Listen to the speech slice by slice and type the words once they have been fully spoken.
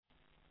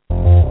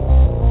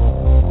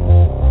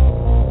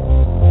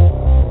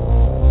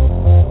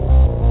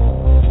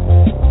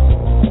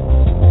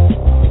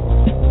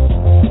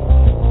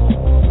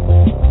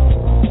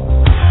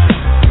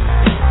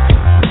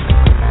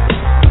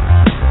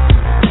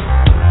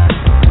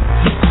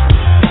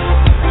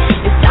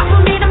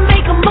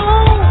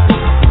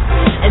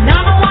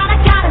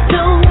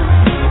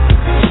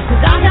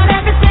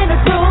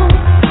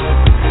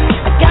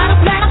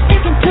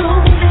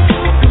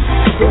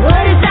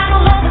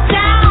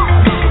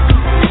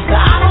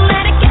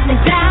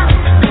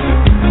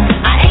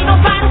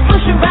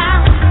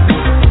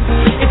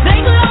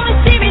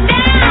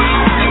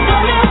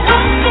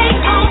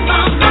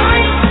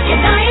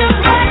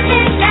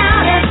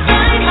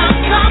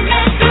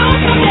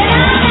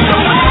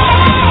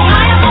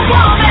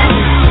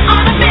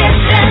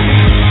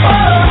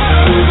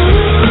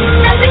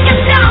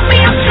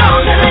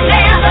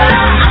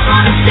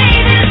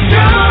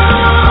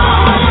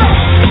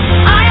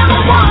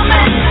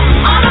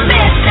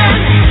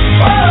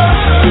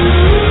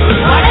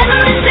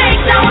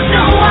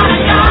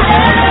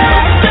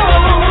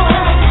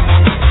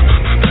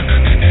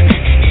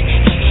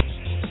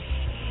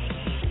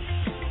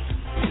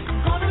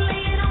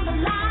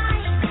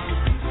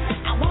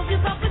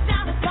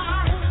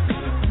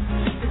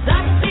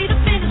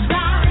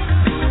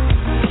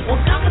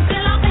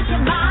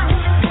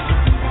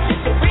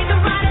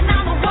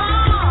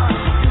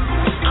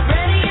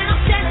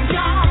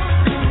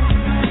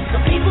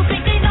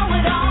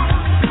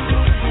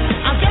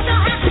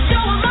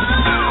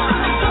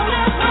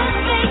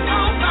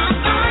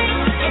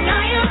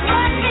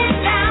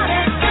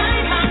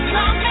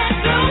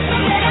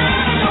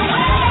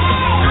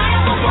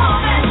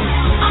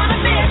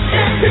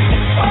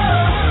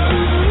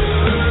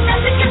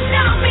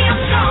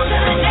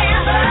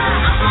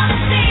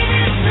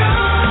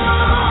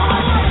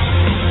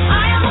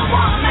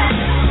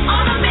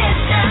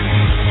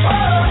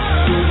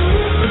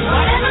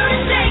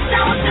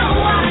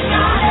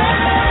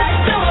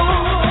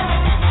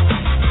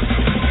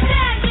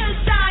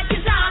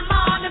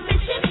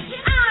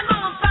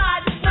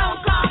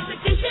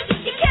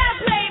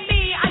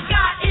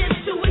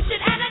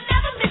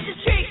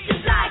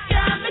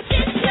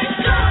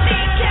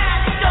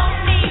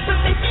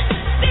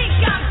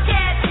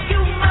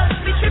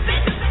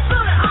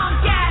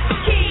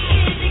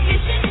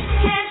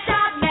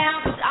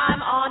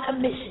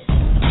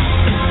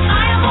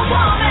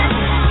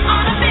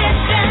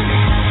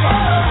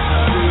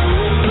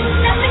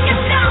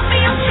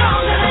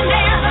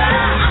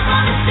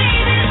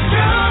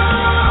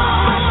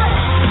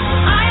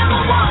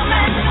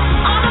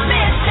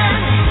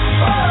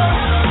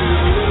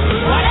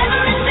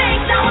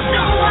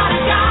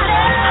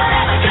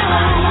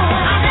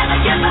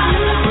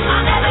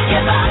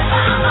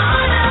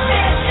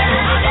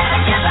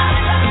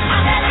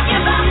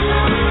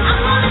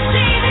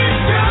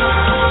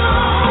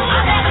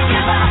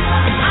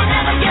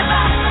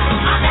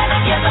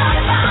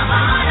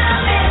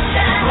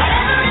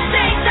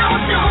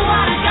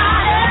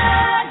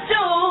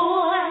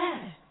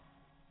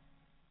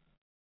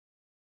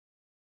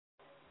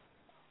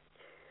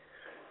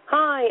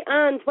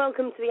and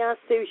welcome to the Ask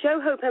Sue Show.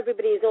 Hope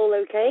everybody is all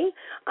okay,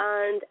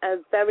 and a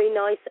very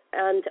nice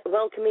and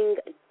welcoming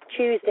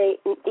Tuesday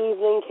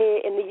evening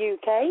here in the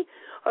UK.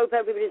 Hope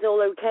everybody's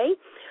all okay.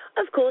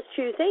 Of course,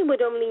 Tuesday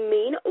would only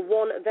mean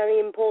one very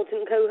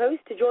important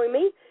co-host to join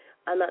me,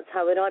 and that's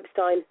Howard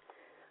Epstein.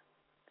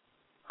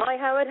 Hi,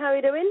 Howard. How are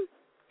you doing?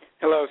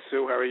 Hello,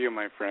 Sue. How are you,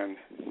 my friend?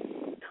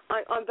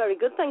 I'm very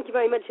good. Thank you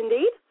very much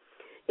indeed.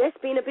 Yes,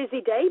 been a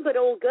busy day, but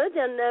all good,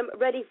 and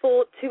ready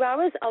for 2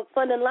 hours of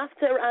fun and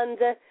laughter and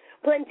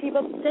plenty of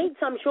updates,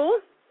 I'm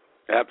sure.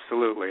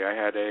 Absolutely. I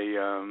had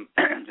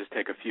just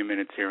take a few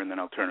minutes here, and then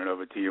I'll turn it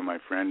over to you, my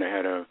friend. I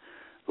had a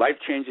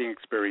life-changing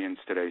experience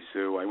today,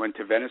 Sue. I went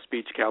to Venice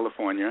Beach,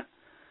 California,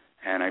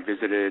 and I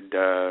visited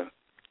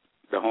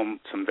some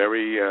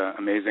very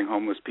amazing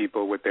homeless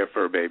people with their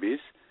fur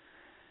babies.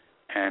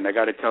 And I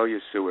got to tell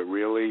you, Sue,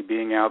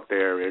 being out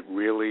there, it's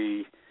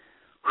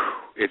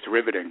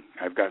riveting.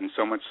 I've gotten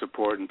so much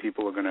support, and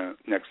people are going to,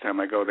 next time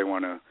I go, they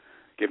want to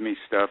give me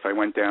stuff. I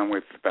went down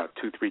with about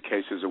 2-3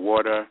 cases of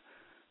water,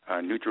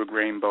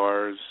 Nutri-Grain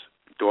bars,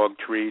 dog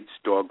treats,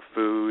 dog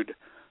food,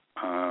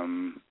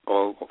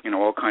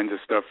 all kinds of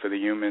stuff for the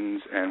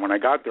humans. And when I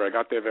got there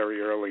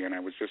very early, and I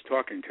was just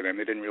talking to them.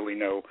 They didn't really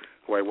know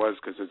who I was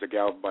because there's a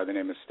gal by the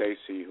name of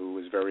Stacy who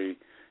is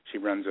she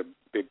runs a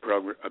big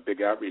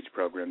outreach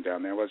program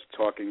down there. I was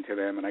talking to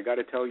them, and I got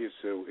to tell you,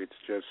 Sue, it's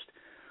just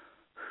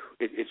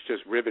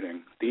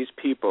riveting. These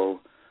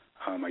people,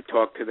 I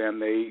talk to them.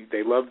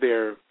 They love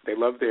their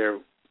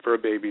fur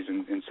babies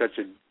in such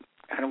a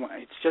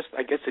it's just,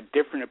 I guess, a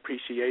different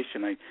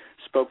appreciation. I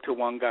spoke to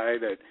one guy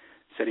that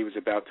said he was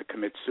about to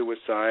commit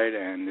suicide,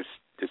 and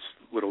this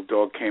little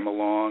dog came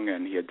along,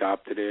 and he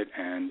adopted it,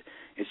 and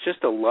it's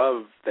just a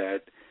love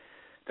that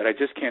I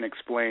just can't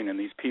explain, and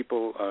these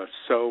people are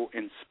so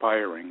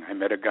inspiring. I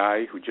met a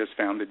guy who just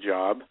found a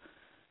job,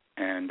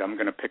 and I'm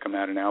going to pick him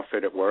out an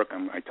outfit at work.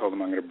 I told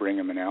him I'm going to bring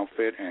him an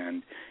outfit,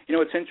 and,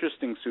 it's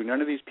interesting, Sue,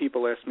 none of these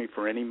people ask me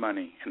for any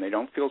money, and they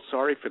don't feel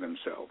sorry for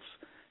themselves.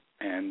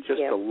 And just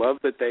the love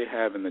that they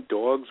have, and the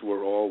dogs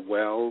were all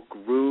well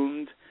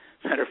groomed.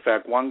 Matter of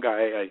fact, one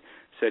guy, I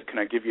said, "Can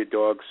I give your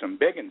dog some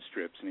bacon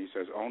strips?" And he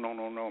says, "Oh,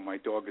 no, my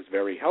dog is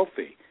very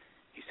healthy."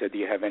 He said, "Do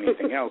you have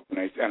anything else?"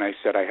 And I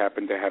said, "I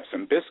happen to have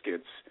some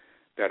biscuits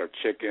that are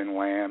chicken,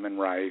 lamb, and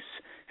rice."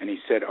 And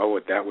he said, "Oh,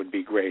 that would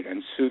be great."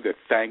 And Sue, the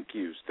thank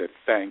yous.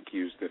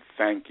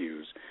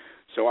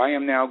 So I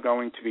am now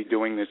going to be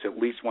doing this at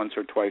least once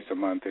or twice a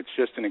month. It's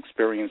just an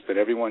experience that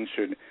everyone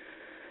should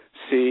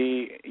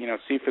see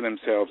for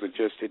themselves. It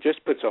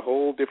just puts a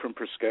whole different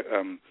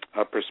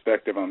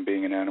perspective on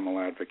being an animal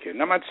advocate.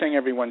 And I'm not saying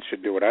everyone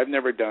should do it. I've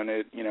never done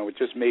it. It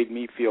just made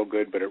me feel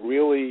good, but it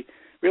really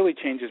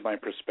changes my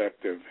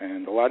perspective.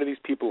 And a lot of these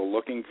people are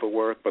looking for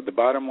work, but the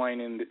bottom line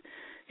to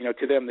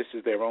them, this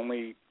is their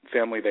only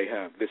family they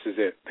have. This is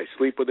it. They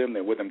sleep with them.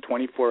 They're with them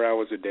 24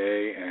 hours a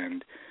day.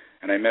 And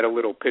I met a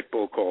little pit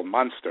bull called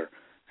Monster.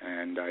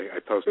 And I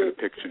posted a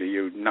picture to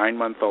you,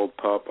 9-month-old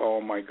pup.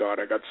 Oh, my God,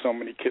 I got so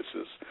many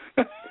kisses.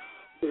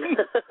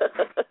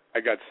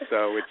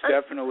 It's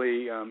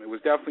definitely, it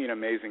was definitely an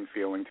amazing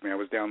feeling to me. I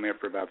was down there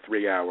for about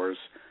 3 hours,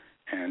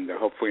 and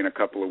hopefully in a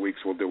couple of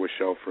weeks we'll do a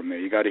show from there.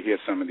 You got to hear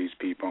some of these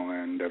people,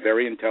 and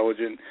very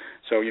intelligent.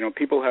 So,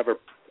 people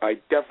I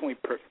definitely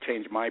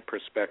changed my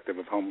perspective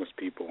of homeless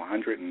people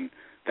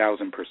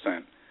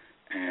 100,000%.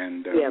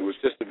 And it was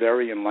just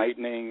very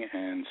enlightening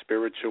and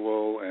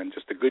spiritual and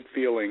just a good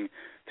feeling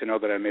to know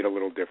that I made a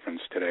little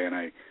difference today. And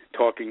I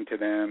talking to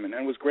them, and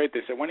it was great.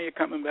 They said, "When are you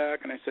coming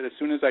back?" And I said, "As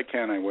soon as I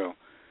can, I will."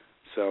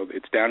 So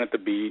it's down at the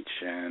beach,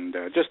 and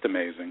just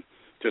amazing.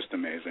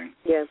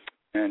 Yes.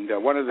 And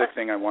one other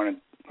thing I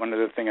wanted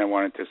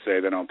to say,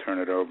 then I'll turn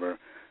it over.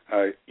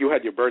 You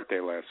had your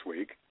birthday last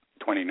week,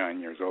 29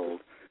 years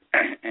old,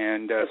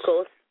 and of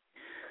course,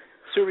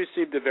 Sue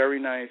received a very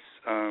nice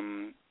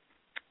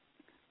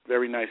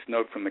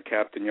note from the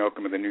Captain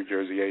Yoakum of the New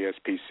Jersey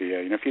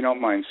ASPCA. And if you don't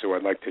mind, Sue,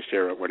 I'd like to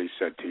share what he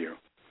said to you.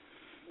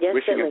 Yes,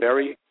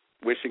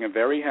 wishing a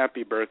very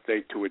happy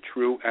birthday to a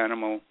true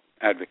animal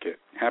advocate.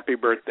 Happy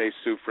birthday,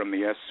 Sue, from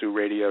the S. Sue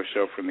radio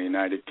show from the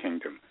United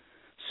Kingdom.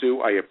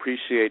 Sue, I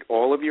appreciate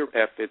all of your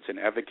efforts in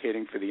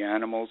advocating for the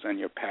animals and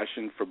your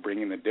passion for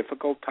bringing the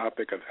difficult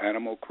topic of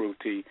animal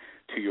cruelty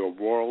to your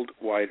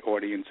worldwide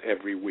audience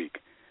every week.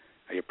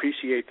 I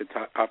appreciate the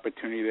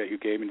opportunity that you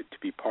gave me to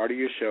be part of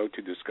your show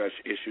to discuss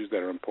issues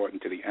that are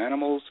important to the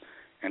animals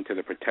and to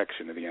the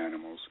protection of the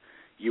animals.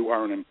 You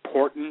are an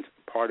important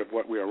part of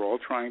what we are all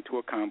trying to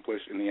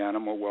accomplish in the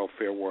animal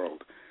welfare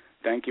world.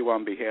 Thank you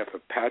on behalf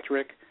of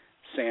Patrick,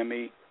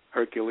 Sammy,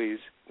 Hercules,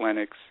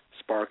 Lennox,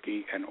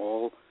 Sparky, and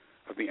all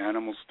of the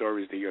animal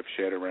stories that you have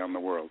shared around the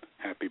world.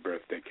 Happy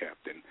birthday,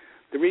 Captain.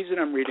 The reason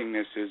I'm reading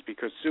this is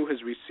because Sue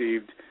has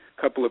received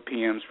a couple of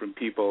PMs from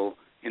people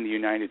in the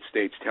United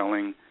States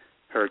telling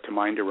her to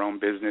mind her own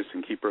business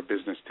and keep her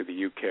business to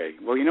the UK.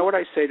 Well, you know what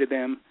I say to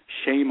them?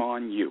 Shame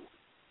on you.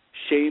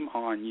 Shame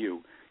on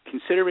you.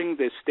 Considering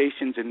the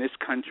stations in this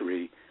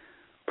country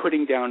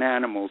putting down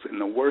animals in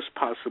the worst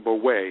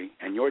possible way,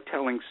 and you're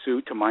telling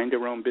Sue to mind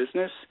her own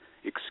business?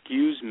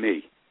 Excuse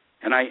me,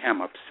 and I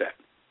am upset.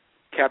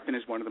 Captain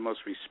is one of the most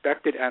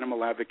respected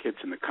animal advocates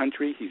in the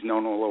country. He's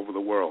known all over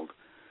the world.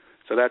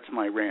 So that's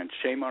my rant.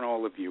 Shame on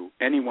all of you.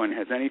 Anyone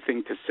has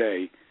anything to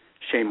say,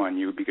 shame on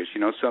you, because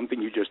you know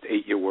something? You just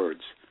ate your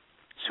words.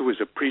 Sue is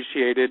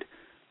appreciated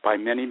by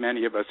many,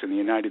 many of us in the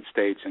United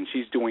States, and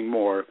she's doing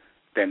more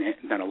than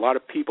a lot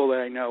of people that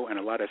I know and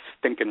a lot of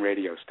stinking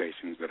radio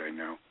stations that I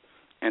know.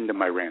 End of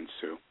my rant,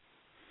 Sue.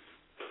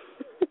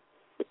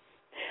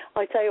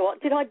 I tell you what,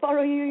 did I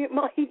borrow you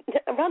my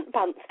rant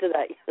pants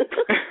today?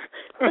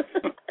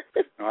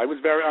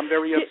 I'm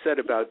very upset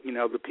about,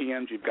 the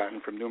PMs you've gotten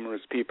from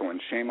numerous people,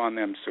 and shame on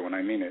them, Sue, and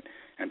I mean it.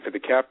 And for the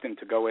captain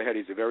to go ahead,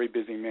 he's a very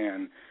busy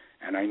man,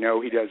 and I know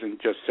he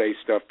doesn't just say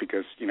stuff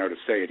because, to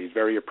say it. He's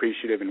very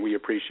appreciative, and we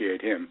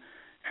appreciate him.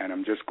 And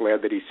I'm just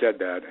glad that he said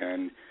that,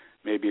 and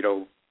maybe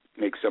it'll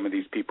make some of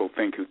these people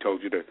think who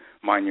told you to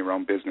mind your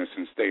own business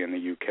and stay in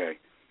the UK.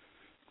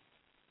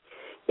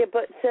 Yeah,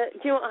 but do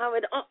you know what,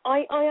 Howard?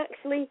 I'm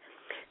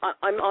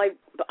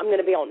going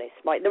to be honest,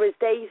 right? There is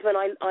days when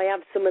I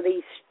have some of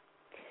these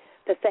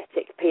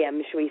pathetic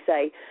PMs, shall we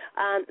say,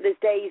 and there's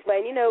days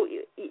when,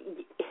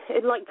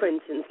 like, for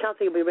instance,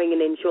 Kathy will be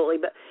ringing in shortly,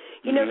 but,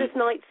 there's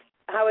nights,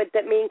 Howard,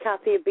 that me and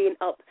Kathy have been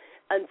up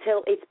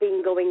until it's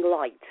been going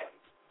light.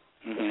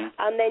 Mm-hmm.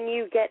 And then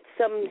you get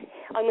some,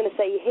 I'm going to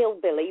say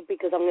hillbilly,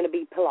 because I'm going to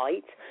be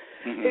polite,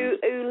 who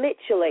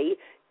literally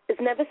has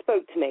never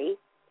spoke to me.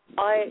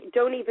 I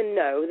don't even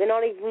know. They're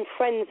not even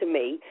friends of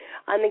me,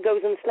 and it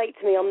goes and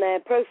slates me on their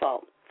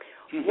profile.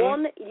 Mm-hmm.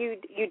 One, you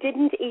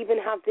didn't even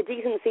have the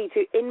decency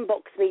to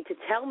inbox me to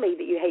tell me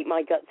that you hate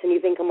my guts and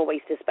you think I'm a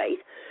waste of space.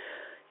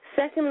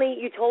 Secondly,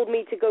 you told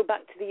me to go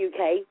back to the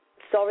UK.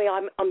 Sorry,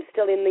 I'm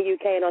still in the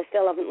UK and I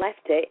still haven't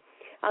left it.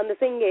 And the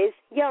thing is,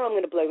 I'm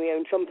going to blow my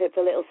own trumpet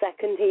for a little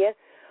second here.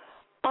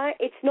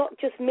 It's not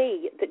just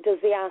me that does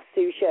the Ask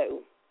Sue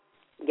show.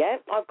 Yeah,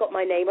 I've got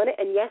my name on it,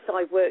 and yes,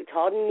 I've worked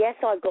hard, and yes,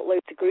 I've got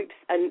loads of groups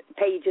and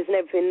pages and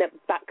everything that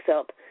backs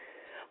up.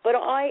 But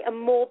I am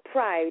more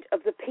proud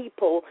of the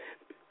people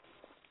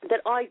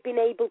that I've been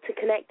able to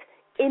connect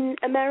in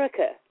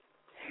America.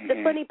 The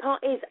funny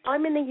part is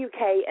I'm in the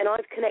UK, and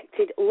I've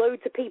connected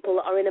loads of people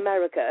that are in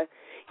America,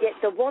 yet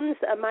the ones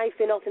that are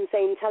mouthing off and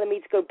telling me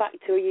to go back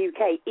to the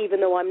UK,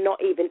 even though I'm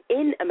not even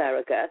in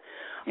America,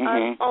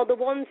 are the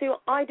ones who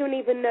I don't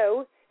even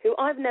know, who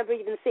I've never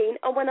even seen,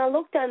 and when I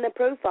looked down their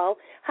profile,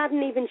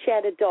 hadn't even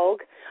shared a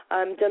dog,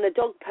 done a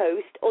dog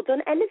post, or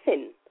done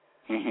anything,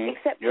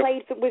 except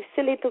played with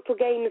silly little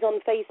games on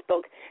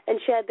Facebook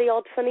and shared the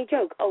odd funny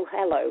joke. Oh,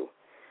 hello.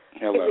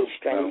 Give me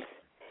strength.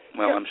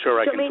 Well, I'm sure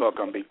I can talk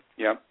on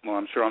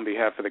I'm sure on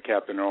behalf of the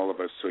captain and all of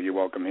us, so you're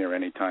welcome here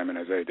anytime. And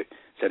as I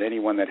said,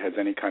 anyone that has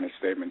any kind of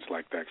statements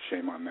like that,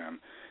 shame on them.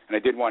 And I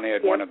did want to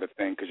add one other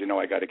thing, because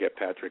I got to get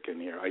Patrick in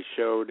here. I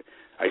shared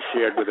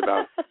with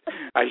about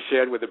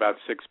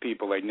 6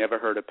 people. They never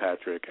heard of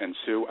Patrick. And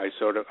Sue, I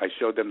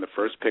showed them the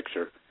first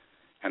picture,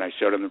 and I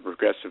showed them the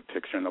progressive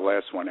picture in the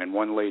last one. And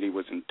one lady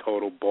was in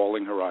total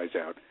bawling her eyes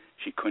out.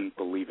 She couldn't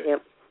believe it.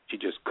 Yep. She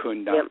just could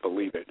not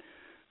believe it.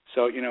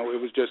 So it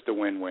was just a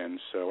win-win.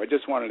 So I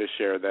just wanted to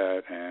share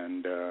that.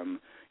 And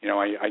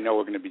I know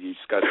we're going to be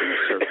discussing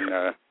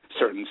a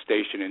certain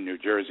station in New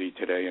Jersey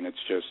today, and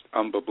it's just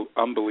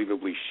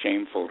unbelievably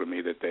shameful to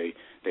me that they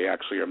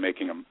actually are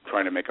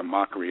trying to make a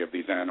mockery of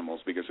these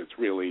animals, because it's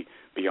really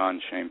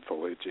beyond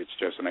shameful. It's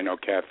just, and I know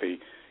Kathy,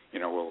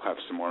 will have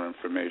some more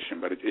information,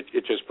 but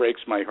it just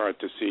breaks my heart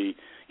to see,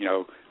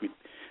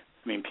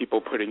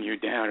 people putting you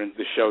down and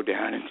the show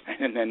down,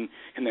 and then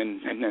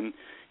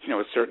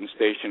a certain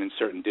station and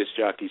certain disc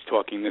jockeys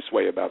talking this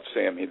way about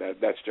Sammy.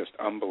 That's just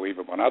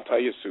unbelievable. And I'll tell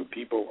you, Sue,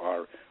 people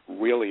are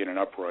really in an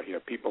uproar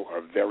here. People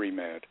are very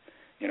mad.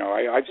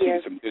 I've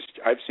seen some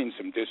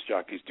disc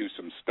jockeys do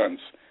some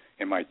stunts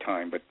in my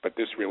time, but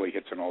this really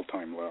hits an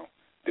all-time low.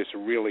 This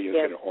really is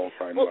at an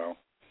all-time low.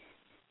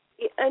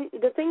 And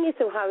the thing is,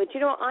 Howard,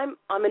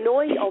 I'm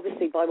annoyed,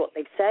 obviously, by what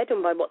they've said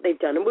and by what they've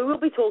done. And we will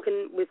be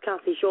talking with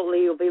Kathy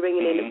shortly. You'll be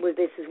ringing in with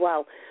this as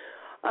well.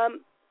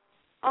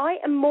 I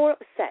am more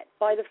upset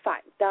by the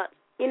fact that,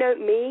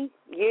 me,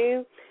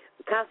 you,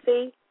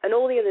 Kathy, and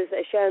all the others that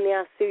are sharing the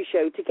Ask Sue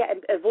show to get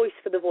a voice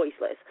for the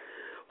voiceless.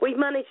 We've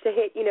managed to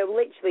hit,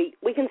 literally,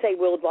 we can say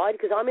worldwide,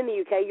 because I'm in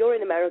the UK, you're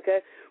in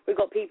America. We've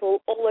got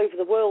people all over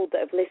the world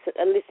that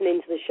are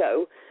listening to the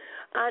show.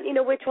 And,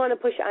 we're trying to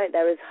push it out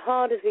there as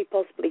hard as we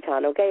possibly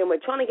can, okay? And we're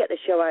trying to get the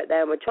show out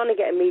there, and we're trying to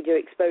get a media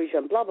exposure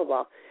and blah, blah,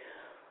 blah.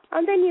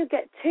 And then you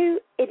get 2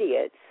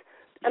 idiots,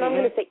 and I'm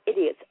going to say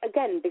idiots,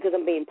 again, because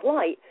I'm being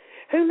polite,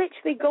 who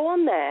literally go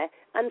on there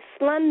and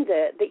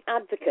slander the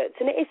advocates,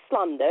 and it is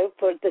slander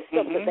for the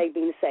stuff that they've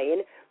been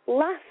saying,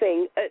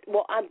 laughing at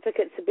what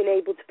advocates have been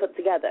able to put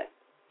together.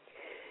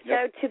 Yep.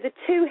 Now, to the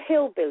 2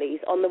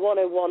 hillbillies on the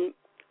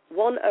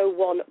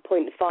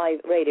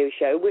 101.5 radio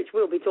show, which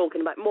we'll be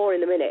talking about more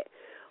in a minute,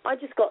 I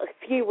just got a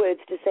few words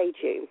to say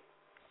to you.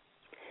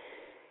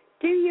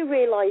 Do you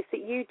realise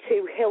that you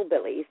 2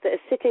 hillbillies that are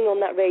sitting on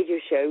that radio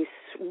show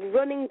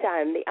running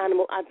down the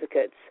animal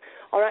advocates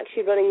are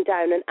actually running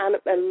down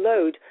a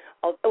load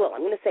of,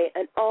 I'm going to say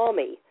an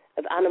army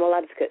of animal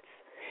advocates?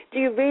 do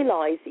you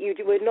realise that you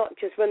were not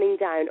just running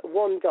down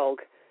one dog?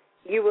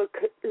 You were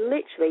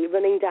literally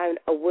running down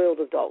a world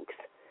of dogs.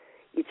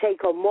 You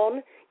take on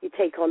one, you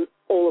take on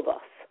all of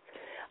us.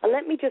 And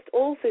let me just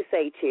also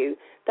say to you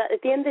that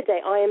at the end of the day,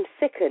 I am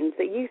sickened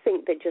that you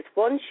think that just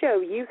one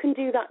show, you can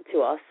do that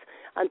to us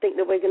and think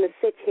that we're going to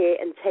sit here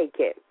and take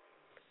it.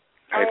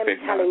 I am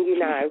telling you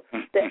now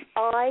that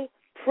I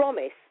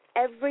promise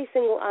every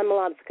single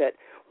animal advocate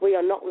we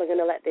are not going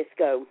to let this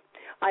go.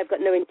 I've got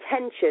no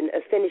intention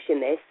of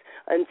finishing this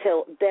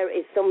until there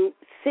is some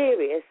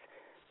serious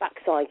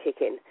backside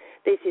kicking.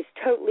 This is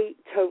totally,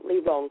 totally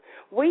wrong.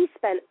 We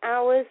spent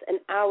hours and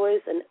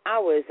hours and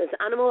hours as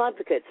animal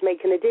advocates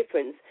making a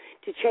difference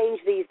to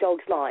change these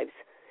dogs' lives.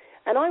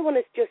 And I want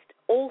to just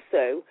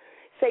also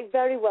say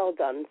very well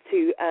done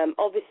to,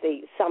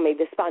 obviously, Sammy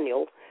the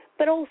Spaniel,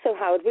 but also,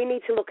 Howard, we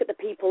need to look at the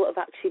people who have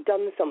actually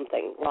done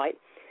something, right?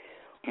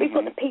 We've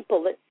got the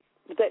people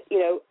that, you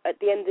know, at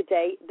the end of the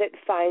day, that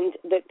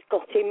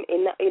got him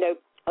in that, you know,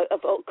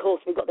 of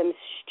course, we've got them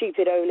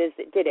stupid owners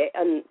that did it,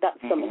 and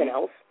that's something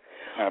else.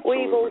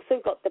 Absolutely. We've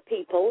also got the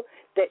people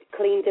that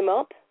cleaned him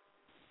up.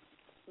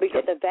 We've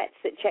got the vets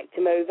that checked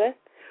him over.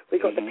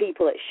 We've got the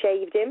people that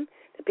shaved him,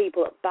 the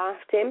people that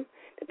bathed him,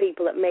 the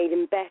people that made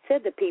him better,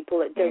 the people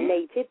that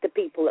donated, the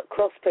people that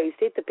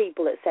cross-posted, the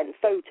people that sent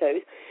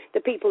photos, the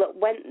people that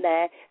went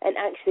there and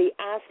actually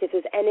asked if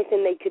there's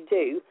anything they could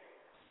do.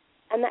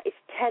 And that is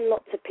 10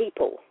 lots of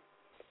people.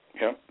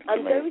 Yep.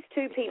 And those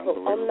two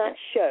people on that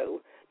show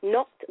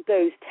knocked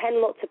those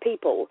 10 lots of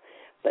people.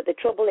 But the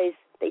trouble is,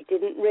 they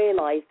didn't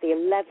realise the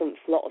 11th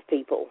lot of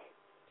people.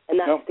 And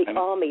that's the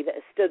army that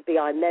has stood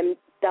behind them,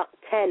 that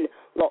 10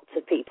 lots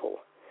of people.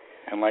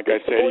 And like I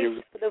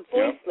say, the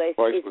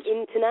voiceless is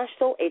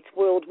international, it's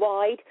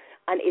worldwide,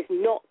 and is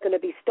not going to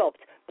be stopped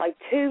by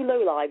two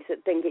lowlives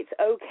that think it's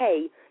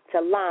okay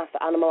to laugh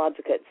at animal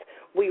advocates.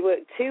 We work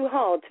too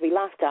hard to be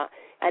laughed at,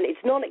 and it's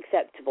not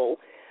acceptable.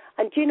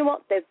 And do you know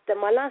what?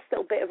 My last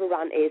little bit of a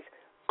rant is,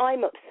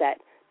 I'm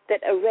upset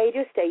that a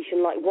radio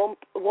station like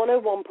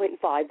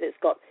 101.5 that's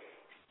got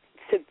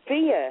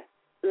severe,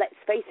 let's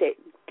face it,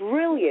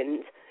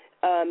 brilliant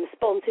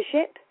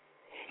sponsorship,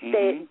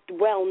 they're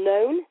well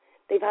known,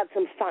 they've had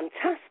some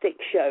fantastic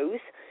shows,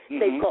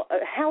 they've got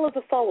a hell of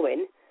a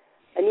following,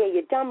 and yeah,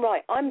 you're damn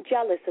right, I'm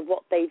jealous of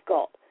what they've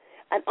got.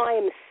 And I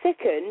am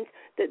sickened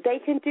that they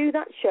can do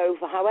that show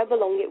for however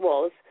long it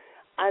was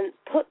and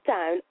put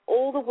down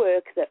all the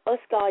work that us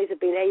guys have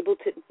been able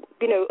to,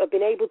 you know,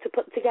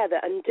 put together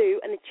and do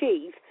and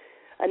achieve,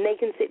 and they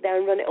can sit there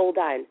and run it all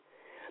down.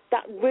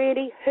 That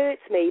really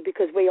hurts me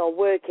because we are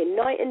working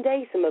night and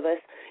day, some of us,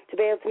 to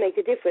be able to make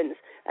a difference,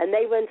 and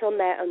they went on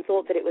there and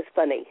thought that it was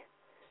funny.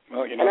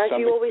 Well, you know, and as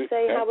you always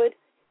say, Howard,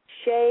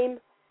 shame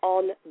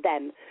on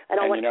them. And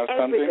I want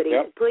everybody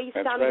to please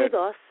stand with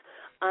us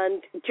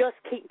and just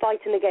keep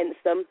fighting against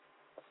them.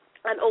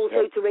 And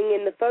also to ring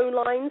in the phone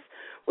lines.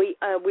 We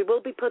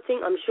will be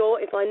putting, I'm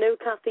sure, if I know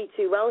Kathy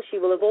too well, she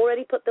will have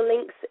already put the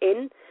links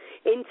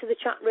into the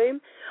chat room.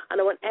 And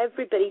I want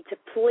everybody to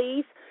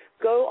please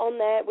go on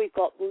there. We've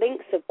got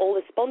links of all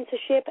the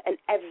sponsorship and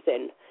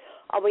everything.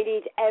 And we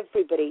need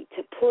everybody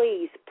to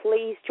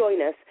please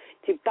join us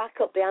to back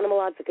up the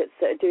animal advocates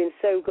that are doing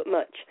so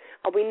much.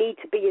 And we need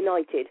to be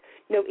united.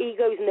 No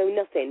egos, no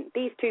nothing.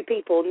 These two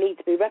people need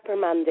to be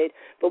reprimanded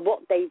for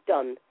what they've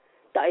done.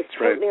 That is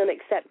totally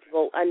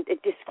unacceptable and a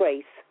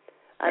disgrace.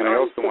 And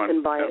I'm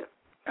sickened by it.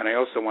 And I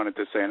also wanted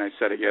to say, and I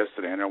said it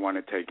yesterday, and I don't want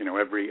to take, you know,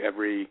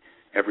 every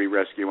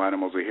rescue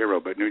animal's a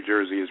hero, but New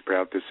Jersey is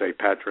proud to say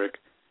Patrick,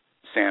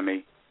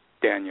 Sammy,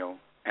 Daniel,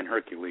 and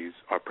Hercules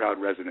are proud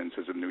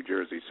residences of New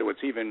Jersey. So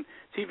it's even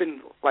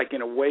like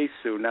in a way,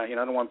 Sue. Now, you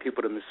know, I don't want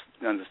people to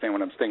misunderstand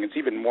what I'm saying. It's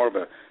even more of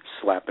a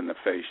slap in the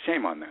face.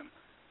 Shame on them.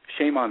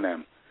 Shame on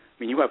them.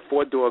 I mean, you have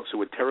 4 dogs who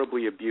were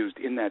terribly abused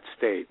in that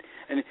state.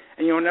 And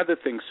you know, another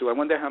thing, Sue, I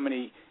wonder how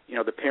many, you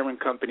know, the parent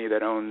company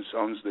that owns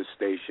this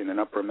station and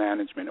upper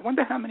management, I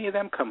wonder how many of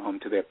them come home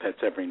to their pets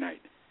every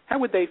night. How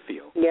would they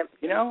feel? Yep.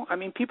 You know, I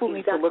mean, people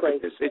need to look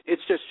at this.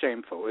 It's just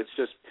shameful. It's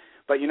just,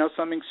 but you know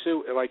something,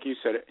 Sue, like you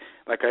said,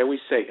 like I always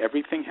say,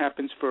 everything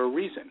happens for a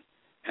reason.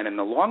 And in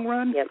the long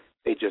run,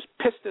 they just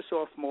pissed us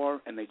off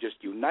more, and they just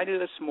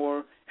united us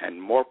more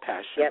and more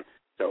passion. Yep.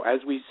 So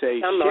as we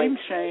say,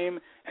 shame,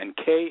 and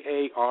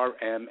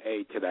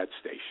KARMA to that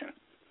station.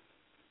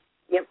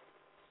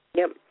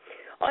 Yep.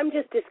 I'm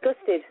just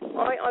disgusted.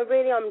 I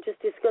really am just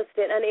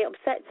disgusted, and it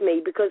upsets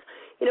me because,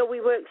 you know,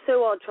 we work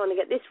so hard trying to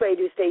get this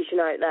radio station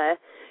out there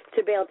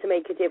to be able to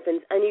make a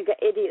difference, and you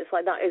get idiots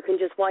like that who can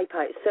just wipe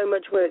out so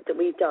much work that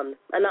we've done,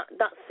 and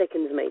that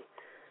sickens me.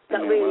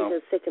 That really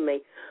does sicken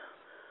me.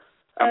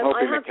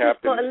 hoping I have the captain...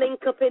 just got a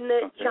link up in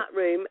the chat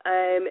room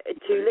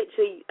to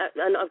literally,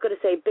 and I've got to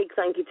say a big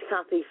thank you to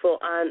Kathy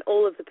and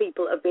all of the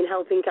people that have been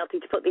helping Kathy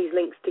to put these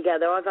links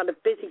together. I've had a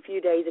busy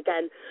few days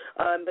again,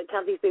 but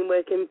Kathy's been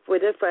working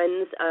with her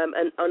friends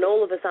and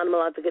all of us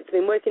animal advocates have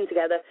been working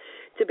together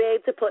to be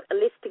able to put a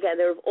list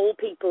together of all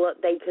people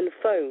that they can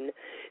phone.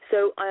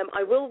 So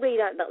I will read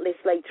out that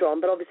list later on,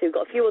 but obviously we've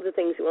got a few other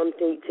things we want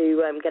to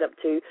get up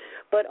to.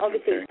 But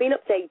obviously it's been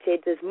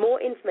updated. There's more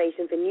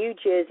information for New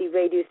Jersey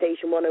radio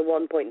station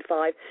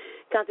 101.5.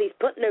 Kathy's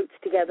put notes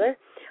together,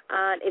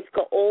 and it's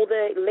got all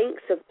the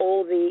links of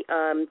all the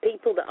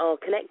people that are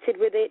connected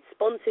with it,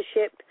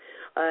 sponsorship,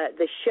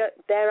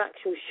 their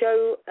actual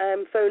show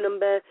phone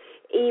number,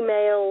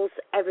 emails,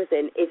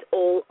 everything is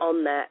all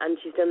on there, and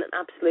she's done an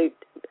absolute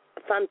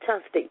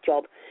fantastic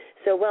job.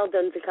 So well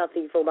done to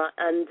Kathy for that.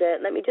 And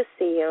let me just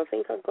see here. I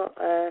think I've got...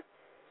 I'm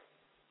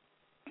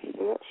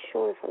not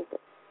sure if I've got...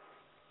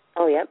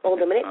 Oh, yeah.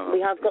 Hold on a minute. We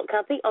have got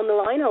Kathy on the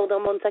line. Hold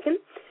on 1 second.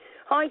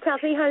 Hi,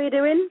 Kathy. How are you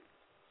doing?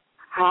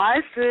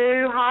 Hi,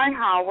 Sue. Hi,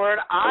 Howard.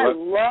 I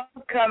love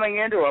coming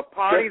into a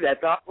party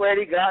that's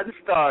already gotten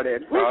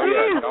started.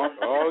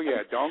 Don't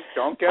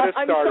get us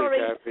started, sorry.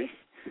 Kathy.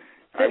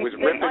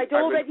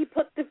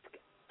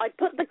 I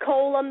put the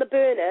coal on the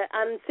burner,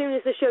 and as soon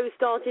as the show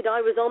started,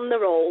 I was on the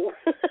roll.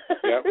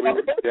 That's how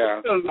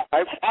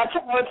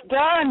it's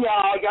done,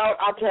 y'all.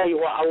 I'll tell you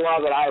what, I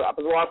love it. I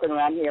was walking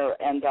around here,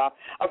 and a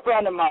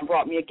friend of mine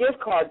brought me a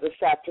gift card this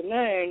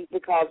afternoon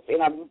because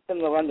I'm a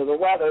little under the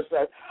weather,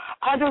 so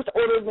I just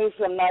ordered me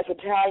some nice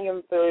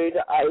Italian food.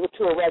 It was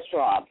to a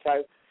restaurant,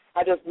 so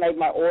I just made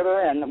my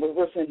order and was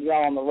listening to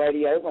y'all on the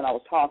radio when I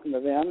was talking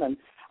to them, and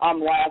I'm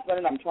laughing,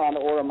 and I'm trying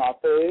to order my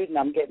food, and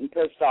I'm getting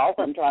pissed off.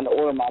 I'm trying to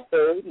order my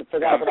food, and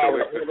forgot what I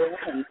was ordering,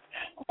 and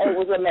it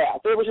was a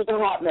mess. It was just a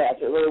hot mess.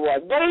 It really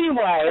was. But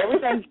anyway,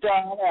 everything's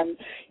done, and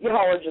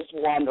y'all are just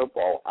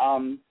wonderful.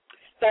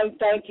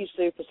 Thank you,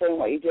 Sue, for saying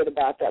what you did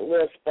about that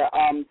list. But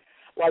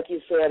like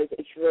you said,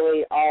 it's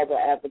really all the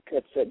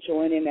advocates that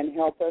join in and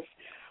help us.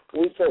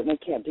 We certainly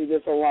can't do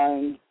this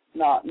alone.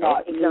 Not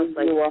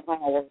you or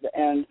Howard,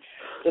 and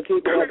the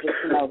people that just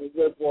the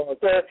good work.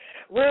 But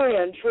really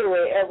and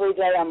truly, every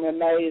day I'm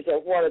amazed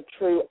at what a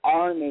true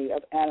army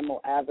of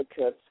animal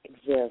advocates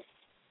exists.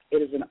 It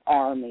is an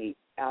army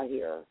out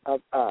here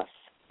of us.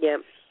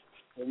 Yep.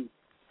 And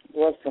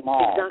bless them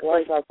all. Exactly.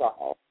 Bless us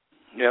all.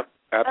 Yep,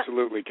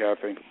 absolutely,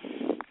 Kathy.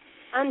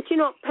 And you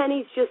know what,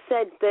 Penny's just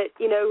said that,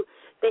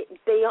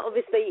 they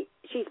obviously,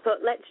 she's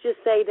put, let's just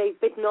say they've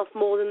bitten off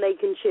more than they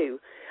can chew.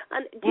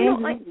 And do you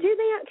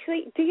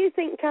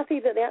think, Kathy,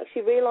 that they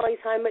actually realise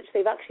how much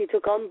they've actually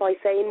took on by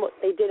saying what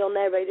they did on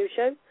their radio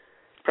show?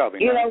 Probably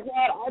not. You know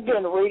what? I've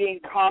been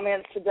reading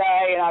comments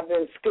today, and I've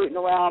been scooting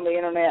around the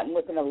Internet and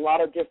looking at a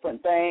lot of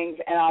different things,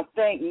 and I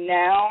think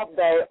now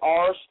they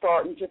are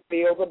starting to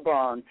feel the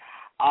burn.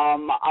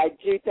 I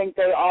do think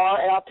they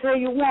are, and I'll tell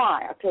you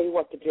why. I'll tell you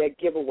what the dead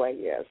giveaway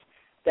is.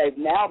 They've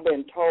now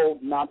been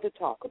told not to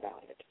talk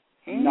about it,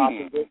 not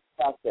to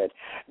discuss it,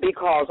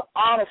 because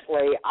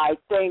honestly, I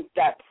think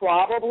that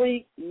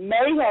probably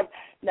may have,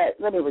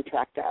 let me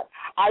retract that.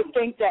 I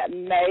think that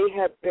may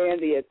have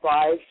been the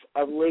advice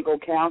of legal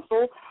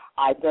counsel.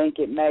 I think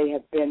it may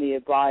have been the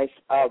advice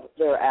of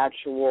their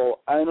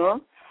actual owner.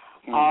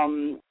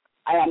 I'm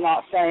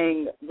not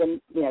saying the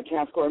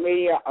Town Square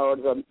Media or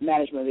the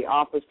management of the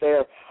office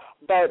there,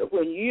 but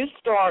when you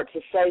start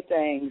to say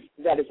things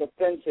that is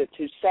offensive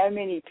to so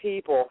many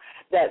people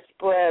that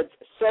spreads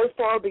so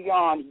far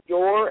beyond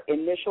your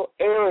initial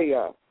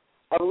area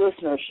of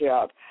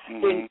listenership,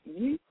 then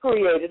you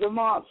created a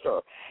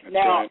monster. That's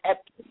now, right.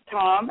 At this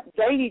time,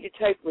 they need to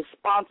take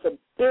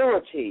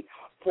responsibility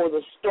for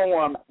the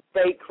storm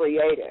they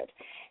created.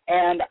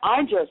 And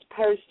I just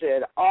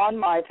posted on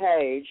my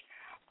page,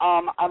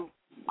 I'm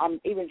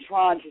even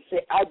trying to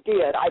say, I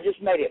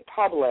just made it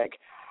public.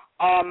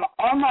 On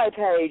my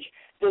page,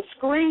 the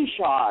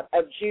screenshot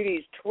of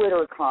Judy's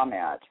Twitter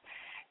comment.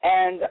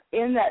 And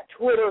in that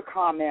Twitter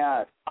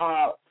comment,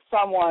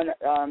 someone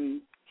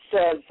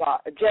says,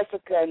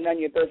 Jessica, none of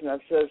your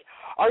business, says,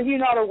 are you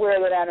not aware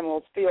that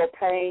animals feel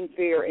pain,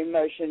 fear,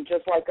 emotion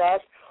just like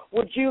us?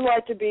 Would you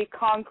like to be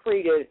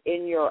concreted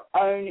in your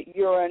own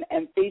urine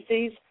and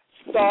feces?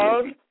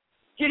 Starved?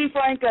 Judy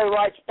Franco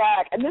writes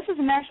back, and this is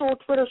an actual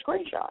Twitter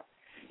screenshot.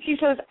 She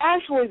says,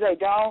 actually they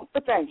don't,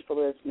 but thanks for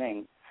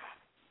listening.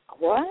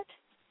 What?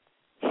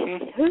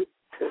 Who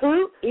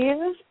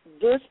is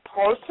this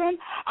person?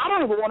 I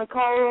don't even want to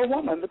call her a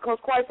woman because,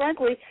 quite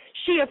frankly,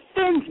 she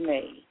offends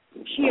me.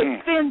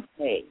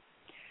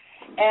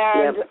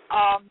 And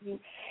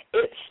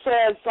it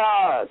says,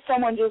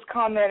 someone just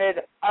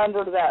commented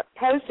under that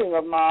posting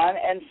of mine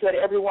and said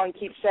everyone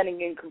keeps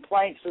sending in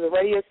complaints to the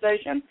radio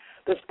station,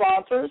 the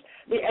sponsors,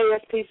 the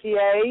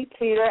ASPCA,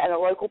 PETA, and the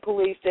local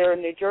police there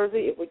in New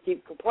Jersey. If we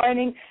keep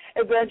complaining,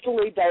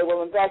 eventually they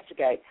will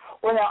investigate.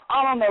 Well, now,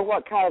 I don't know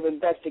what kind of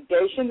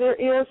investigation there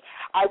is.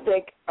 I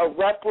think a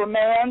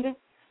reprimand,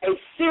 a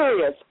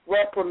serious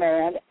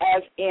reprimand,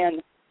 as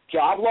in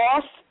job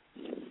loss,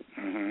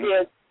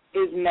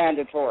 is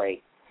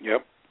mandatory.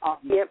 Yep.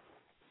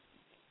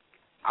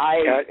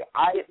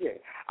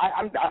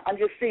 I'm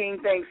just seeing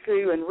things,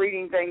 Sue, and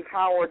reading things,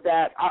 Howard,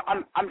 that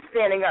I'm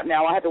standing up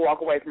now. I have to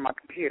walk away from my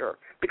computer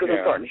because I'm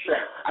starting to shake.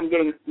 I'm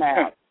getting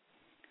mad.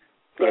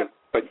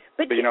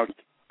 But you know,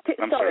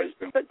 I'm sorry,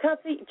 Sue. But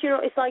Kathy, do you know,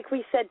 it's like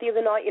we said the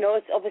other night, you know,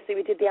 obviously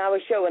we did the hour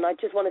show, and I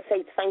just want to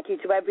say thank you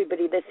to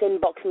everybody that's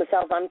inboxed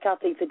myself and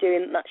Kathy for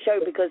doing that show,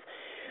 because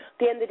at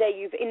the end of the day,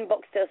 you've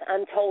inboxed us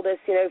and told us,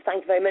 you know,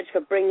 thank you very much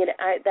for bringing it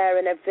out there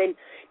and everything.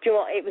 Do you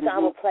know what? It was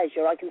our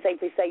pleasure, I can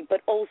safely say,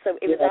 but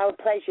also it was our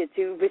pleasure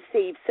to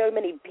receive so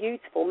many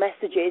beautiful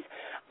messages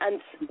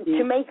and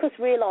to make us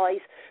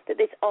realise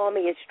that this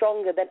army is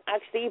stronger than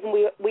actually even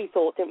we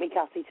thought, didn't we,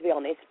 Kathy, to be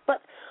honest?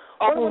 But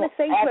what I want to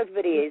say to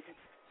everybody is,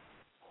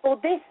 for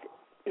this,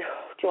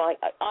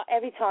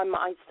 every time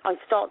I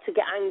start to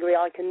get angry,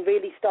 I can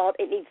really start,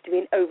 it needs to be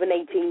an over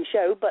 18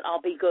 show, but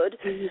I'll be good.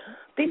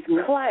 This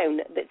clown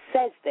that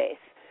says this,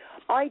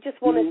 I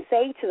just want to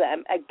say to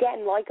them,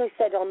 again, like I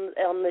said on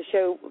the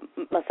show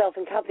myself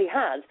and Kathy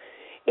had,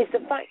 is the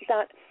fact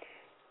that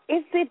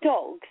if the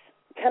dogs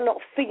cannot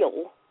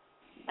feel,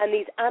 and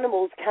these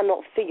animals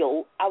cannot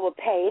feel our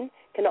pain,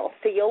 cannot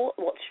feel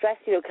what stress,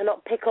 you know,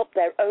 cannot pick up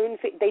their own,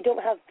 they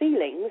don't have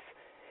feelings,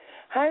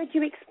 how do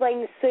you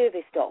explain the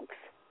service dogs?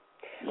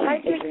 How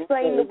do you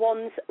explain the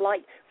ones,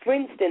 like, for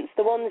instance,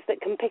 the ones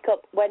that can pick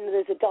up when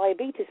there's a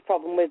diabetes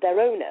problem with their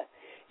owner?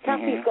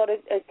 Kathy's got a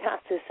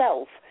cat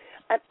herself,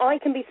 and I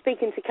can be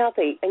speaking to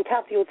Kathy, and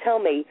Kathy will tell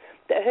me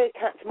that her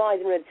cat's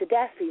mising her to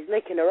death, he's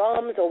licking her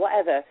arms or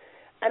whatever,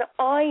 and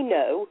I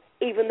know,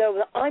 even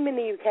though I'm in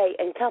the UK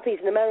and Kathy's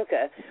in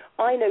America,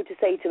 I know to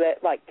say to her,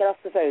 right, get off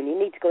the phone, you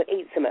need to go and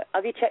eat something.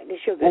 Have you checked the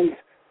sugars?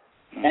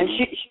 And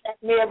she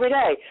asks me every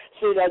day.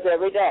 Sue does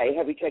every day.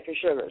 Have you checked your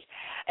sugars?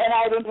 And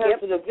I even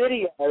posted a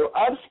video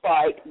of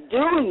Spike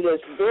doing this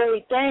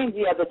very thing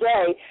the other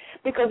day,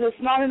 because it's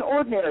not an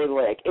ordinary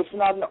lick. It's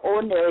not an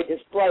ordinary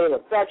display of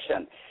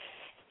affection.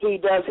 He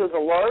does his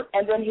alert,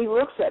 and then he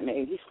looks at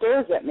me. He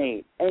stares at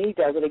me, and he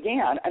does it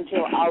again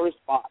until I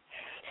respond.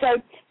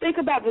 So think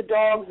about the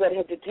dogs that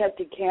have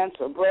detected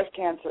cancer, breast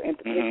cancer in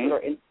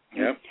particular.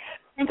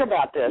 Think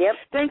about this.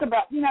 Think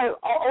about, you know,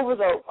 over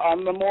the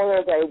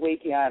Memorial Day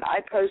weekend, I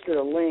posted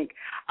a link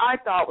I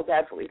thought was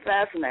absolutely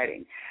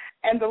fascinating.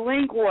 And the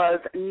link was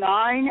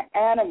 9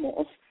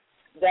 animals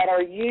that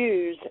are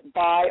used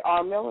by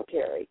our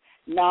military.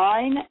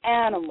 9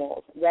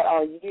 animals that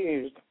are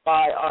used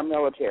by our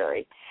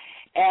military.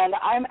 And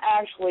I'm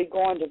actually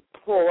going to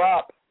pull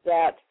up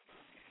that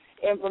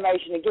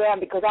information again,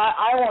 because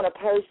I want to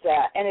post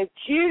that. And if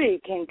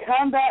Judy can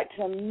come back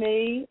to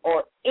me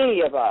or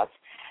any of us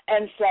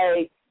and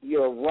say,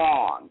 you're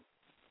wrong,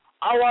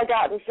 all I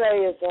got to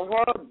say is to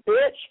her,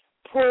 bitch,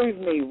 prove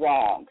me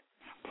wrong.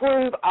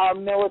 Prove our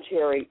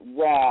military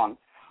wrong.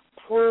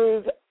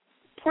 Prove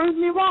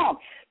me wrong.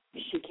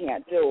 She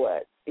can't do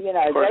it. You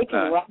know, they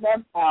can run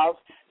their mouths.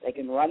 They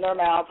can run their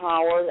mouth,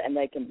 Howard, and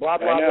they can blah,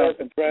 blah, blah,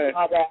 and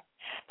blah, blah.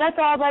 That's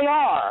all they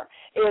are,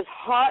 is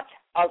hot,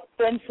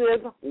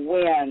 offensive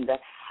wind.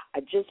 I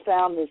just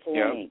found this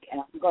link,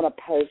 and I'm going to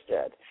post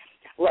it.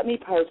 Let me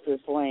post this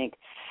link.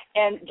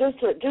 And just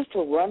to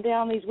run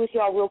down these with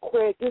y'all real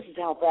quick, this is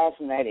how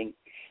fascinating.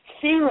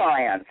 Sea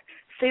lions.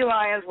 Sea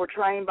lions were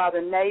trained by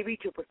the Navy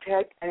to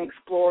protect and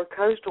explore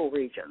coastal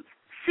regions.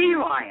 Sea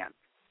lions.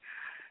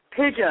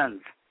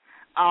 Pigeons.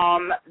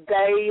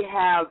 They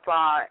have,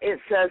 it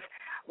says,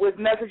 with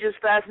messages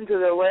fastened to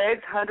their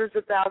legs, hundreds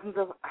of thousands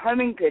of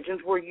homing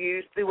pigeons were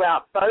used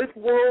throughout both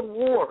world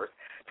wars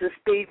to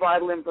speed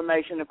vital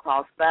information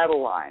across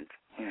battle lines.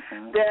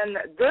 Then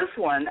this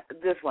one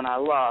I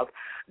love.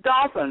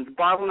 Dolphins,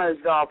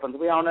 bottlenose dolphins.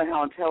 We all know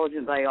how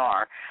intelligent they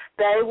are.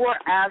 They were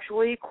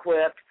actually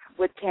equipped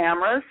with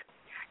cameras,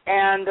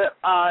 and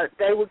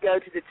they would go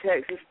to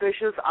detect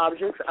suspicious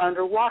objects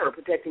underwater,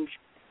 protecting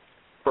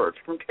birds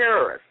from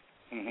terrorists.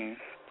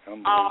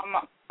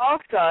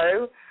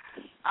 Also,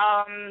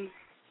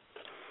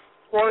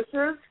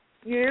 horses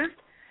used.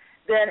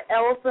 Then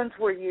elephants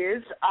were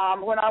used.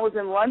 When I was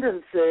in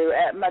London, Sue,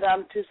 at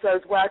Madame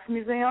Tussauds Wax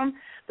Museum,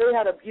 they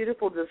had a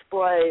beautiful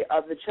display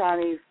of the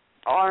Chinese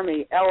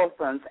Army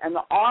elephants and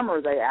the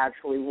armor they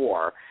actually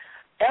wore.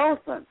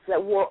 Elephants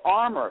that wore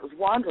armor. It was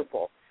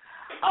wonderful.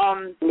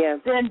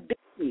 Then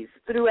bees.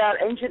 Throughout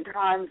ancient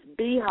times,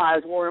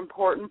 beehives were an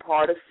important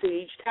part of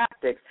siege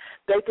tactics.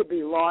 They could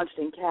be launched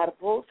in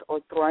catapults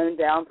or thrown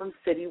down from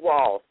city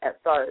walls at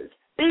foes.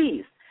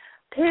 Bees.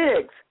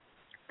 Pigs.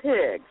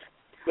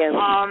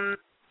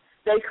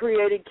 They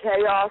created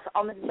chaos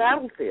on the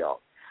battlefield.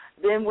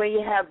 Then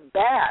we have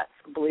bats,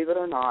 believe it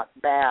or not,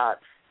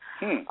 bats.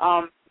 Then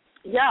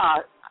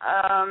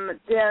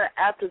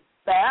after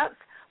bats,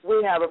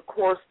 we have, of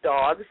course,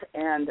 dogs,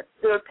 and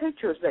there are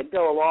pictures that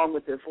go along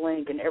with this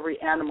link and every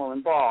animal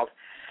involved.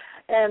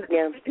 And,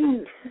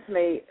 excuse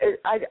me,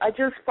 I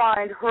just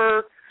find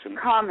her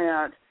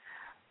comment,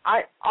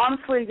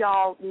 honestly,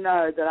 y'all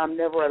know that I'm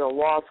never at a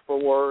loss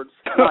for words,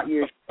 not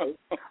usually.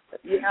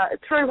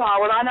 True,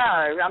 Howard, I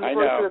know.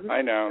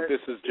 I know.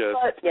 This is just...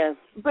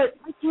 But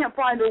I can't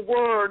find a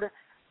word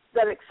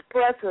that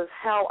expresses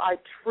how I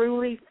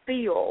truly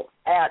feel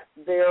at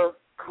their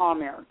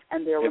comment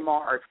and their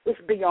remarks. It's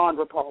beyond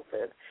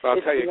repulsive. Well, I'll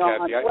it's tell you,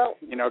 beyond,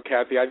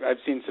 Kathy. Kathy, I've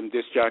seen some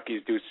disc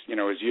jockeys do,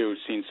 as you've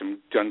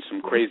done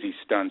some crazy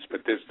stunts,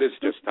 but this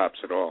just tops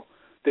it all.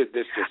 This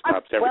just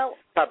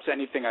tops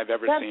anything I've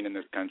ever seen in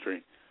this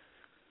country.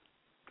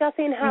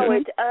 Kathy and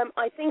Howard,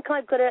 I think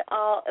I've got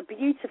a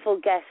beautiful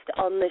guest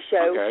on the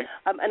show. Okay.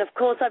 And, of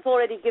course, I've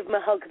already given him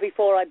a hug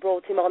before I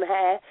brought him on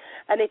air.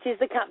 And it is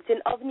the captain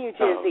of New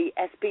Jersey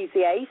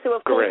SPCA. So,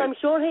 of course, I'm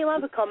sure he'll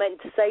have a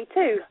comment to say,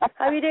 too.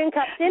 How are you doing,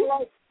 Captain?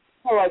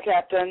 Hello,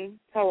 Captain.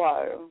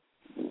 Hello.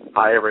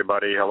 Hi,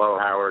 everybody. Hello,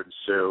 Howard,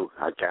 Sue.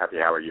 Hi, Kathy.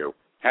 How are you?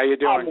 How you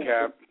doing,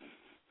 Cap?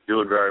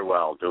 Doing very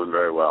well.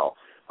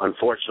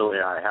 Unfortunately,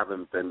 I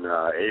haven't been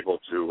able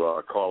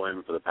to call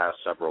in for the past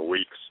several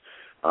weeks.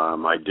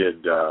 I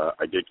did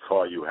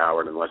call you,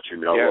 Howard, and let you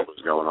know what was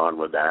going on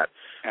with that.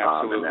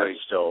 Absolutely.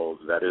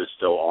 And that is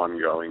still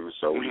ongoing,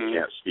 so we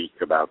can't speak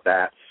about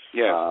that.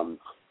 Yeah.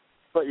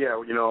 But yeah,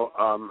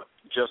 I'm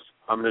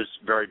just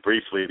very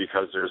briefly,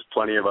 because there's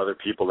plenty of other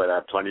people that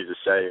have plenty to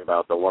say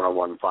about the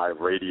 101.5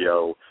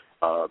 radio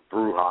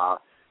brouhaha,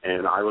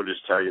 and I will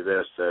just tell you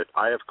this, that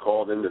I have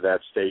called into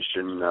that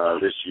station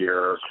this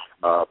year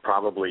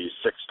probably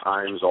 6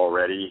 times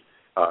already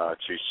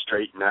to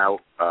straighten out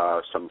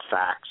some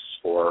facts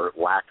or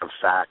lack of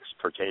facts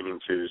pertaining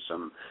to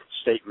some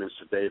statements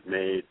that they've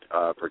made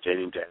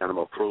pertaining to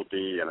animal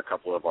cruelty and a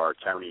couple of our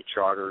county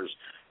charters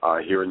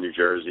here in New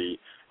Jersey.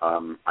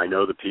 I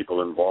know the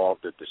people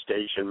involved at the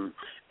station,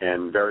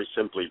 and very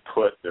simply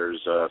put,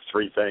 there's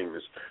 3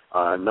 things.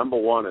 Number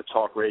one, a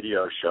talk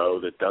radio show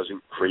that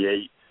doesn't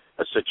create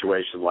a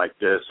situation like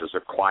this is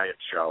a quiet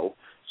show.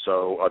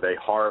 So are they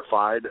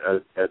horrified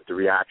at the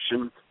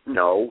reaction?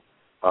 No.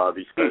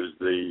 Because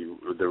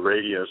the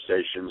radio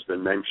station's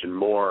been mentioned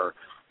more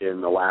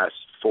in the last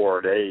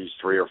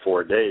 3 or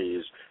 4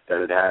 days,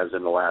 than it has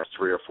in the last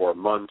 3 or 4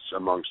 months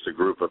amongst a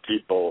group of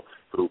people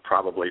who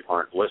probably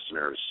aren't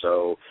listeners.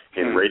 So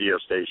in radio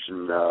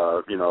station,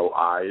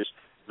 eyes,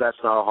 that's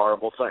not a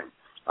horrible thing.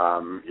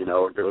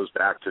 It goes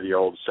back to the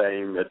old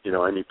saying that,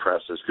 any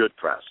press is good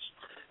press.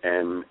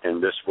 And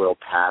this will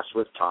pass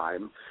with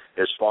time.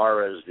 As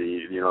far as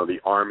the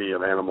army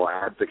of animal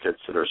advocates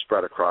that are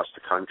spread across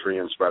the country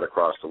and spread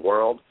across the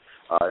world,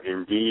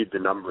 indeed the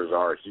numbers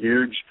are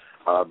huge,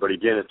 but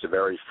again, it's a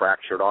very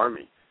fractured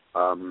army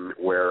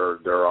where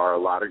there are a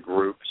lot of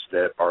groups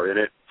that are in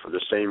it for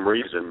the same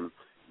reason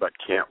but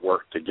can't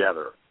work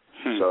together.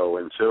 So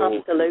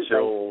until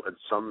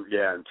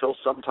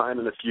sometime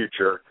in the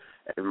future,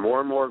 and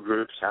more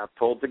groups have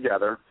pulled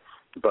together,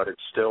 but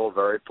it's still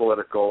very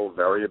political,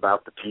 very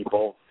about the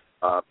people.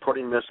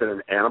 Putting this in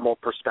an animal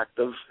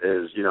perspective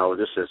is,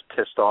 this has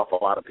pissed off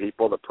a lot of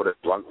people, to put it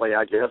bluntly,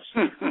 I guess.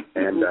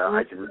 And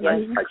I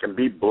can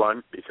be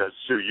blunt because,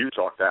 Sue, you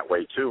talk that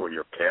way too when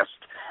you're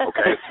pissed.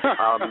 Okay.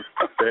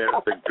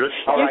 The good.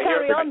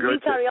 You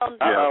carry on.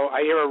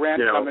 I hear a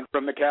rant coming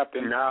from the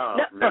captain. No,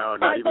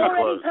 not even close. I've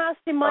already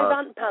passed in my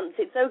rant pants.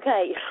 It's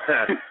okay.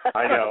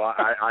 I know.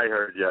 I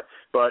heard you.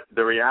 But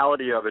the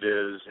reality of it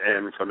is,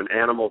 and from an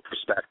animal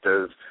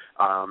perspective,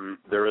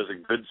 there is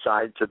a good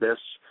side to this.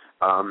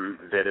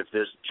 That if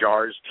this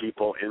jars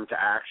people into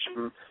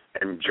action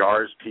and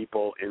jars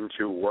people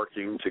into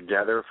working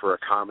together for a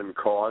common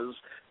cause,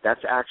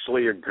 that's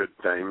actually a good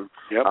thing.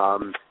 Yep.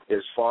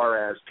 As far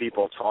as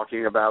people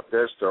talking about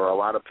this, there are a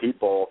lot of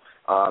people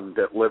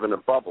that live in a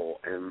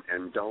bubble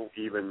and don't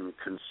even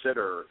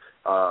consider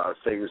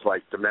things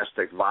like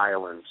domestic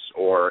violence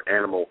or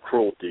animal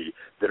cruelty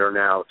that are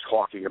now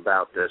talking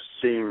about this,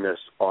 seeing this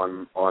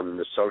on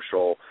the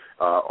social,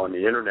 on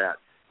the internet,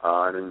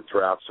 and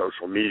throughout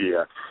social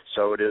media.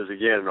 So it is,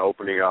 again,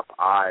 opening up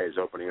eyes.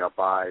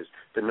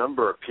 The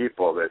number of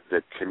people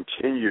that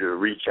continue to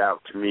reach out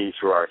to me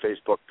through our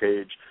Facebook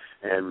page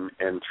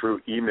and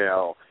through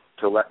email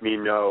to let me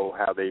know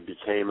how they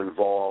became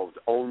involved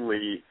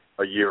only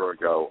a year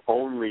ago,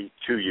 only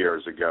 2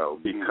 years ago,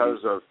 because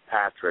of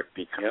Patrick,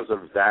 because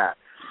of that.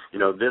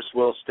 This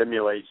will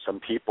stimulate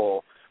some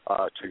people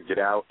to get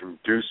out and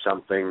do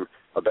something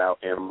about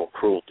animal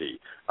cruelty.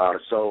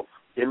 So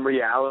in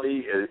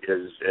reality,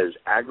 as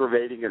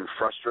aggravating and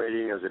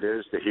frustrating as it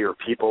is to hear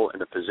people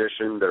in a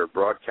position that are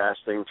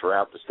broadcasting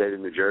throughout the state of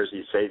New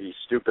Jersey say these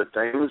stupid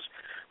things,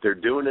 they're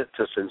doing it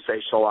to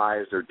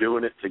sensationalize. They're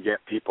doing it to get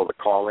people to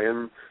call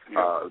in.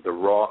 The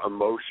raw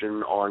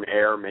emotion on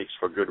air makes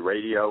for good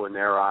radio in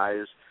their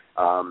eyes.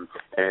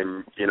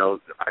 And,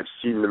 I've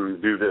seen them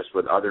do this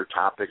with other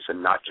topics,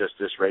 and not just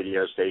this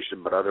radio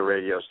station, but other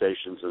radio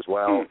stations as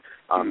well.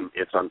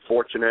 It's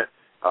unfortunate,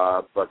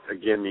 but,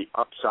 again, the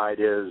upside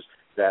is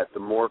that the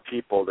more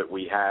people that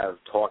we have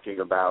talking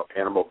about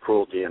animal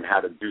cruelty and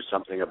how to do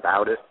something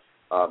about it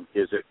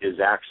is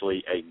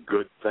actually a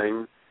good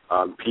thing.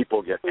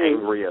 People get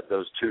angry at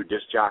those 2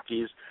 disc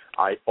jockeys.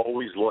 I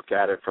always look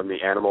at it from the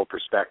animal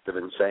perspective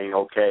and saying,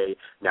 okay,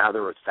 now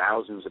there are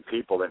thousands of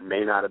people that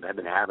may not have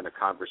been having a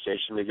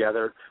conversation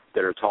together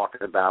that are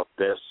talking about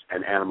this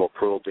and animal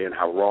cruelty and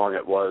how wrong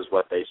it was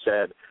what they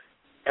said.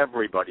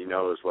 everybody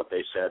knows what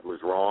they said was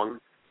wrong.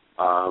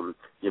 And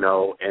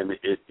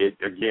it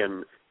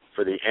again,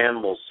 for the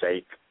animals'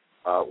 sake,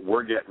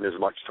 we're getting as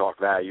much talk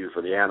value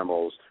for the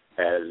animals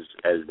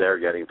as they're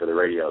getting for the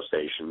radio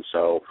station.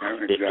 So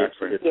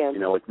exactly.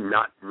 it's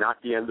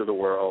not the end of the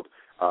world.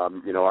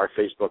 Our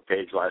Facebook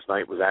page last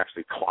night was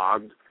actually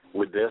clogged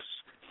with this.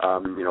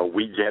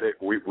 We get it,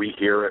 we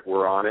hear it,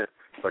 we're on it.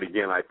 But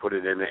again, I put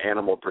it in the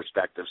animal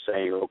perspective,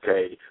 saying,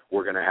 okay,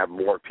 we're going to have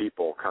more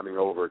people coming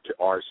over to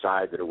our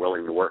side that are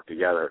willing to work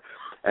together.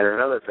 And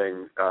another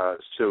thing,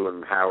 Sue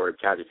and Howard,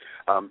 Kathy,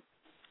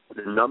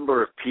 the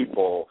number of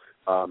people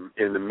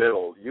in the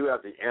middle, you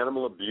have the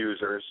animal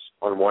abusers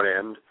on one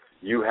end,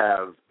 you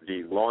have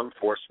the law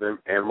enforcement,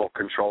 animal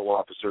control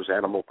officers,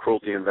 animal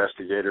cruelty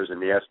investigators, and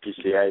the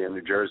SPCA in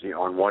New Jersey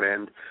on one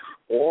end,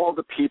 all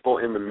the people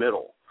in the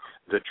middle,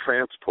 the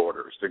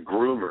transporters, the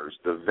groomers,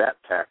 the vet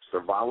techs, the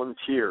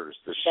volunteers,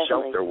 the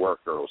shelter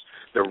workers,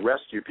 the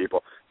rescue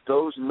people,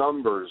 those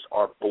numbers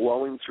are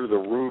blowing through the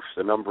roof,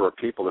 the number of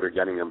people that are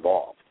getting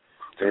involved.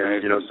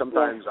 And,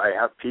 sometimes I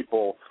have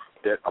people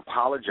that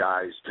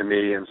apologize to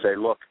me and say,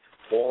 look,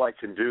 all I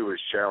can do is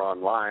share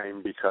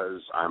online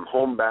because I'm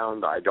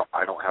homebound, I don't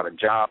have a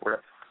job.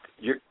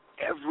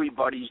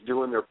 Everybody's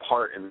doing their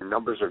part, and the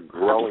numbers are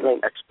growing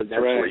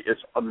exponentially. Right.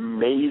 It's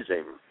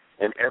amazing,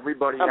 and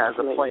everybody has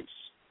a place.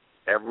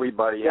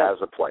 Everybody has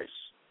a place.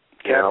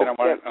 Captain,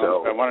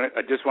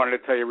 I just wanted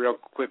to tell you real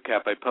quick,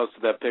 Cap, I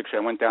posted that picture. I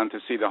went down to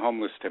see the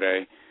homeless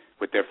today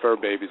with their fur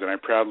babies, and I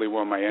proudly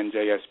wore my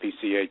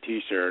NJSPCA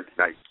T-shirt.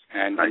 Nice.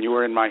 And you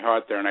were in my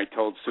heart there, and I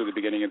told Sue the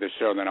beginning of the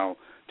show, then I'll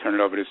turn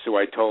it over to Sue.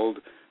 I told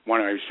I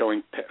was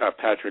showing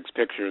Patrick's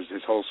pictures,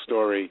 his whole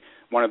story.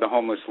 One of the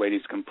homeless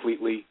ladies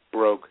completely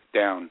broke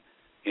down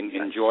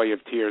in joy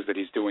of tears that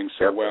he's doing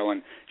so well,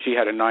 and she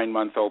had a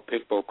 9-month-old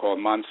pit bull called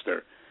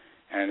Monster.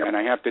 And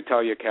I have to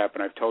tell you, Cap,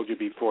 and I've told you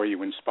before,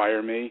 you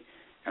inspire me,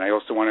 and I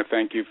also want to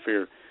thank you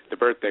for the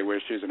birthday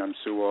wishes, and I'm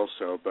Sue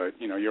also, but,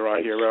 you're our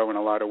hero in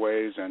a lot of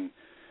ways. And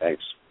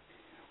thanks.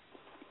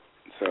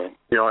 So,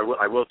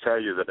 I will tell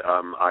you that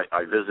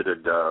I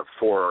visited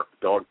 4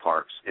 dog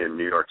parks in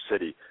New York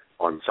City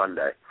on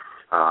Sunday,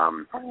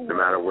 no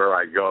matter where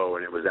I go,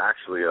 and it was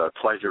actually a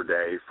pleasure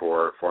day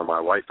for my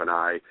wife and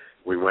I.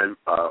 We went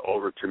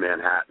over to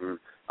Manhattan.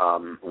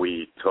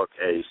 We took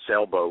a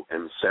sailboat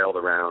and sailed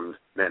around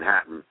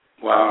Manhattan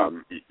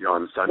on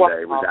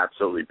Sunday. It was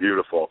absolutely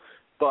beautiful.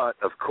 But,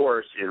 of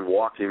course, in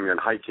walking and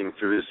hiking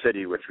through the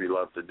city, which we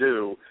love to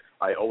do,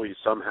 I always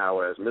somehow,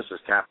 as Mrs.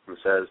 Captain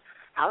says,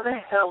 how the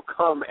hell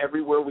come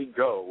everywhere we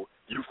go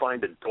you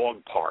find a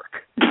dog park?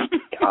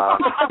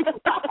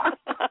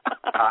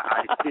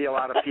 I see a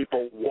lot of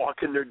people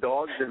walking their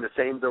dogs in the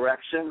same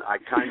direction. I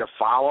kind of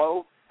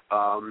follow.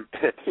 And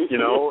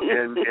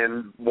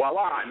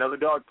voila, another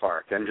dog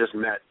park, and just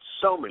met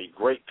so many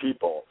great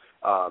people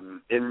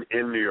in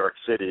New York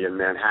City and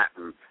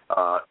Manhattan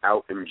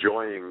out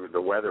enjoying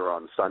the weather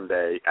on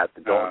Sunday at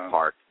the dog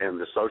park and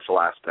the social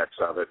aspects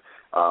of it.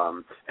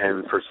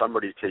 And for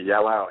somebody to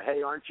yell out,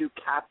 hey, aren't you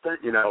Captain?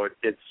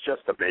 It's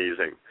just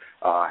amazing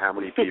how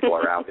many people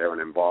are out there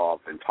and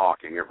involved and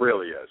talking. It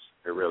really is.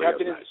 It really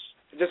Captain, is nice.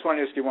 I just want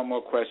to ask you one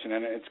more question,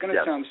 and it's going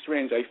to sound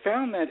strange. I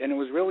found that, and it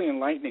was really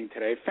enlightening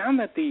today, I found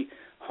that the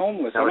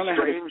homeless... Now,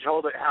 strange,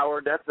 hold it,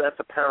 Howard, that's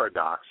a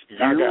paradox. You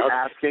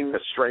asking a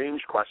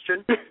strange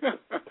question?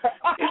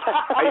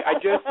 I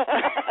just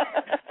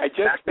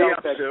Back felt me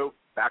up, that... Sue.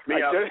 Back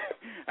me up.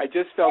 I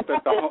just felt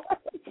that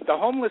the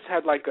homeless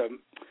had like a...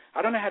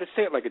 I don't know how to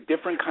say it, like a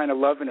different kind of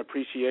love and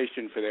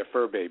appreciation for their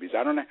fur babies.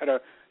 I don't know how to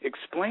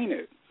explain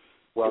it.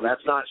 Well,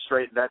 that's not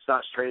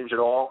strange at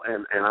all,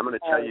 and I'm going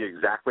to tell you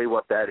exactly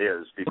what that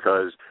is,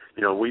 because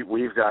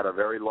we've got a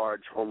very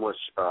large homeless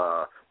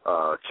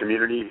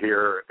community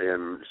here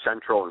in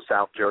Central and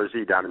South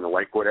Jersey, down in the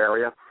Lakewood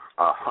area.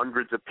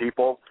 Hundreds of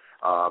people.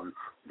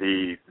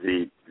 The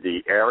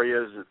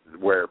areas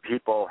where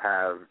people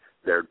have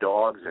their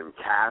dogs and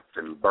cats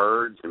and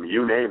birds and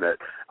you name it,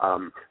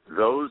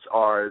 those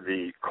are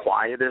the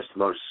quietest,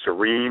 most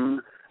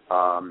serene,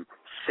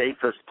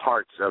 safest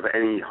parts of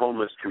any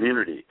homeless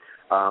community.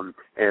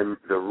 And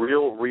the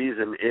real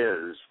reason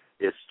is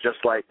it's just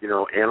like,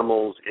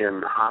 animals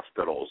in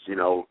hospitals,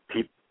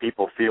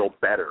 people feel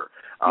better.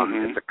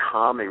 It's a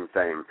calming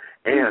thing.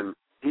 And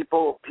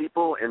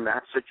people in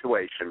that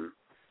situation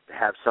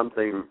have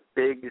something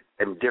big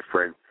and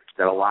different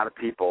that a lot of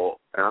people,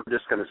 and I'm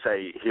just going to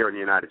say here in the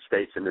United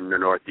States and in the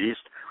Northeast,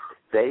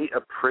 they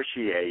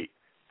appreciate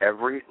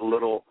every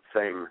little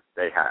thing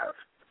they have.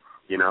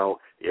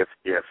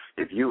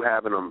 If you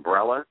have an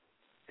umbrella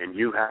and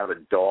you have a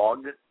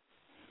dog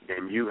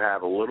and you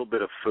have a little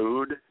bit of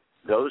food,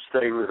 those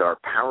things are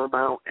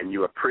paramount, and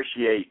you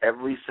appreciate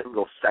every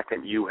single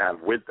second you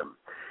have with them.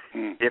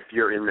 If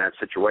you're in that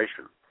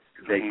situation,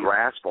 they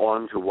grasp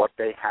on to what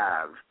they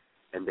have,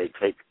 and they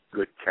take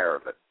good care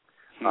of it.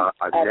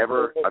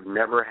 I've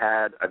never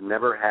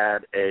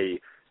had a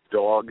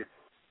dog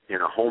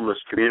in a homeless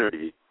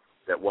community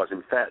that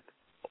wasn't fed.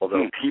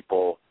 Although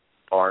people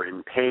are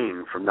in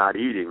pain from not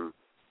eating,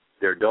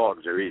 their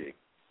dogs are eating.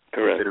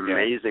 Correct. It's an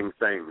amazing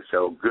thing.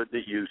 So good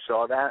that you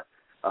saw that.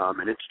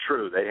 And it's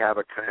true. They have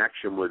a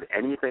connection with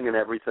anything and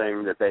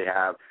everything that they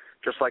have.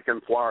 Just like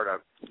in Florida,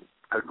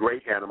 a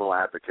great animal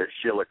advocate,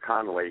 Sheila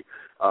Connolly,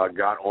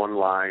 got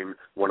online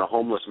when a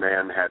homeless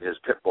man had his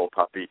pit bull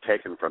puppy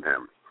taken from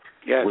him.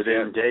 Yes,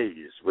 within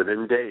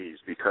days,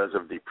 because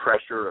of the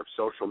pressure of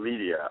social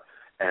media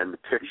and the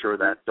picture of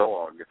that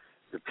dog,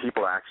 the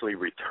people actually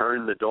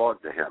returned the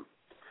dog to him.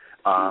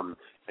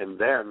 And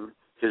then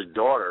his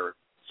daughter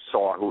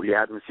saw, who he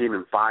hadn't seen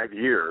in 5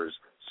 years,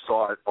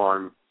 saw it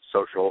on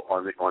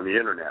the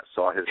internet,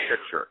 saw his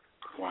picture.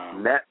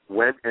 Wow.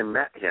 Went and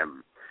met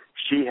him.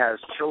 She has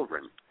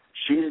children.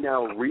 She's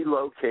now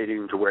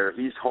relocating to where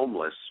he's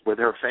homeless with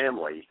her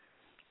family,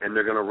 and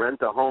they're going to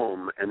rent a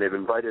home, and they've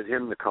invited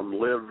him to come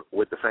live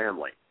with the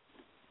family.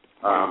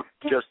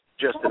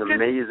 Just an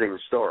amazing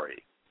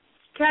story.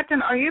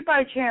 Captain, are you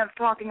by chance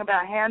talking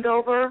about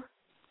Handover?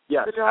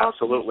 Yes,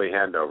 absolutely,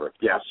 Handover.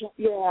 Yes.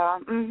 Yeah.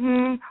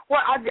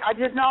 Well, I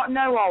did not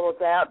know all of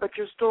that, but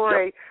your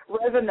story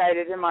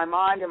resonated in my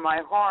mind and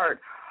my heart.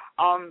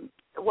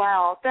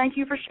 Wow. Thank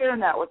you for sharing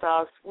that with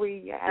us.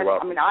 I had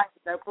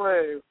no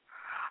clue.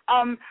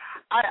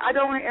 I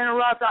don't want to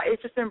interrupt.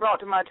 It's just been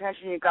brought to my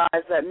attention, you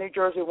guys, that New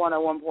Jersey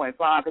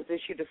 101.5 has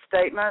issued a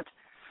statement.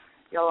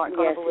 Y'all aren't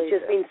going to believe it.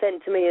 Yes, it's just been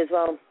sent to me as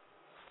well.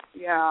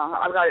 Yeah,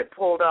 I've got it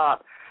pulled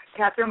up.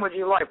 Catherine, would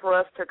you like for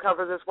us to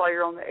cover this while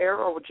you're on the air,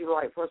 or would you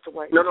like for us to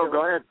wait? No,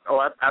 go ahead.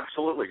 Oh,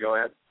 absolutely, go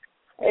ahead.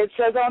 It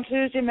says on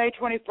Tuesday, May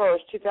 21st,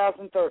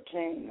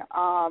 2013,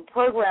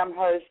 program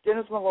host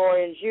Dennis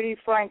Malloy and Judy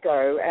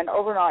Franco and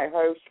overnight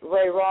host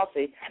Ray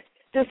Rossi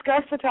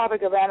discussed the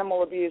topic of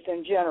animal abuse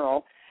in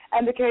general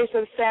and the case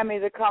of Sammy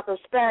the Cocker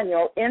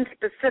Spaniel in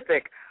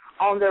specific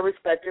on their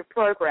respective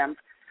programs.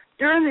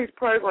 During these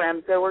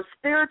programs, there were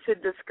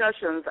spirited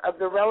discussions of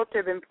the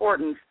relative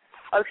importance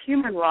of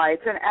human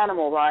rights and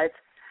animal rights,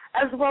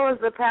 as well as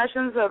the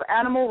passions of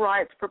animal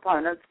rights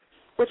proponents,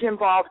 which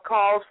involved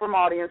calls from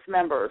audience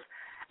members.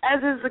 As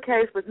is the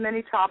case with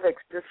many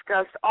topics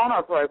discussed on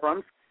our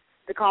programs,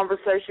 the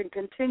conversation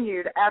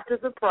continued after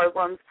the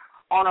programs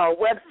on our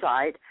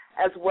website,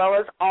 as well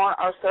as on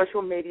our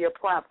social media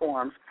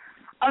platforms.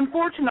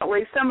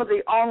 Unfortunately, some of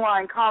the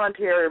online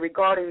commentary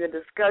regarding the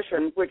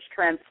discussion which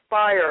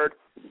transpired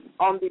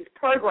on these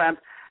programs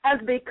has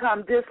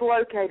become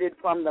dislocated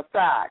from the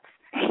facts.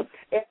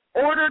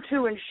 In order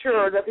to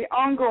ensure that the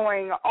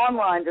ongoing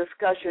online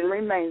discussion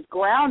remains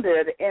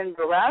grounded in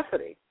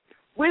veracity,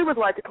 we would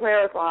like to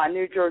clarify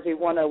New Jersey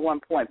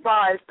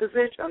 101.5's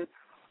position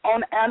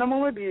on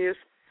animal abuse,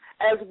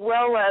 as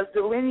well as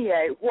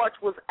delineate what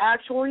was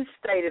actually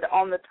stated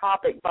on the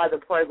topic by the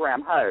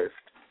program host.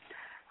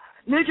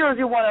 New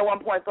Jersey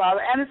 101.5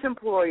 and its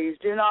employees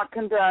do not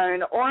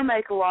condone or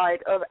make light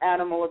of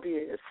animal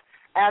abuse.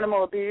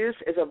 Animal abuse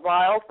is a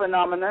vile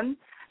phenomenon,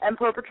 and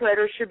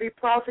perpetrators should be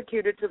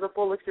prosecuted to the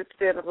fullest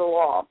extent of the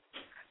law.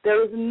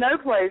 There is no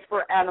place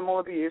for animal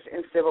abuse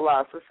in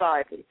civilized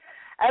society.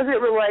 As it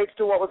relates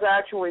to what was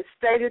actually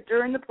stated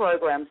during the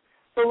programs,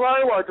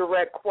 below are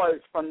direct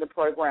quotes from the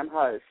program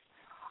host.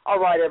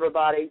 All right,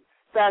 everybody,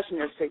 fasten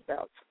your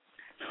seatbelts.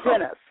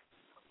 Dennis,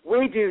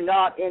 we do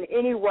not in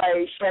any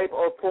way, shape,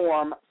 or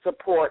form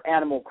support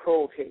animal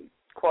cruelty,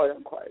 quote,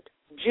 unquote.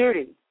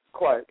 Judy,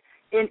 quote,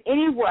 in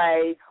any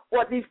way,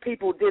 what these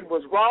people did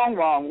was wrong,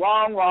 wrong,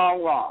 wrong,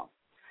 wrong, wrong.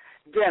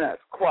 Dennis,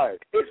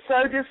 quote, it's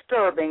so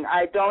disturbing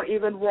I don't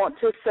even want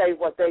to say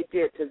what they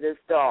did to this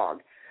dog.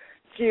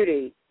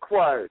 Judy,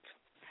 quote,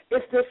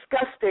 it's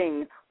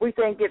disgusting. We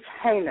think it's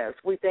heinous.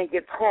 We think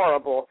it's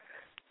horrible.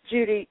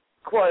 Judy,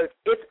 quote,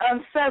 it's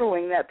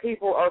unsettling that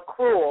people are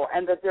cruel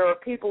and that there are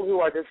people who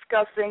are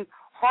disgusting,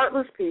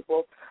 heartless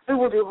people who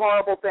will do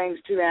horrible things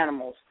to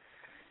animals.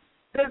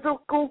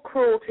 Physical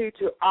cruelty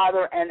to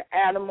either an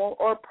animal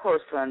or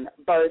person,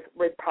 both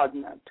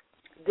repugnant.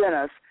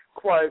 Dennis,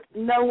 quote,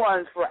 no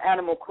one's for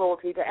animal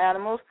cruelty to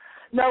animals.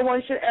 No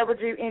one should ever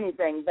do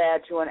anything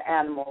bad to an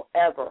animal,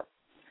 ever.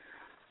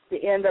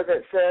 The end of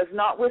it says,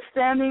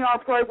 notwithstanding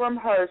our program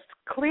host's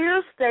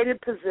clear stated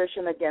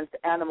position against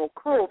animal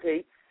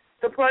cruelty,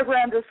 the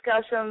program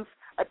discussions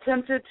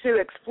attempted to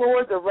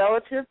explore the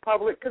relative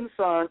public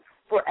concern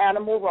for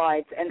animal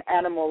rights and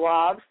animal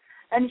lives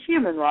and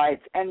human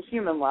rights and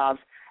human lives,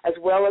 as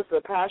well as the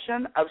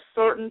passion of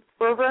certain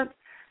fervent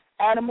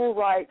animal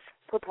rights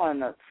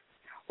proponents.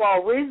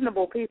 While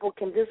reasonable people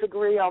can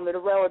disagree on the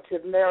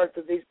relative merits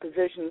of these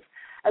positions,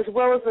 as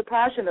well as the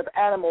passion of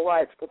animal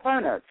rights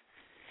proponents,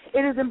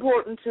 it is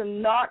important to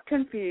not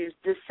confuse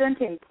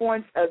dissenting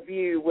points of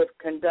view with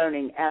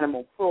condoning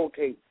animal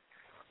cruelty.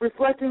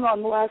 Reflecting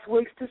on last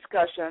week's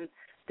discussion,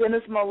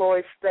 Dennis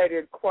Malloy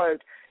stated,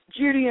 quote,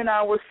 Judy and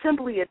I were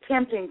simply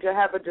attempting to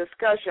have a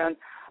discussion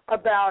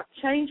about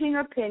changing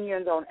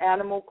opinions on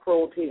animal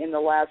cruelty in the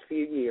last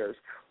few years.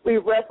 We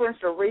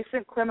referenced a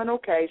recent criminal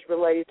case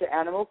related to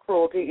animal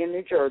cruelty in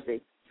New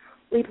Jersey.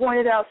 We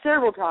pointed out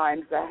several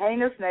times the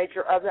heinous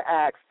nature of the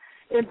acts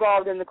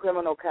involved in the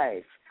criminal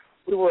case.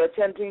 We were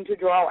attempting to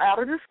draw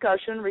out a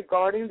discussion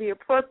regarding the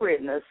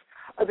appropriateness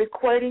of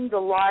equating the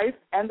life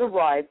and the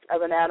rights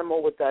of an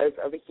animal with those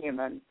of a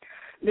human.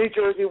 New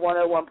Jersey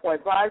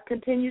 101.5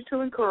 continues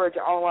to encourage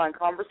online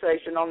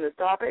conversation on this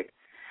topic,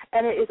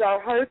 and it is our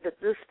hope that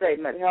this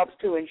statement helps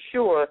to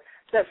ensure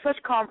that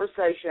such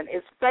conversation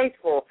is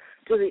faithful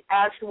to the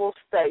actual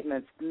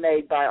statements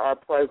made by our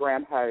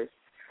program hosts.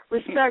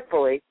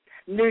 Respectfully,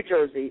 New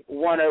Jersey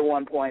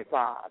 101.5.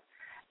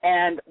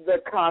 And the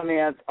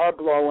comments are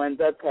blowing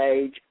the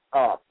page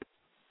up.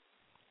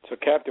 So,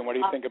 Captain, what do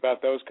you think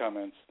about those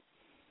comments?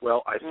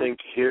 Well, I think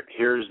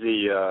here's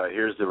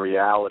the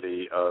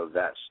reality of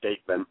that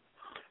statement,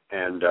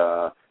 and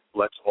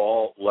let's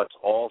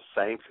all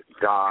thank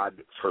God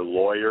for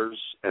lawyers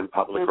and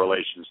public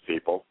relations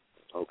people.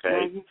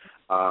 Okay,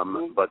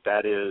 but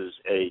that is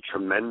a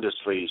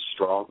tremendously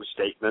strong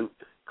statement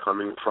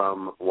coming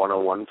from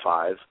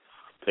 101.5.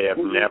 They have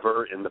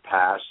never in the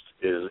past,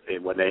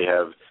 when they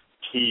have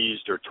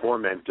teased or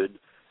tormented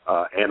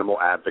animal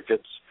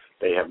advocates,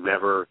 they have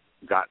never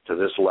got to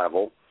this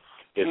level.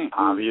 It's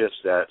obvious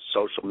that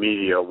social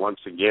media once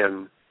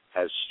again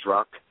has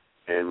struck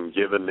and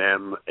given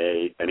them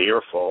an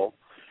earful,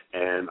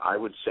 and I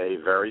would say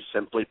very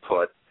simply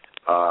put,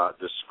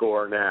 the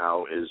score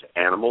now is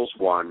Animals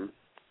 1,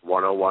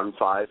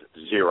 101.5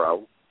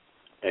 0,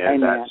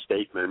 and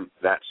Amen.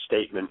 that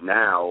statement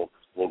now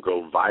will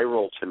go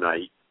viral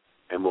tonight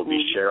and will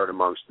be shared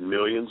amongst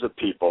millions of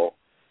people,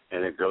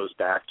 and it goes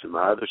back to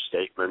my other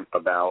statement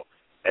about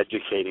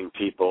educating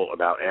people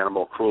about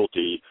animal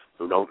cruelty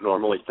who don't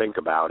normally think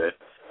about it,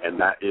 and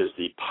that is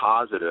the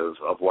positive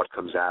of what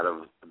comes out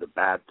of the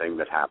bad thing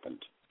that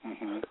happened.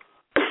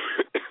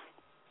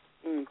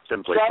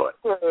 Simply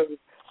put. True.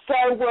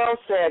 So well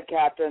said,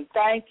 Captain.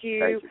 Thank you.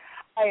 Thank you.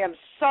 I am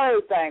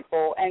so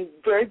thankful and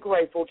very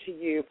grateful to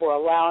you for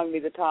allowing me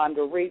the time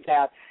to read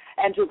that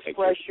and to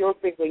express your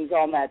feelings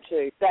on that,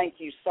 too. Thank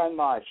you so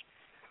much.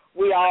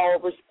 We all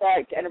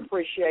respect and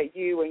appreciate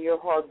you and your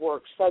hard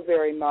work so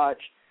very much.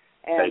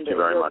 And thank you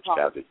very much,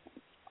 Kathy.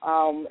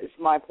 It's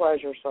my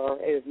pleasure, sir.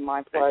 It is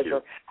my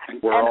pleasure.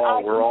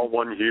 We're all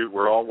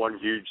one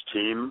huge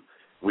team.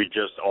 We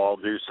just all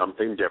do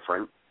something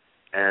different.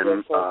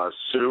 And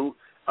Sue,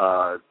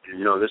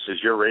 this is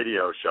your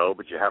radio show,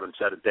 but you haven't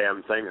said a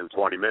damn thing in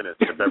 20 minutes.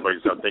 If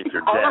everybody's gonna think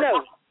you're dead.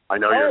 No. I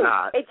know you're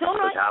not. It's all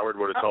right. Howard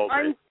would have told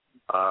me.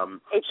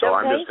 It's so okay.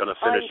 I'm just gonna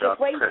finish up.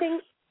 Waiting.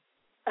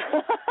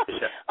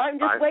 I'm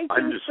just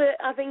waiting for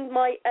having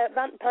my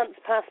vent pants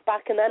passed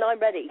back, and then I'm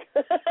ready.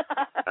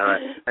 All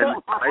right.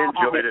 And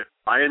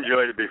I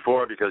enjoyed it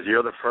before because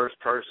you're the first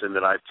person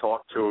that I've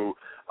talked to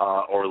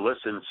or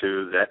listened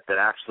to that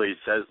actually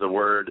says the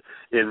word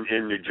in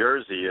New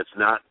Jersey. It's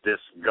not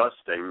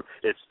disgusting.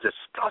 It's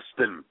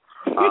disgusting.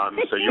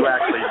 So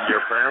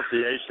your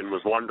pronunciation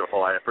was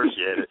wonderful. I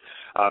appreciate it.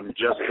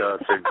 Just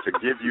to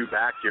give you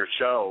back your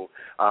show,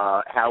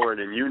 Howard,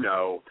 and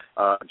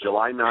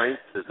July 9th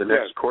is the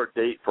next court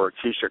date for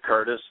Keisha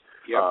Curtis,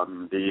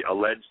 the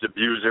alleged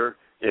abuser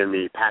in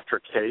the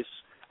Patrick case.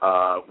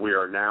 We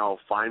are now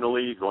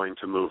finally going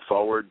to move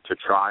forward to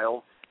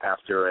trial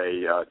after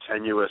a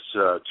tenuous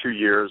 2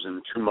 years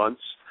and 2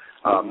 months.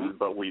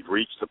 But we've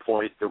reached the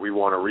point that we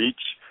want to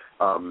reach.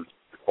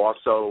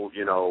 Also,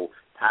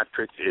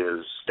 Patrick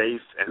is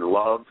safe and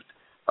loved,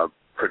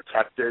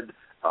 protected,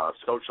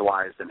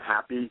 socialized and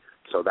happy,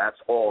 so that's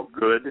all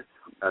good.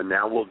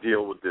 Now we'll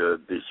deal with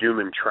the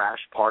human trash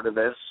part of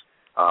this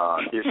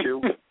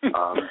issue.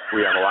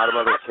 We have a lot of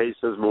other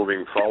cases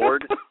moving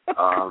forward.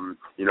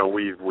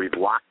 We've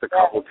locked a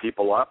couple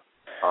people up.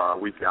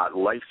 We've got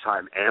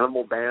lifetime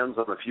animal bans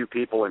on a few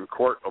people in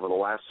court over the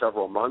last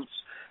several months,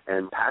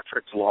 and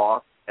Patrick's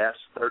Law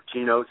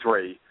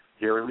S-1303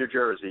 here in New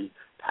Jersey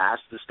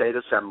passed the state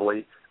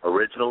assembly.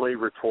 Originally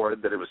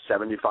reported that it was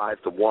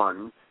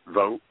 75-1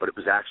 vote, but it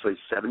was actually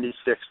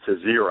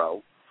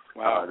 76-0.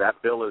 Wow.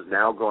 That bill is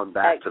now going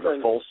back to the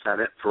full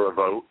Senate for a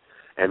vote,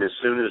 and as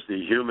soon as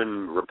the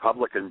human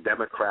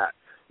Republican-Democrat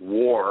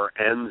war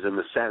ends in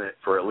the Senate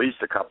for at least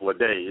a couple of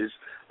days,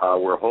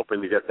 we're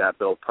hoping to get that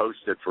bill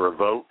posted for a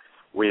vote.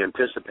 We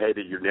anticipate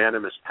a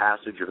unanimous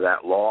passage of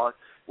that law,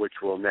 which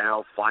will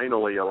now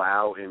finally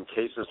allow, in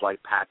cases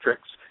like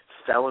Patrick's,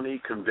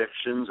 felony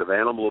convictions of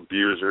animal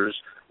abusers,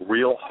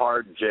 real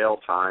hard jail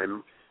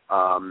time,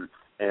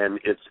 and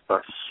it's a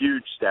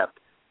huge step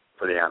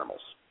for the animals,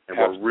 and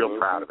we're real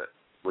proud of it.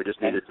 We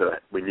just needed to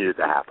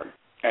happen.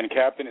 And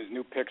Captain, his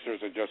new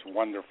pictures are just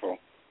wonderful.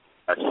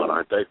 Excellent,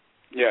 aren't they?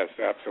 Yes,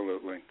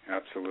 absolutely.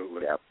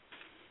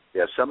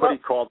 Yeah. Somebody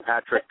called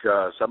Patrick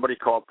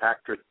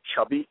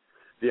chubby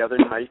the other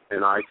night,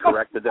 and I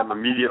corrected them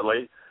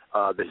immediately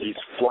that he's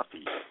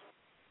fluffy.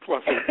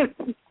 Fluffy.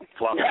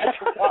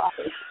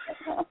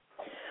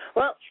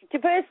 Well,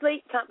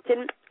 firstly,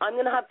 Captain, I'm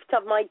going to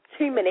have my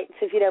 2 minutes,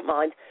 if you don't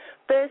mind.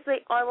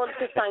 Firstly, I want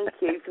to thank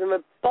you from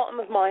the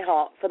bottom of my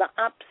heart for that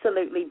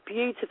absolutely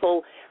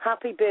beautiful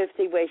happy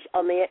birthday wish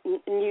on the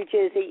New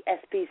Jersey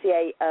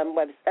SPCA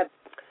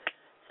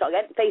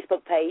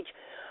Facebook page.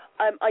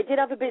 I did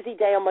have a busy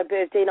day on my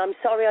birthday, and I'm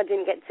sorry I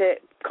didn't get to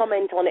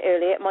comment on it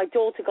earlier. My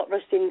daughter got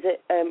rushed into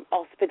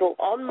hospital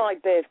on my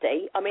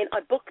birthday. I mean, I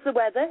booked the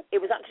weather. It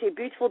was actually a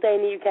beautiful day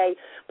in the UK,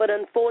 but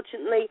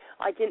unfortunately,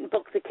 I didn't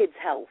book the kids'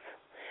 health.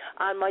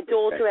 And my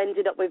daughter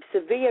ended up with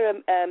severe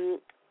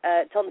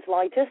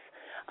tonsillitis,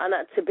 and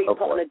had to be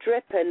put on a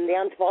drip and the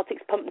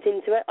antibiotics pumped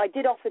into it. I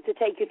did offer to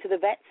take her to the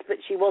vets, but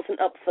she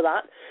wasn't up for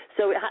that,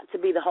 so it had to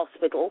be the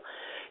hospital.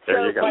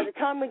 So by the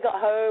time we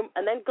got home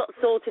and then got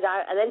sorted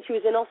out, and then she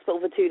was in hospital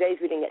for 2 days,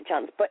 we didn't get a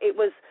chance. But it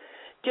was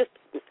just,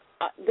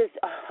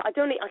 I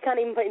can't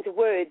even put into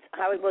words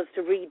how it was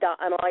to read that,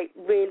 and I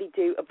really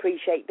do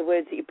appreciate the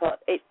words that you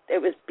put.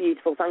 It was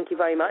beautiful. Thank you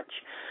very much.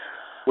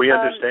 We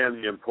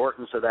understand the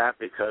importance of that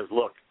because,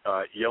 look,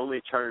 you only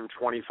turned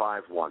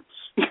 25 once,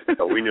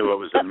 so we knew it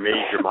was a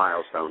major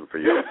milestone for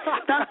you.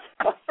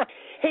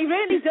 He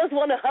really does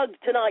want a hug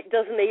tonight,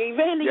 doesn't he? He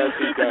really is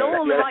keeping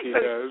all the right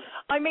words.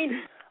 I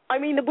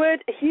mean, the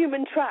word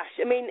human trash,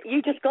 I mean,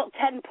 you just got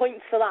 10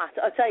 points for that.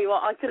 I tell you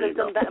what, I could have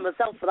done better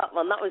myself for that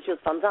one. That was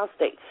just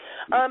fantastic.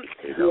 But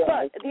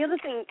the other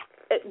thing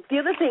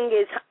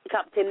is,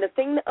 Captain, the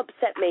thing that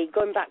upset me,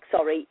 going back,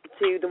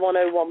 to the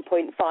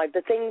 101.5,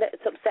 the thing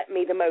that's upset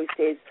me the most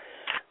is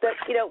that,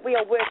 we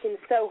are working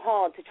so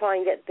hard to try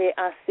and get the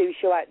Ask Sue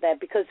show out there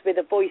because we're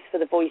the voice for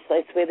the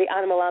voiceless, we're the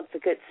animal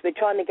advocates, we're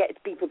trying to get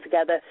people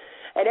together.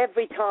 And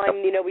every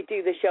time, we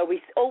do the show,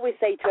 we always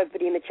say to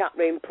everybody in the chat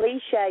room,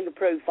 please share your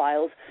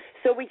profiles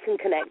so we can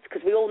connect,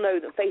 because we all know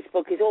that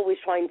Facebook is always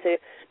trying to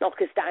knock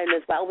us down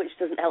as well, which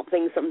doesn't help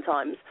things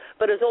sometimes,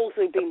 but has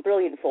also been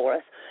brilliant for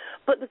us.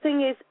 But the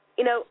thing is,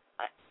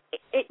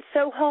 it's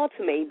so hard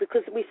for me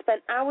because we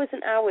spent hours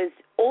and hours,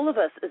 all of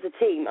us as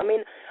a team. I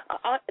mean,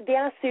 the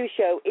Ask Sue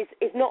show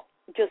is not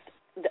just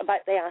about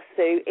the Ask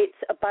Sue. It's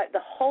about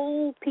the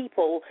whole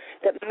people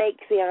that make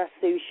the Ask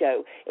Sue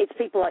show. It's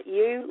people like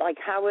you, like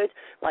Howard,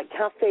 like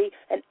Kathy,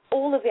 and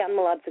all of the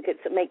animal advocates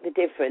that make the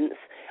difference.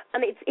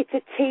 And it's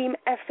a team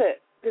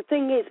effort. The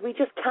thing is, we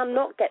just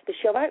cannot get the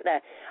show out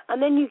there.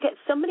 And then you get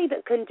somebody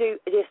that can do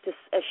just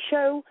a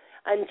show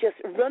and just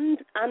run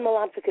animal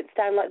advocates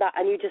down like that,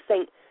 and you just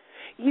think,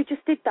 you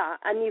just did that,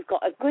 and you've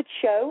got a good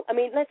show. I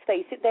mean, let's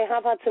face it, they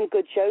have had some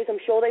good shows. I'm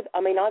sure I've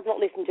not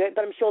listened to it,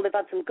 but I'm sure they've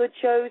had some good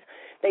shows.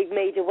 They've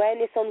made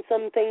awareness on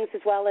some things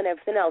as well and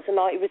everything else, and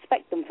I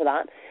respect them for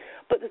that.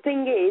 But the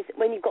thing is,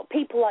 when you've got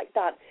people like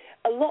that,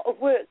 a lot of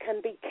work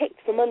can be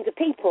kicked from under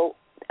people,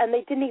 and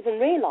they didn't even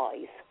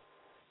realise.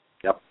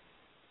 Yep.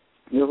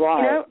 You're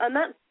right. And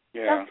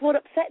that's what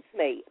upsets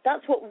me.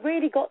 That's what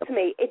really got to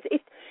me.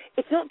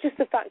 It's not just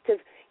the fact of,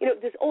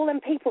 there's all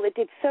them people that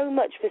did so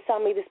much for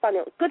Sammy the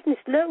Spaniel. Goodness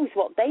knows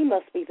what they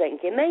must be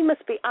thinking. They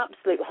must be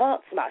absolute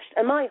heart smashed.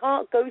 And my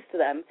heart goes to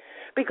them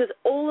because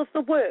all of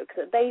the work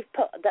that they've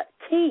put, that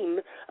team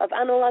of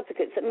animal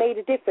advocates that made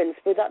a difference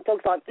with that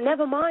dog's life,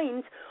 never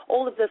mind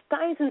all of the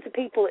thousands of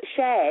people that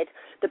shared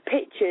the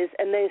pictures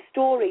and their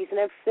stories and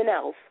everything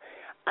else,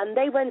 and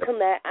they went on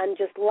there and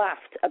just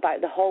laughed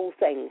about the whole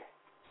thing.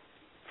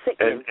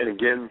 And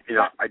again,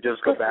 I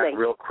just go back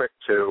real quick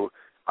to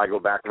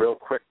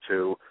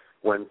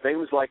when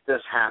things like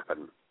this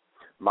happen,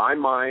 my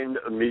mind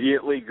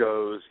immediately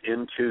goes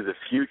into the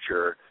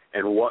future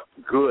and what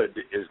good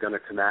is going to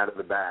come out of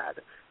the bad.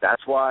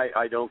 That's why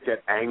I don't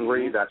get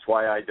angry. That's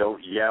why I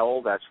don't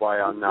yell. That's why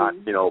I'm not,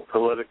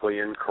 politically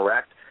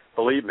incorrect.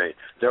 Believe me,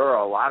 there are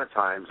a lot of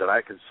times that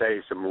I could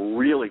say some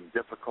really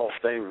difficult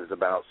things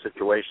about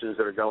situations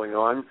that are going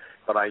on,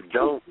 but I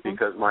don't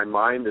because my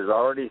mind is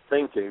already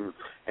thinking,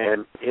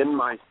 and in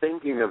my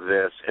thinking of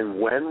this, and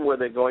when were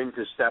they going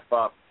to step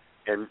up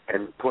and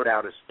put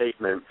out a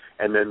statement,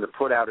 and then to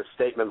put out a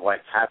statement like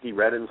Kathy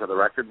read into the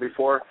record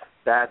before,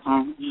 that's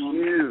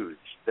huge.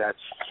 That's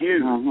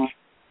huge.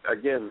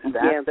 Again,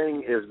 that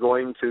thing is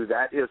going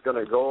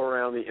to go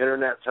around the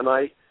internet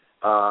tonight.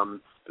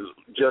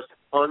 Just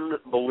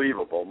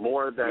unbelievable,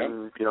 more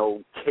than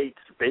Kate's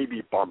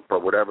baby bump or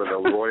whatever the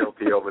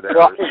royalty over there is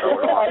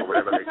showing off or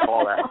whatever they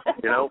call that.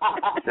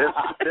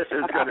 This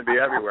is going to be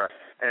everywhere.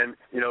 And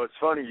it's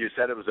funny you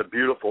said it was a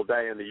beautiful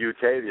day in the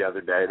UK the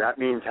other day. That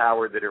means,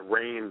 Howard, that it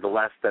rained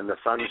less than the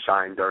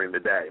sunshine during the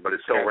day, but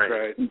it still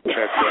rained. That's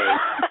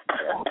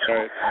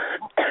right.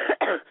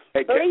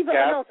 Hey, believe it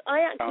or not, I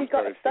actually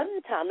got a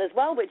suntan as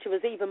well, which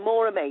was even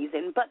more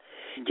amazing. But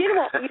do you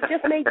know what? You've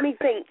just made me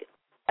think.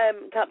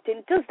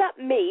 Captain, does that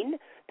mean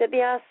that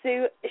the Ask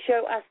Sue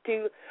show has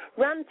to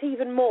rant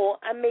even more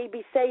and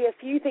maybe say a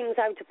few things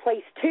out of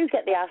place to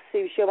get the Ask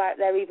Sue show out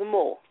there even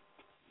more?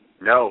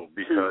 No,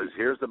 because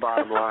here's the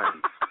bottom line.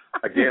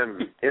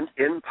 Again,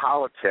 in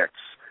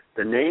politics,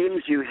 the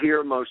names you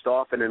hear most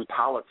often in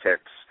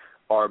politics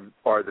are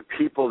the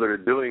people that are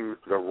doing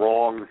the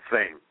wrong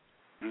thing.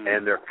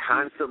 And they're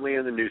constantly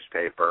in the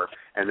newspaper,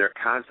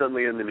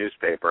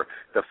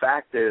 The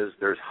fact is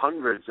there's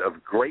hundreds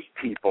of great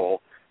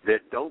people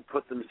that don't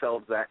put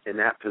themselves in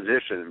that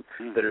position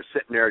that are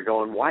sitting there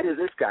going, why does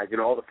this guy get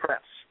all the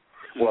press?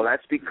 Well,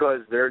 that's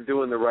because they're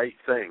doing the right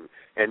thing.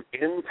 And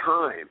in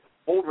time,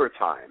 over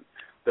time,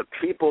 the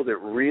people that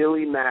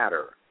really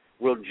matter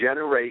will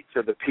generate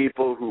to the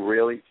people who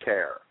really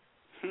care.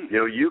 You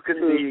know, you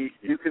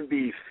can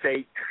be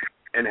fake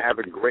and have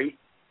a great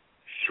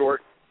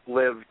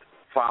short-lived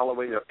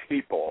following of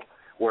people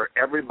where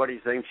everybody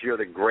thinks you're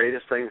the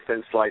greatest thing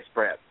since sliced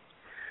bread,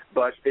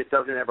 but it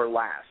doesn't ever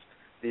last.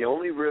 The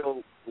only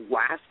real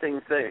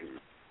lasting thing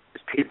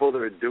is people that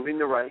are doing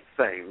the right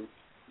thing,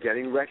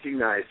 getting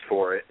recognized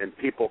for it, and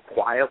people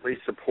quietly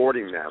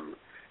supporting them,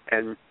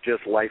 and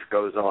just life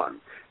goes on.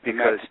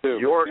 Because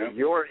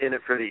you're in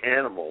it for the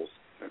animals.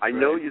 That's I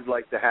know you'd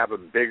like to have a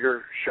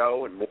bigger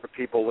show and more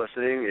people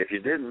listening. If you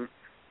didn't,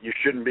 you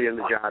shouldn't be in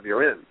the job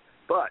you're in.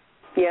 But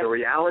the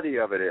reality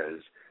of it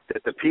is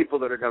that the people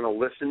that are going to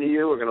listen to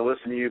you are going to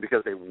listen to you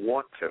because they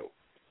want to.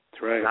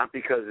 That's right. Not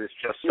because it's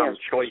just some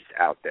choice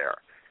out there.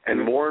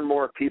 And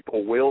more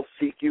people will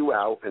seek you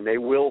out, and they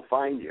will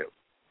find you.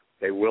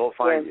 They will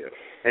find you.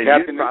 And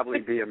you'd probably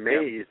be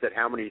amazed at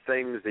how many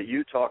things that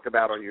you talk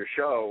about on your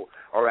show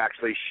are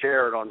actually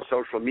shared on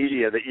social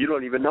media that you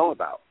don't even know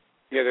about.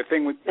 Yeah, the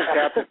thing with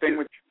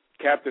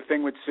Cap, the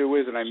thing with Sue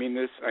is, and I mean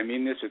this,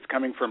 it's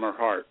coming from her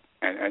heart.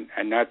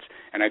 And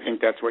I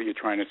think that's what you're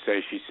trying to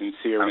say. She's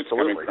sincere, and it's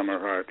coming from her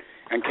heart.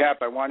 And Cap,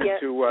 I wanted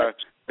to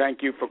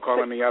thank you for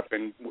calling me up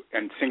and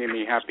singing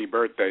me happy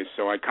birthday.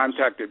 So I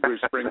contacted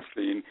Bruce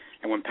Springsteen,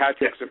 and when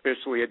Patrick's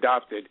officially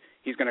adopted,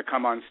 he's going to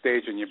come on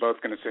stage, and you're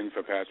both going to sing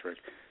for Patrick.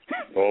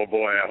 Oh,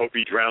 boy, I hope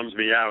he drowns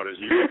me out. As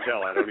you can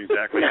tell, I don't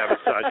exactly have a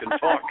I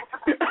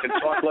can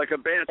talk like a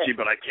banshee,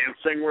 but I can't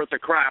sing worth a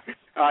crap.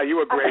 You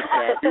were great,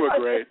 Cap. You were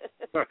great.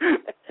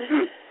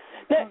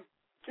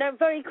 Now,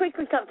 very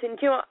quickly, Captain,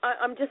 do you know,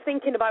 I'm just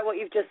thinking about what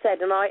you've just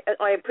said, and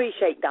I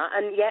appreciate that.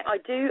 And, I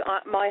do.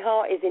 My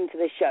heart is into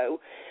the show.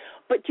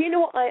 But do you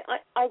know what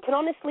I can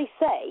honestly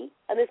say,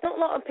 and there's not a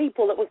lot of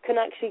people that can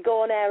actually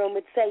go on air and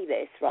would say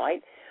this,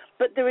 right?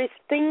 But there is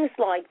things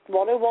like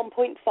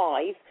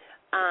 101.5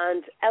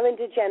 and Ellen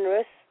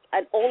DeGeneres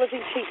and all of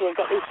these people who've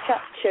got these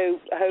chat show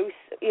hosts,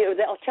 they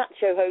are chat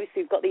show hosts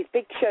who've got these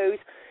big shows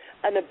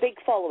and a big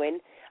following.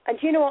 And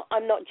do you know what?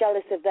 I'm not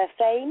jealous of their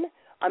fame.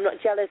 I'm not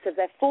jealous of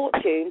their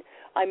fortune.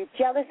 I'm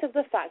jealous of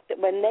the fact that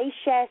when they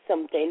share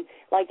something,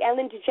 like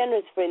Ellen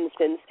DeGeneres, for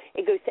instance,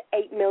 it goes to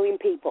 8 million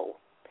people.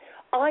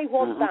 I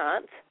want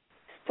that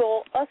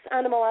for us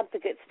animal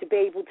advocates to be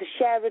able to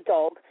share a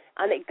dog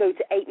and it go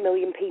to 8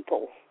 million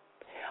people.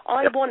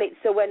 I want it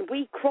so when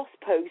we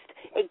cross-post,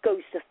 it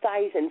goes to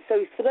thousands.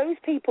 So for those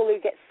people who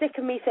get sick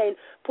of me saying,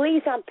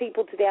 please add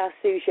people to the Ask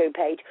Sue Show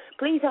page,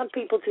 please add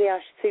people to the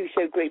Ask Sue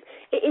Show group,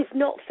 it is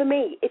not for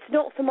me. It's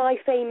not for my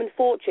fame and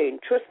fortune.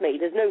 Trust me,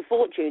 there's no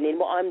fortune in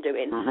what I'm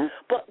doing.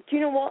 But do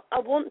you know what? I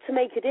want to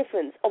make a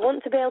difference. I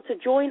want to be able to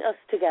join us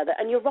together.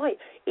 And you're right,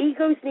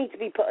 egos need to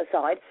be put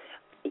aside.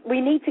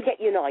 We need to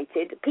get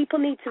united. People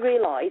need to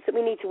realise that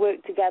we need to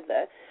work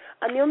together.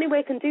 And the only way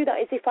I can do that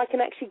is if I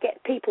can actually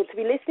get people to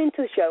be listening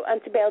to the show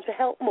and to be able to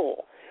help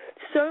more.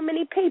 So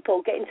many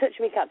people get in touch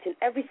with me, Captain,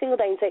 every single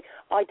day and say,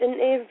 I didn't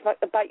hear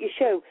about your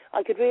show.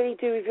 I could really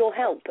do with your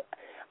help.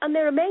 And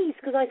they're amazed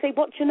because I say,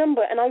 what's your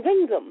number? And I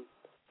ring them.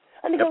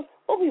 And they go,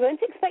 oh, we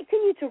weren't expecting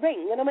you to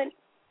ring. And I went,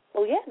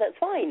 oh, yeah, that's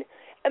fine.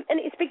 And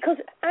it's because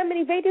how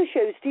many radio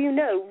shows do you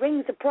know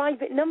rings a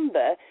private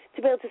number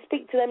to be able to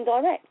speak to them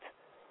direct?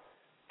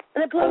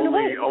 And they're blown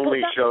away.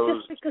 Only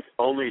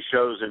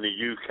shows in the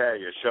UK,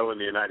 a show in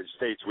the United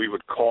States, we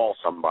would call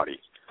somebody.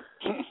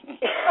 No,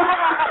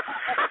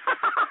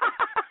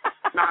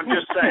 I'm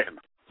just saying.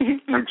 We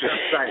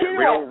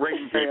don't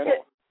ring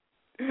people.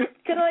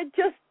 Can I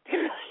just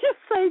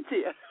say to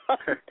you,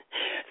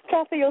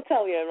 Kathy will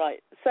tell you,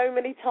 right, so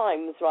many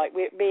times, right,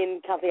 me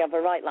and Kathy have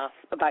a right laugh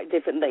about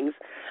different things.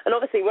 And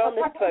obviously we're on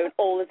this phone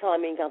all the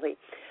time, me and Kathy.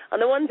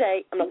 And then one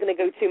day, I'm not going to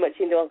go too much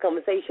into our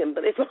conversation,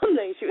 but this one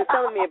day she was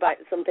telling me about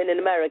something in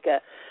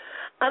America.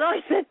 And I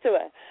said to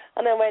her,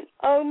 and I went,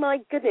 oh, my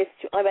goodness.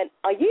 I went,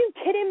 are you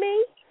kidding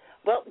me?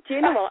 Well, do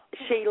you know what?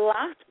 She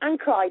laughed and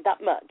cried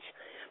that much.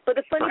 But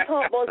the funny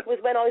part was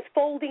when I was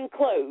folding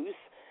clothes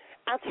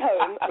at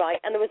home, right,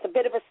 and there was a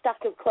bit of a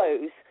stack of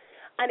clothes,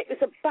 and it was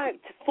about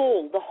to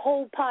fall. The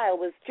whole pile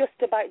was just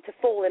about to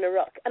fall in a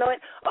ruck. And I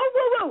went, oh,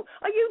 whoa,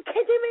 are you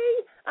kidding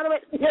me? And I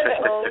went,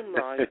 oh,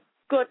 my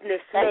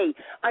goodness me,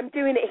 I'm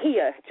doing it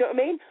here. Do you know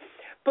what I mean?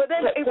 But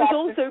then it was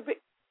also...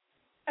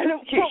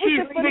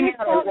 She's leaving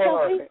out a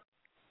word.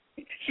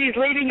 She's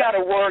leaving out a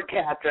word,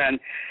 Catherine.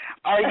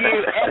 Are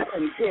you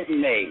effing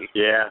kidding me?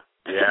 Yeah,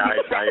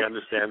 I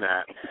understand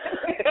that.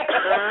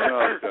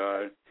 Oh,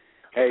 God.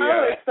 Hey,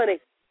 it's funny.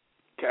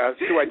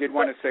 Sue, I did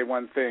want to say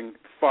one thing.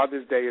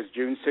 Father's Day is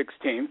June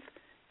 16th,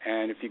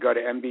 and if you go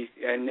to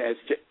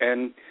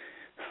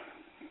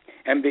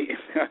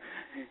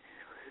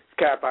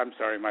Cap, I'm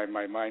sorry,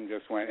 my mind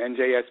just went.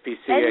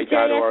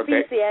 NJSPCA.org.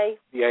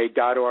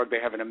 NJSPCA.org. They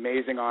have an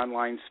amazing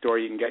online store.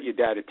 You can get your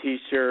dad a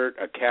T-shirt,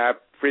 a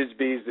cap,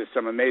 Frisbees. There's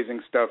some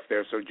amazing stuff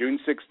there. So June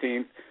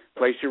 16th,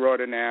 place your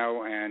order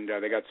now, and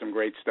they got some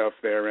great stuff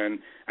there. And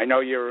I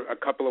know you're a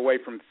couple away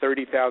from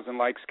 30,000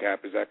 likes,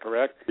 Cap. Is that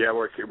correct? Yeah,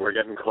 we're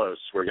getting close.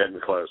 We're getting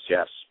close,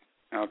 yes.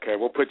 Okay,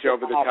 we'll put you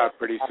over the top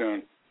pretty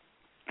soon.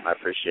 I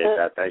appreciate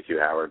that. Thank you,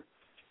 Howard.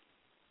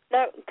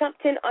 Now,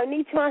 Captain, I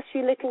need to ask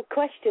you a little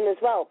question as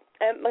well.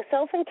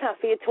 Myself and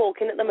Kathy are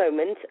talking at the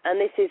moment, and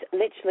this is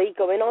literally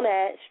going on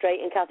air straight,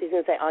 and Kathy's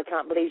going to say, I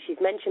can't believe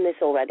she's mentioned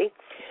this already.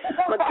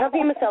 Kathy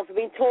and myself have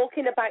been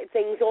talking about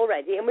things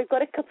already, and we've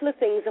got a couple of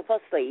things up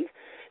our sleeve.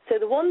 So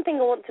the one thing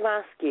I want to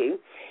ask you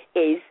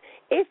is,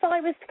 if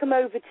I was to come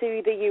over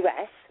to the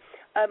US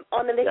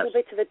on a little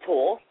bit of a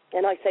tour,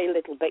 and I say a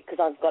little bit because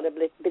I've got a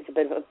bit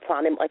of a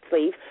plan in my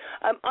sleeve,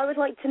 I would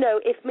like to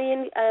know if me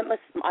and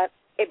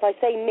if I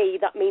say me,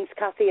 that means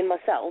Kathy and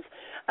myself,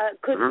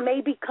 could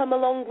maybe come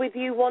along with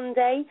you one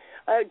day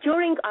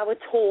during our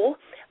tour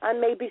and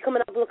maybe come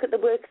and have a look at the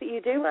work that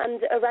you do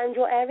and around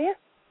your area?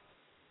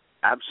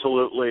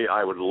 Absolutely.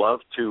 I would love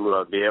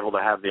to be able to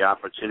have the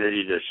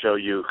opportunity to show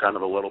you kind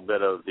of a little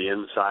bit of the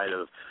inside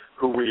of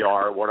who we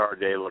are, what our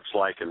day looks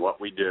like, and what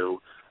we do,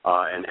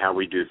 and how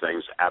we do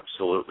things.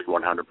 Absolutely,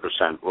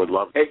 100%. Would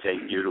love to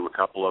take you to a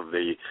couple of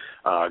the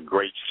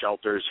great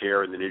shelters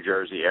here in the New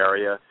Jersey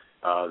area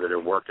that are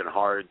working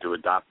hard to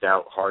adopt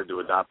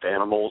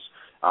animals,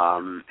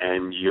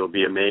 and you'll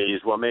be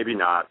amazed. Well, maybe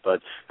not,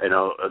 but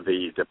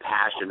the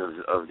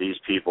passion of these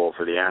people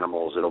for the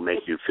animals. It'll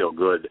make you feel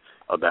good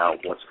about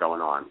what's going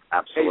on.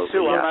 Absolutely. Hey,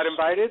 Sue, yes. I'm not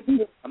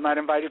invited. I'm not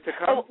invited to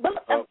come.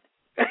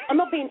 I'm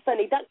not being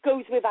funny. That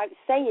goes without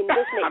saying,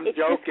 doesn't it? I'm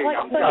joking.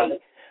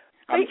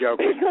 I'm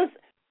joking. Because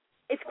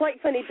it's quite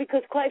funny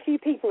because quite a few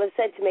people have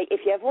said to me,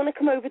 if you ever want to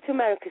come over to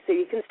America, Sue,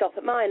 you can stop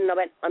at mine. And I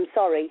went, I'm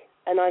sorry.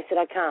 And I said,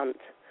 I can't.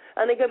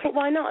 And they go, but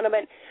why not? And I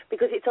went,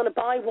 because it's on a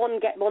buy one,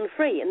 get one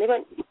free. And they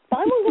went,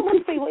 buy one, get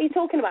one free? What are you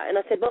talking about? And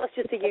I said, well, that's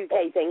just a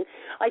UK thing.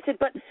 I said,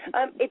 but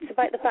it's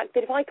about the fact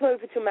that if I come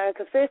over to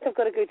America, first I've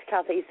got to go to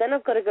Kathy's, then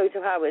I've got to go to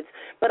Howard's,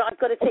 but I've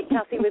got to take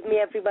Kathy with me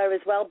everywhere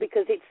as well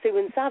because it's Sue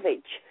and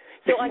Savage.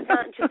 So I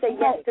can't just say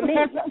yes to me.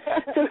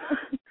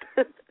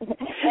 So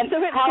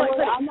it's Howard,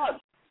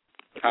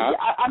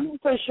 I'm not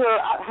so sure,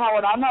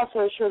 Howard, I'm not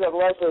so sure that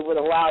Leslie would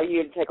allow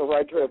you to take a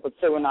road trip with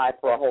Sue and I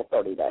for a whole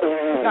 30 days.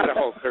 Not a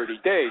whole 30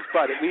 days,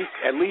 but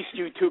at least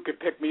you two can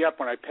pick me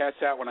up when I pass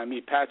out when I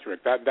meet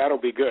Patrick. That'll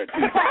be good.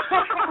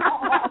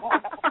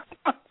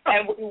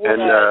 And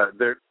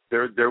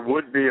there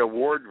would be a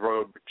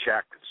wardrobe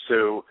check,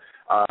 Sue.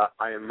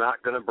 I am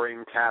not going to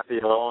bring Kathy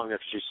along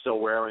if she's still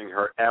wearing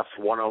her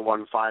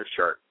F1015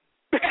 shirt.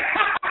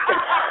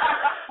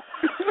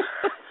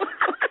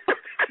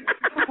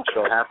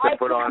 She'll have to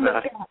put on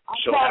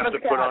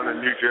a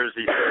New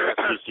Jersey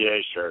SPCA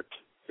shirt.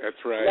 That's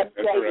right.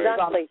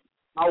 Exactly.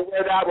 I'll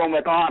wear that one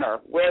with honor.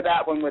 Wear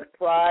that one with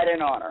pride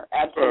and honor.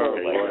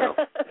 Absolutely.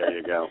 There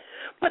you go.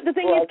 But the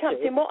thing is,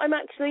 Captain, what I'm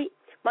actually,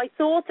 my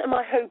thought and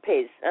my hope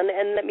is,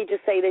 and let me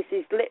just say this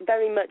is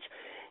very much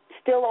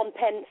still on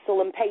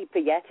pencil and paper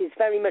yet, is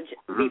very much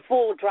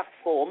before draft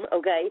form,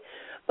 okay?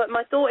 But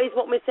my thought is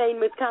what we're saying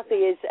with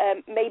Kathy is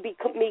maybe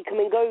me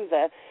coming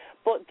over,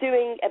 but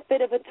doing a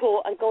bit of a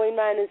tour and going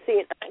around and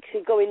seeing,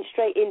 actually going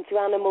straight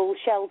into animal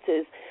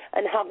shelters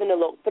and having a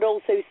look, but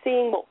also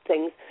seeing what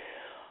things.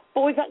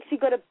 But we've actually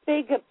got a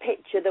bigger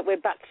picture that we're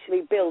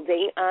actually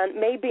building, and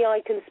maybe I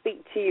can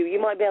speak to you.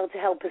 You might be able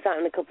to help us out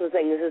in a couple of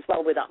things as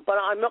well with that.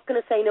 But I'm not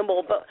going to say no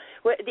more, but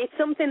it's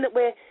something that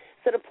we're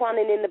sort of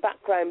planning in the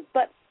background.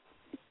 But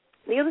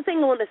the other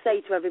thing I want to say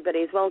to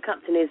everybody as well,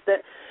 Captain, is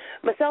that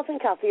myself and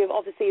Kathy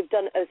have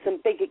done some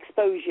big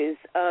exposures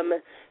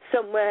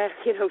somewhere,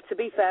 to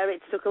be fair,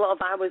 it took a lot of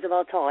hours of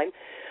our time.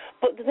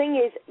 But the thing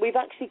is, we've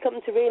actually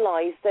come to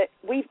realise that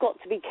we've got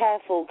to be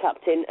careful,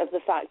 Captain, of the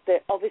fact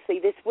that obviously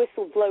this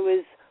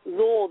whistleblowers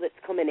law that's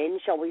coming in,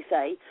 shall we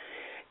say,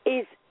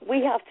 is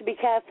we have to be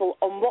careful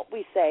on what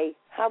we say,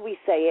 how we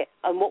say it,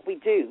 and what we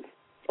do.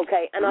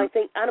 Okay, and I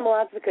think animal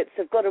advocates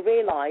have got to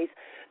realise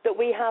that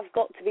we have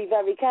got to be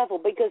very careful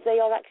because they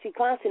are actually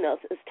classing us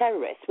as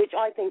terrorists, which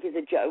I think is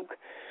a joke.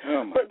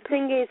 But the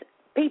thing is,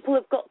 people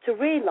have got to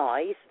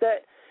realise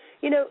that,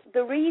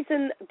 the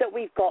reason that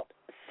we've got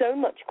so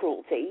much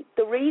cruelty,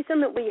 the reason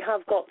that we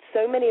have got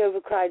so many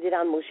overcrowded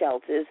animal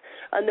shelters,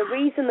 and the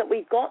reason that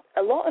we've got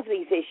a lot of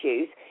these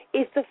issues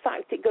is the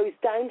fact it goes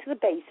down to the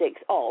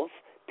basics of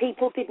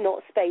people did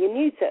not spay and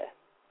neuter.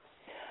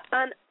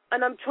 And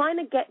I'm trying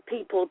to get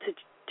people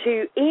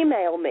to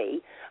email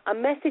me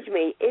and message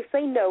me if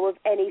they know of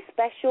any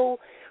special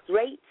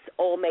rates,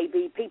 or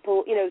maybe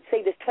people,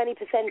 say there's 20%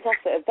 off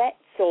at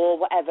vets or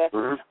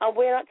whatever, and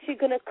we're actually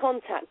going to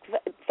contact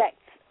vets,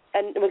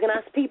 and we're going to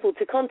ask people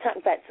to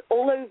contact vets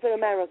all over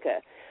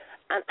America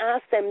and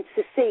ask them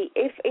to see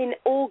if in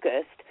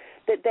August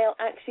that they'll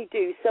actually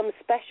do some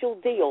special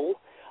deal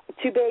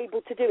to be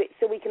able to do it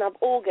so we can have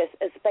August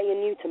as spay and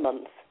neuter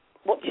month.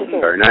 What's your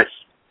thoughts? Very nice.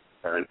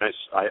 Very nice.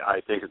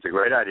 I think it's a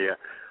great idea.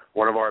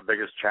 One of our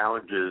biggest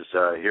challenges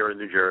here in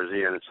New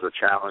Jersey, and it's the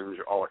challenge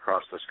all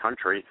across this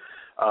country,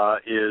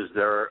 is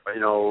there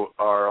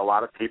are a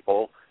lot of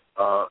people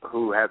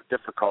who have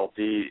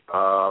difficulty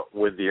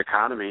with the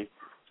economy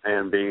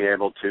and being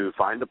able to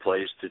find a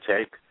place to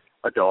take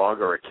a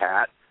dog or a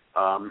cat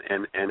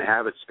and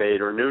have it spayed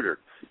or neutered.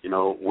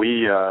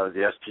 We,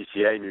 the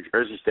SPCA, New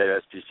Jersey State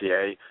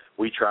SPCA,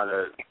 we try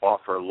to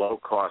offer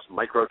low-cost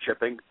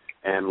microchipping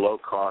and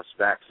low-cost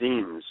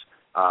vaccines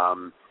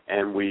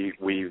And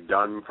we've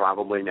done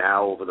probably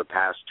now over the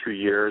past 2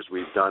 years,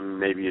 we've done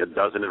maybe a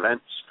dozen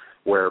events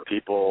where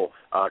people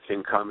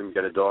can come and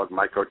get a dog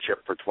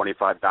microchip for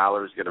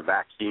 $25, get a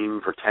vaccine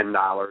for $10,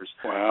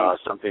 wow.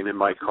 Something that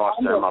might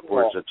cost them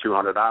upwards of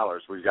 $200.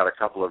 We've got a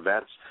couple of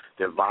vets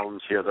that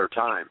volunteer their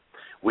time.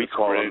 We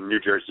call them New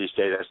Jersey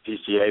State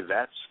SPCA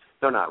vets.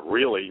 They're not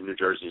really New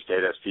Jersey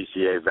State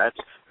SPCA vets.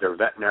 They're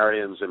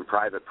veterinarians in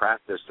private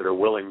practice that are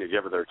willing to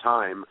give their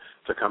time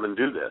to come and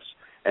do this.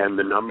 And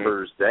the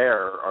numbers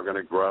there are going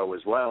to grow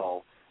as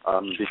well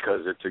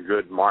because it's a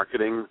good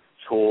marketing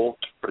tool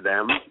for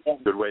them,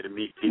 good way to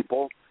meet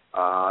people.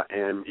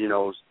 And, you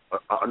know,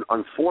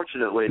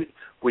 unfortunately,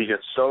 we get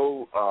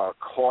so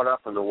caught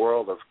up in the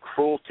world of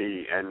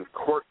cruelty and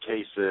court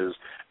cases,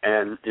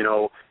 and, you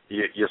know,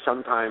 you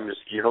sometimes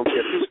you don't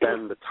get to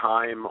spend the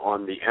time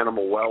on the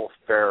animal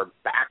welfare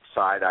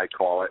backside, I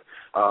call it,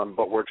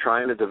 but we're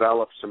trying to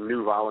develop some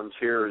new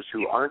volunteers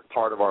who aren't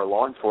part of our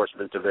law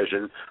enforcement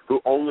division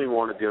who only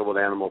want to deal with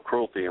animal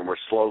cruelty, and we're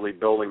slowly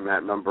building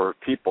that number of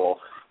people.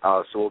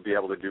 So we'll be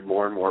able to do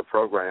more and more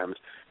programs.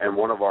 And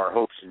one of our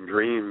hopes and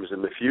dreams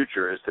in the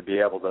future is to be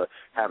able to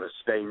have a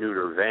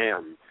spay-neuter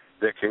van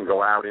that can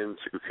go out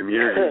into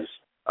communities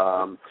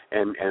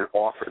and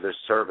offer this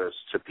service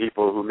to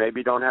people who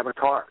maybe don't have a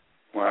car.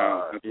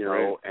 Wow, you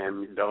know,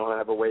 and don't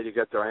have a way to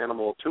get their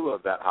animal to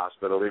that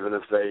hospital. Even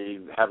if they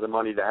have the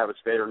money to have it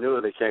spayed or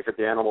neutered, they can't get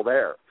the animal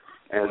there.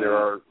 And there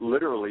are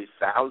literally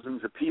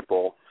thousands of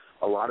people.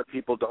 A lot of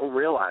people don't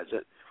realize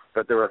it,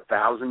 but there are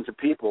thousands of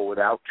people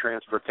without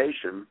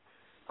transportation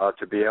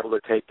to be able to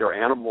take their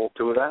animal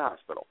to that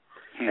hospital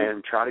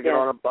and try to get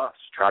on a bus,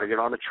 try to get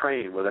on a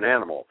train with an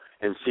animal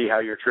and see how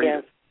you're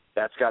treated.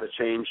 That's got to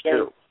change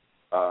too.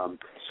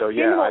 So,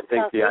 I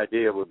think Kathy, the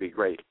idea would be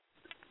great.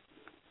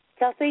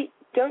 Kathy,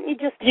 don't you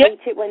just hate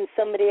it when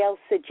somebody else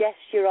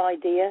suggests your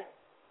idea?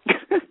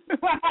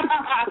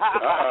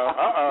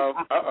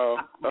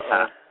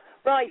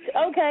 Right,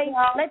 okay,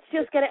 let's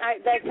just get it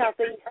out there,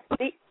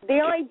 Kathy.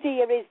 The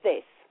idea is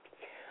this.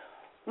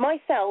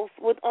 Myself,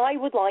 I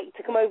would like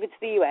to come over to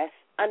the US,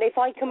 and if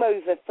I come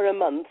over for a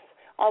month,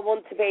 I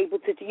want to be able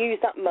to use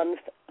that month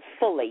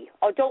fully.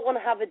 I don't want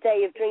to have a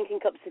day of drinking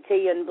cups of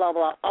tea and blah,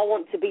 blah. I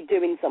want to be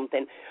doing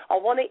something. I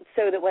want it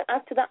so that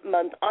after that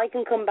month, I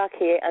can come back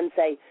here and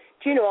say,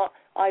 do you know what?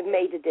 I've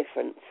made a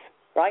difference,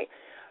 right?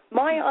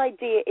 My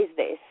idea is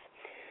this.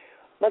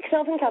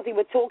 Myself and Kathy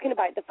were talking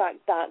about the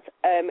fact that,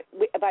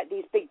 about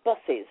these big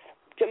buses.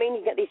 Do you know what I mean?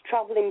 You get these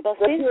traveling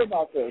buses. Tour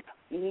buses.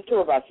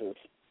 Tour buses.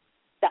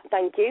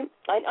 Thank you.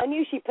 I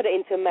knew she put it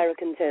into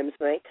American terms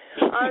for me.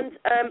 And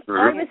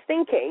I was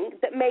thinking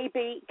that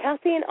maybe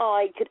Kathy and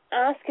I could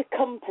ask a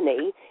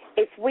company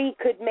if we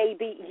could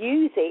maybe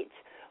use it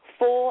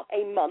for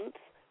a month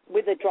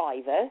with a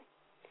driver,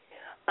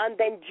 and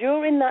then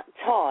during that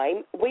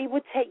time we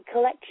would take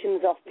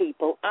collections off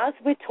people as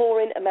we're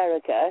touring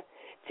America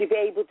to be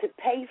able to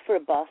pay for a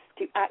bus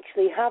to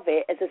actually have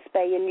it as a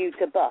spay and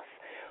neuter bus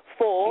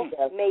for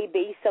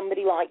maybe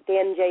somebody like the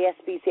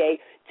NJSPCA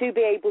to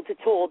be able to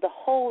tour the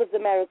whole of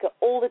America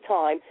all the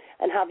time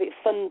and have it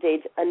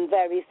funded, and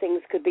various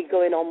things could be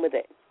going on with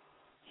it.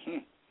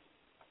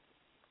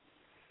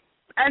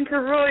 And to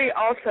really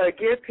also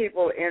give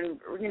people in,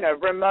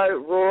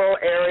 remote rural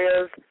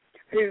areas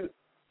who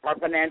are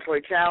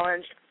financially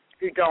challenged,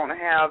 who don't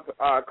have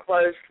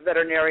close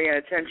veterinarian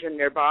attention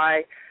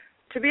nearby,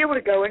 to be able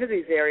to go into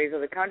these areas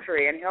of the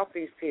country and help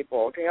these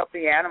people, to help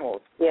the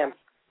animals.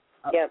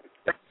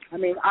 I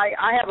mean,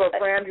 I have a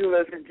friend who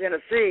lives in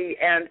Tennessee,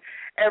 and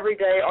every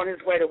day on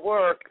his way to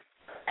work,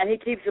 and he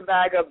keeps a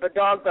bag of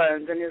dog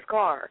bones in his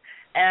car.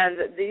 And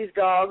these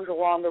dogs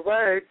along the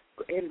road,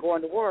 him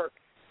going to work,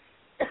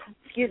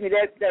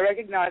 they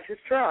recognize his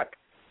truck.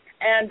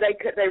 And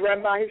they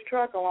run by his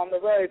truck along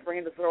the road for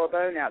him to throw a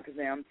bone out to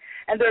them.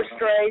 And they're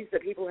strays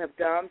that people have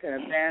dumped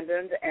and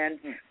abandoned. And,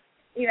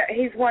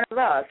 he's one of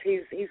us.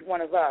 He's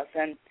one of us.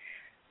 And,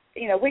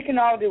 we can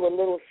all do a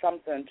little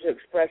something to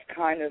express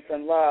kindness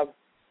and love.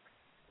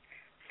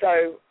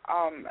 So,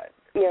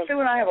 Sue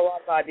and I have a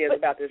lot of ideas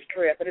about this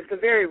trip, and it's a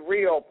very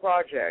real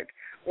project.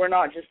 We're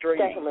not just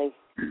dreaming. Definitely.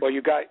 Well,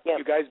 you guys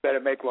better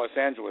make Los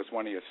Angeles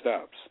one of your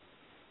stops.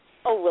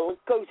 Oh, well, it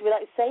goes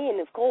without saying,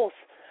 of course.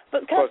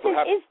 But Captain,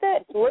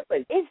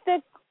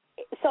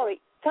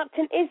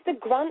 Captain, is the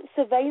grants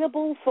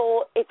available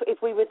for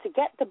if we were to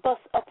get the bus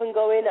up and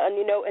going,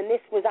 and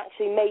this was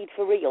actually made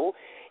for real?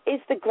 Is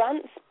the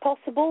grants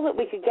possible that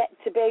we could get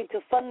to be able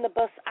to fund the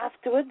bus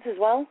afterwards as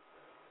well?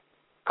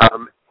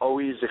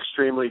 Always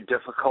extremely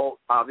difficult,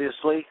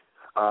 obviously.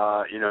 A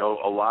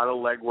lot of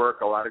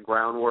legwork, a lot of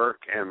groundwork,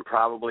 and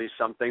probably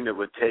something that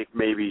would take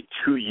maybe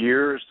 2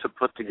 years to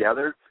put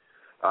together.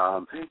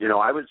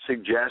 I would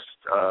suggest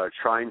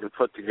trying to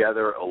put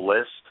together a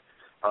list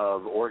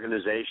of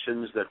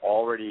organizations that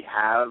already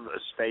have a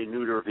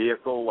spay-neuter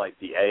vehicle, like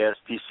the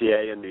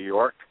ASPCA in New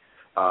York.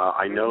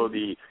 I know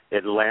the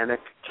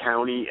Atlantic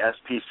County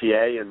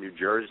SPCA in New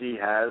Jersey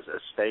has a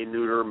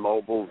spay-neuter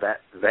mobile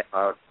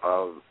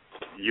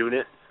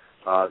unit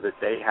that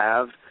they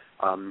have.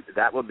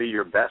 That would be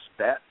your best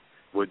bet.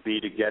 would be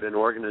to get an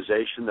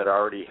organization that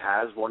already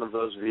has one of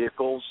those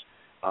vehicles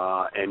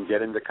and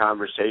get into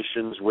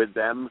conversations with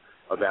them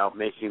about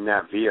making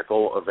that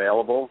vehicle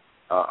available.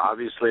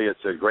 Obviously,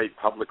 it's a great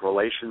public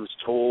relations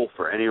tool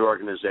for any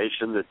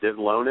organization that did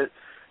loan it.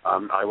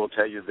 I will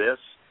tell you this,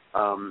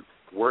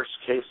 worst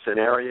case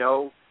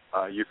scenario,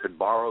 you could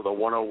borrow the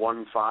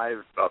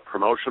 1015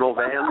 promotional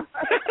van,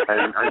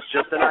 and it's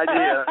just an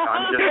idea.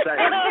 I'm just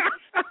saying.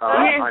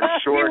 I'm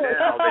sure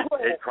now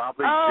they'd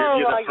probably give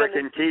you the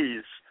freaking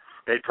keys.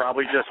 They'd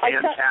probably just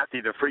hand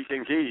Kathy the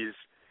freaking keys.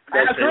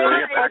 They'd say,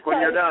 bring it back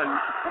when you're done.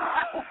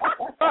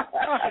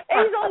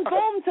 He's on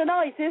form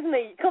tonight, isn't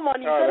he? Come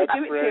on, you've got to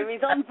do it to him.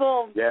 He's on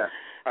form. Yeah.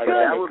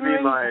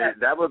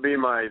 That would be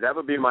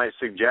my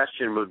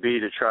suggestion would be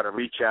to try to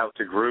reach out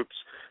to groups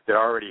that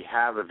already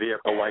have a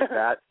vehicle like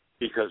that,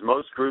 because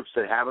most groups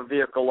that have a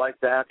vehicle like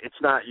that, it's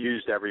not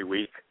used every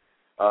week.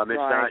 It's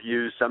not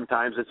used.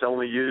 Sometimes it's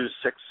only used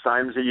 6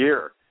 times a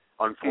year,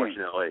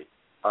 unfortunately.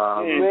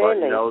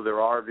 Really? But there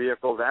are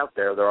vehicles out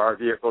there. There are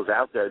vehicles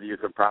out there that you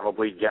could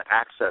probably get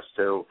access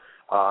to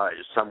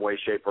some way,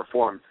 shape, or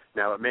form.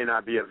 Now, it may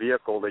not be a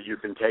vehicle that you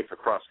can take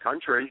across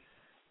country,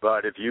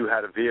 but if you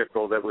had a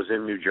vehicle that was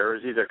in New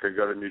Jersey that could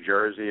go to New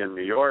Jersey and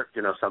New York,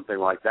 something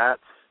like that,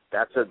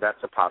 that's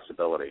a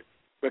possibility.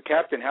 But,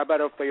 Captain, how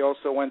about if they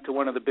also went to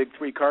one of the big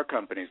 3 car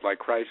companies like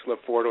Chrysler,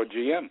 Ford, or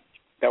GM?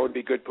 That would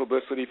be good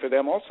publicity for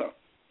them also.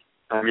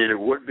 I mean, it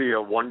would be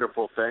a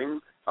wonderful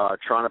thing.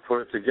 Trying to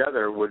put it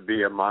together would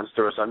be a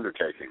monstrous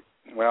undertaking.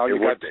 Well,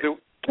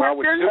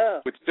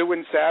 with Stu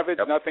and Savage,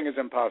 nothing is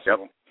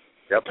impossible.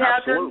 Yep,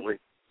 absolutely.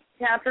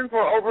 Captain,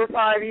 for over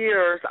 5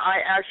 years, I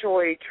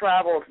actually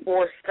traveled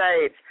 4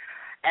 states,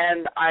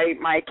 and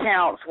my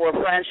accounts were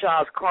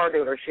franchise car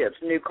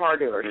dealerships, new car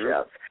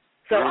dealerships.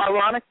 So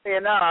ironically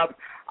enough,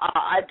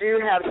 I do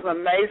have some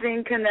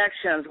amazing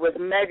connections with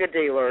mega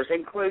dealers,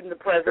 including the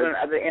president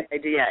of the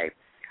NADA.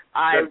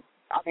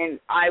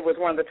 I was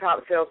one of the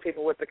top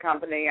salespeople with the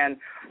company and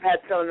had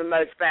some of the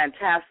most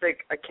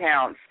fantastic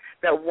accounts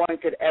that one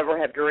could ever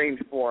have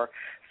dreamed for.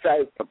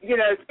 So,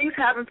 things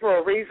happen for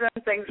a reason.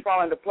 Things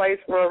fall into place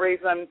for a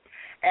reason.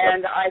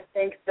 And I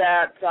think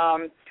that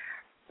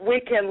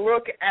we can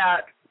look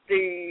at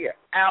the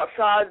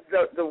outside,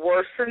 the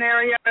worst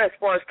scenario as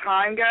far as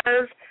time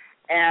goes,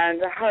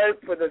 and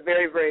hope for the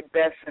very, very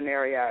best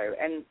scenario.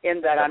 And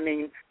in that, I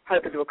mean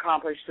hoping to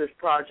accomplish this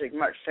project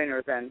much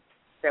sooner than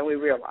we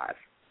realize.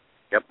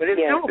 Yep. But it's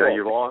doable.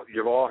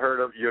 You've all heard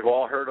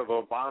of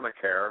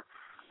Obamacare.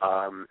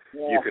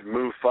 You could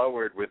move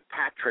forward with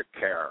Patrick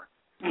Care.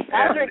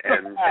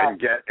 And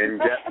get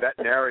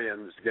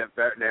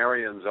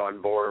veterinarians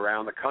on board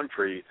around the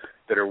country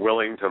that are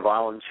willing to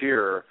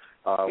volunteer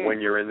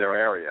when you're in their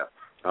area.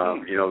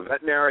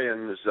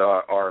 Veterinarians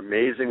are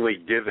amazingly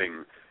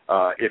giving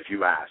if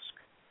you ask.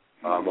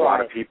 A lot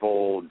of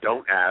people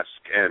don't ask,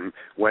 and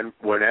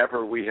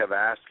whenever we have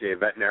asked a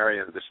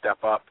veterinarian to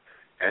step up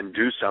and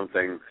do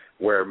something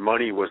where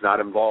money was not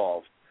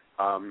involved,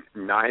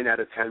 9 out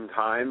of 10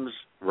 times,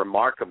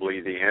 remarkably,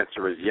 the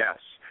answer is yes.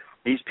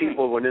 These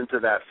people went into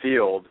that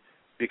field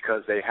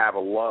because they have a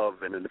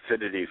love and an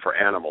affinity for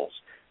animals.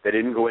 They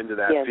didn't go into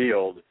that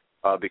field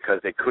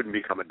because they couldn't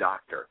become a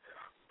doctor.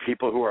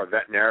 People who are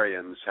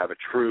veterinarians have a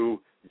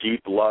true,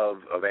 deep love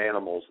of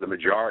animals, the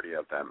majority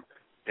of them,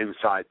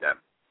 inside them.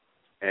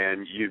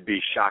 And you'd be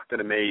shocked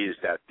and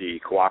amazed at the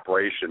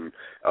cooperation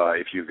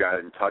if you got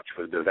in touch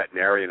with the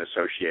veterinarian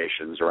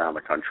associations around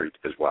the country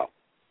as well.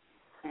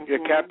 Yeah,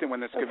 Captain,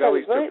 when the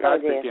Scavellis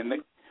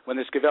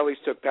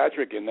took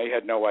Patrick in, they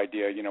had no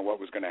idea, what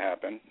was going to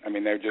happen. I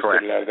mean, they just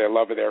did it out of their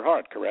love of their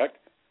heart, correct?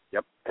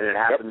 Yep, and it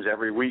happens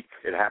every week.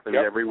 It happens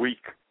every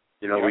week.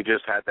 We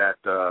just had that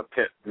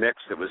pit mix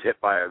that was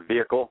hit by a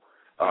vehicle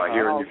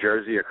here in New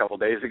Jersey a couple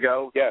days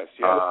ago. Yes.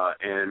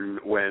 And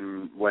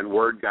when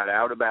word got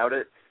out about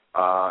it,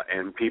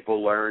 and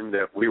people learned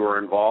that we were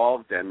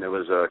involved, and there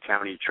was a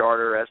county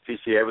charter,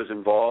 SPCA was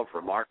involved.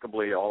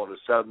 Remarkably, all of a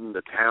sudden,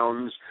 the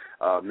towns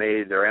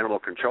made their animal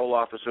control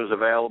officers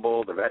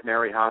available. The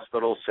veterinary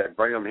hospital said,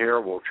 bring them here,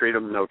 we'll treat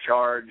them no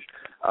charge.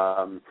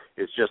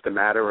 It's just a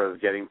matter of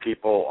getting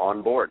people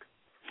on board.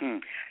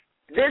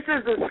 This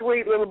is the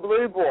sweet little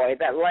blue boy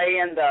that lay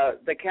in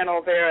the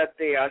kennel there at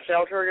the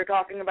shelter you're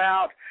talking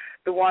about.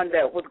 The one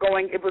that was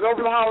going, it was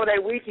over the holiday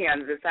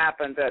weekend this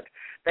happened that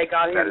they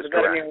got him to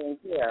veterinarian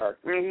care.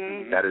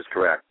 That is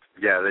correct.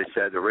 Yeah, they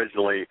said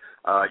originally,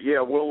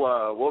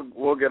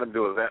 we'll get him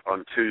to a vet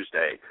on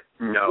Tuesday.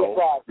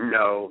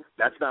 No,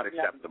 that's not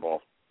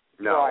acceptable.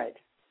 No. Right.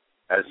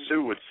 As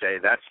Sue would say,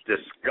 that's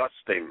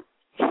disgusting.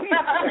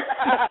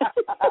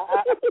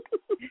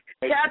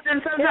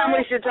 Captain, sometime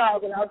we should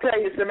talk, and I'll tell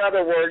you some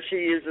other words she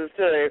uses,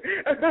 too.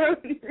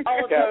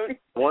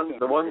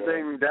 The one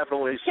thing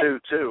definitely, Sue,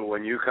 too,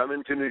 when you come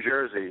into New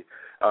Jersey,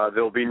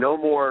 there'll be no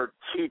more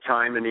tea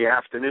time in the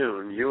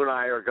afternoon. You and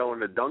I are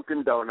going to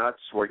Dunkin' Donuts.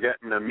 We're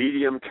getting a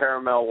medium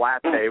caramel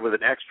latte with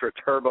an extra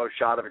turbo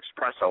shot of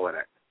espresso in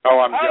it. Oh,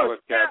 I'm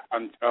jealous, Cap.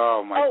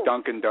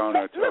 Dunkin'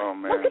 Donuts. Look,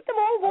 man. Look at them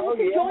all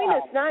wanting to join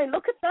us now.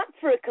 Look at that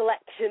for a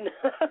collection.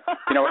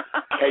 You know what?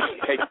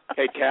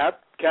 Hey,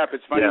 Cap,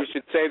 it's funny you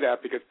should say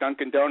that because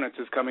Dunkin' Donuts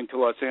is coming to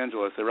Los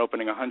Angeles. They're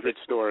opening 100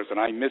 stores, and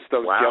I miss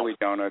those jelly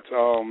donuts.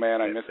 Oh, man,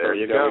 I miss those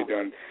jelly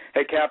donuts.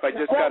 Hey, Cap, I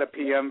just got a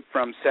PM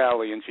from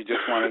Sally, and she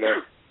just wanted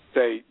to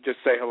say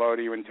hello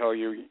to you and tell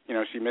you,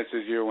 she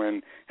misses you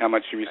and how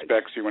much she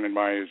respects you and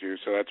admires you.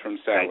 So that's from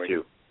Sally. Thank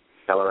you.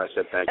 Tell her I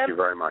said thank you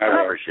very much.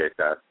 I appreciate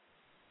that.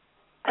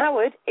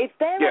 Howard, if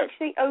they're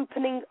actually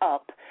opening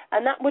up,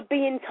 and that would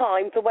be in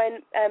time for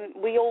when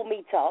we all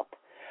meet up,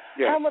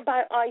 how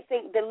about, I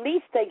think the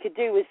least they could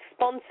do is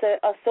sponsor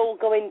us all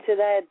going to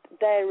their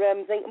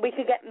thing. We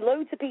could get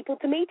loads of people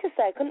to meet us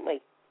there, couldn't we?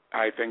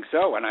 I think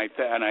so, and I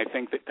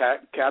think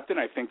that, Captain,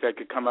 I think they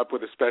could come up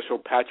with a special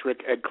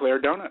Patrick Eclair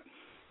donut.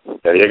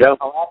 There you go.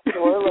 Oh,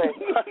 absolutely.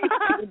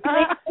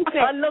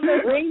 I love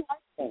it.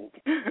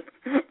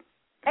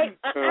 Hey,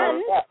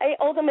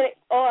 hold a minute.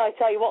 Oh, I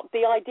tell you what,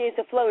 the ideas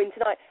are flowing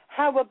tonight.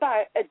 How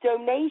about a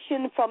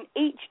donation from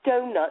each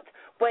donut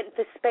went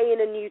for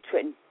spaying and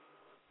neutering?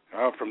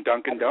 Oh, from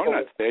Dunkin'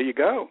 Donuts. There you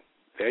go.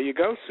 There you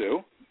go,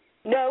 Sue.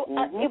 No,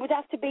 it would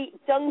have to be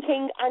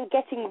dunking and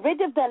getting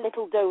rid of their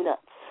little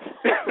donuts.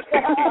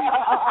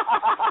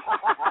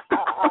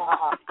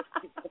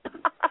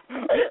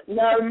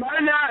 No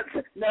nuts,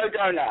 no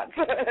donuts.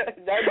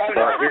 No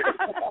donuts.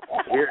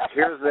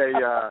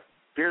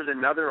 Here's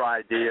another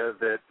idea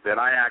that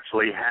I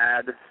actually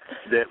had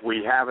that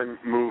we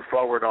haven't moved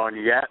forward on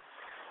yet.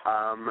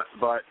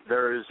 But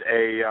there's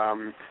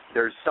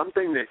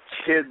something that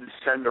kids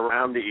send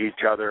around to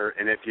each other,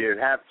 and if you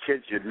have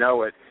kids, you'd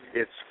know it.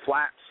 It's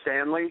Flat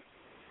Stanley.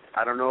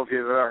 I don't know if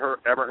you've ever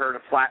heard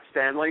of Flat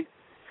Stanley.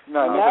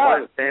 No.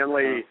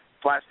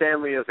 Flat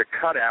Stanley is a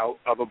cutout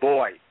of a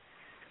boy.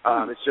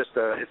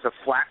 It's a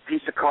flat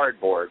piece of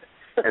cardboard,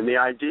 and the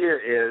idea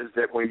is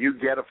that when you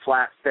get a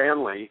Flat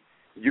Stanley,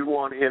 you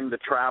want him to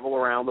travel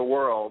around the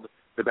world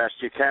the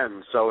best you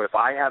can. So if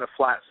I had a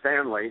Flat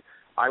Stanley,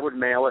 I would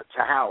mail it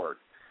to Howard.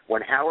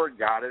 When Howard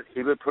got it,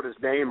 he would put his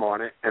name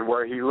on it and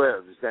where he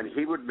lives. Then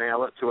he would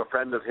mail it to a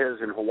friend of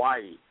his in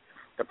Hawaii.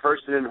 The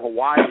person in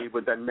Hawaii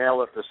would then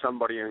mail it to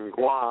somebody in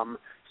Guam.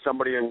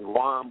 Somebody in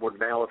Guam would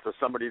mail it to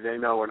somebody they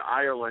know in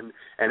Ireland,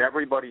 and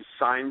everybody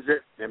signs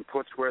it and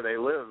puts where they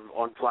live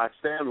on Flat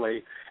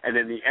Stanley, and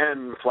in the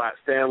end, Flat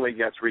Stanley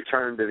gets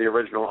returned to the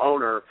original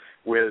owner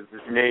with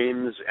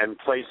names and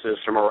places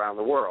from around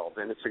the world.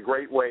 And it's a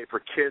great way for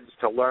kids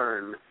to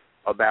learn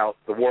about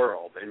the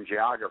world and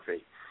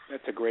geography.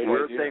 That's a great idea.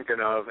 We're thinking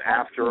of,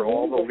 after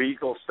all the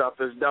legal stuff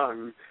is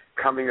done,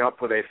 coming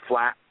up with a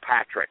Flat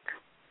Patrick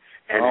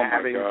and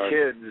having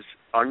kids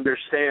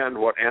understand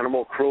what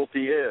animal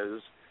cruelty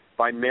is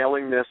by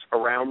mailing this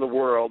around the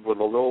world with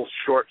a little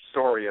short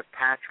story of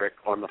Patrick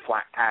on the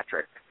Flat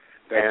Patrick.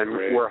 That's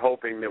great. We're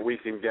hoping that we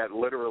can get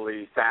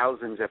literally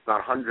thousands, if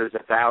not hundreds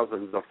of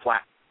thousands, of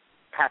Flat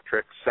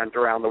Patricks sent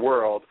around the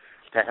world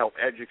to help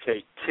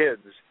educate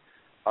kids,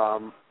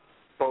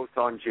 both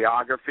on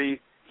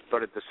geography,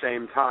 but at the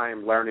same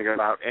time learning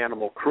about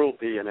animal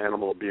cruelty and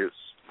animal abuse.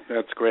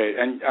 That's great.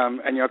 And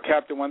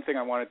Captain, one thing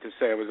I wanted to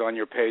say, I was on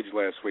your page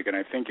last week, and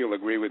I think you'll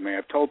agree with me.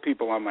 I've told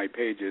people on my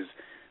pages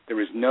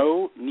there is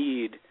no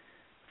need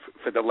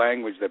for the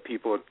language that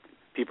people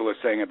are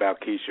saying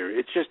about Keisha.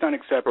 It's just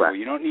unacceptable. Correct.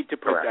 You don't need to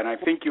put that. And I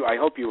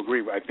hope you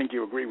agree. I think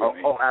you agree with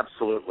me. Oh,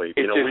 absolutely.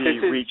 We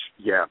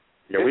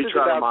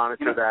try to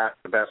monitor that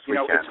the best we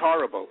can. It's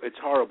horrible. It's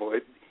horrible.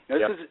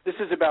 This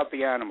is about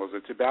the animals.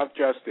 It's about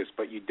justice,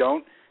 but you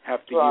don't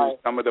have to use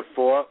some of the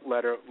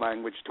four-letter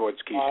language towards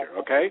Keisha,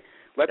 okay?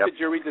 Let the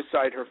jury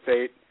decide her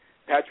fate.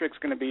 Patrick's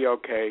going to be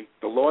okay.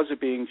 The laws are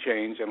being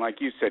changed, and like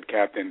you said,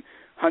 Captain,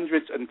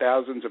 hundreds and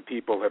thousands of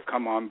people have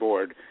come on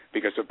board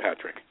because of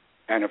Patrick,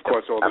 and of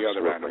course all the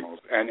other animals.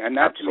 And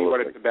that's to me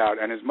what it's about.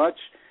 And as much,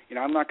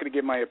 I'm not going to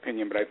give my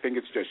opinion, but I think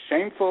it's just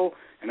shameful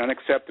and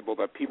unacceptable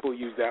that people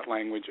use that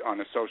language on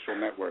a social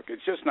network.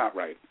 It's just not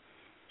right.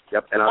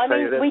 Yep, and I'll tell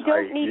you this,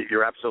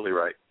 you're absolutely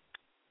right.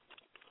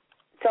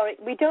 Sorry,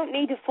 we don't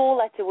need a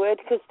four-letter word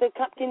because the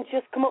captain's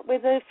just come up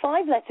with a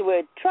five-letter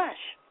word,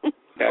 trash.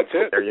 That's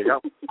it. There you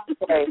go.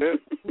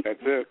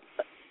 That's it.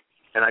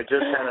 And I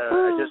just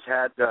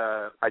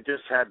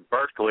had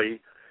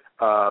Berkeley.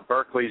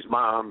 Berkeley's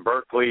mom.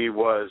 Berkeley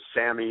was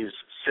Sammy's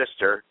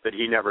sister that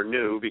he never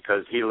knew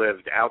because he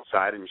lived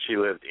outside and she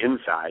lived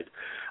inside.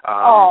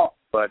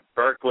 But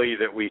Berkeley,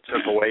 that we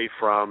took away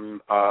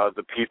from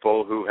the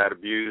people who had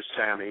abused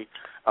Sammy,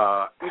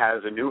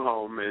 has a new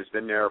home, has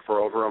been there for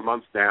over a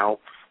month now,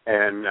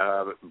 and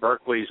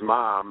Berkeley's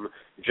mom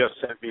just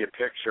sent me a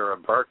picture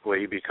of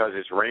Berkeley because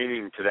it's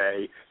raining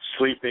today,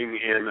 sleeping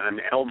in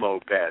an Elmo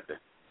bed,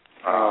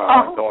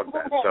 dog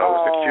bed. So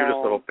it's the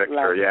cutest little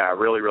picture. Yeah,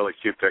 really, really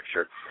cute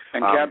picture.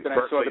 And Captain,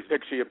 I saw the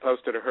picture you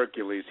posted of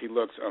Hercules. He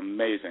looks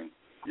amazing.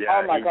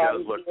 Yeah, he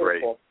does look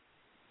great.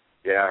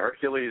 Yeah,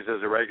 Hercules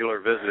is a regular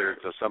visitor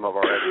to some of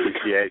our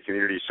SPCA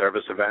community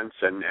service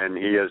events, and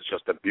he is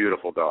just a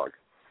beautiful dog.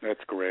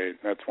 That's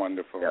great. That's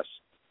wonderful. Yes.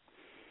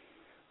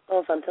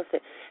 Oh,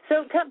 fantastic.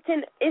 So,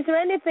 Captain, is there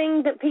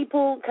anything that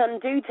people can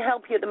do to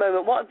help you at the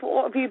moment? What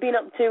have you been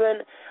up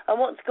to, and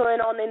what's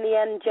going on in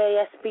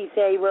the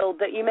NJSPCA world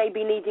that you may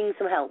be needing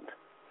some help?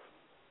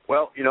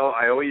 Well,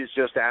 I always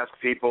just ask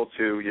people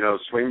to,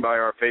 swing by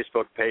our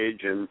Facebook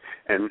page and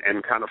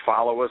kind of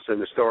follow us in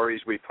the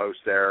stories we post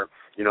there.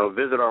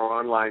 Visit our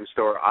online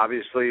store.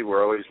 Obviously,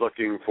 we're always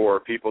looking for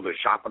people to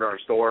shop at our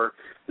store.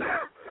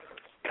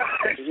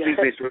 Excuse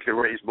me, so we can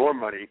raise more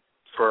money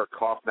for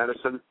cough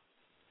medicine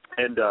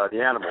and the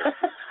animals.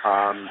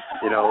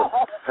 We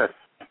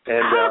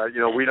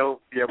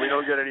don't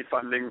get any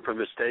funding from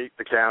the state,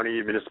 the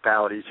county,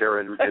 municipalities here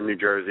in New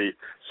Jersey,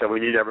 so we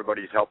need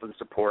everybody's help and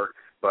support.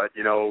 But,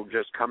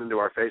 just coming to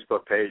our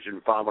Facebook page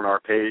and following our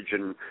page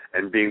and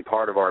being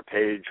part of our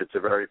page, it's a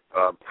very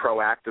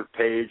proactive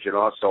page, and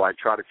also I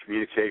try to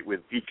communicate with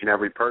each and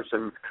every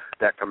person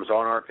that comes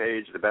on our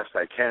page the best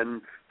I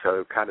can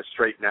to kind of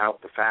straighten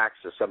out the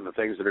facts of some of the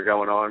things that are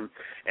going on.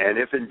 And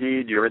if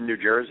indeed you're in New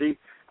Jersey,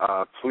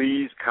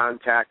 please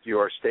contact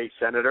your state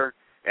senator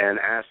and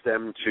ask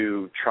them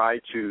to try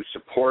to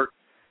support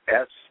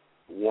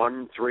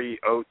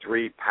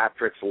S1303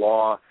 Patrick's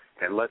Law,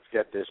 and let's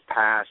get this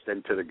passed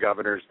into the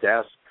governor's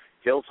desk.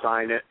 He'll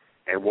sign it,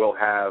 and we'll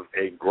have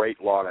a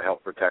great law to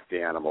help protect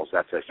the animals.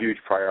 That's a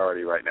huge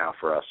priority right now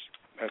for us.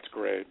 That's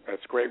great.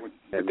 That's great.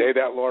 The day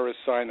that law is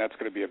signed, that's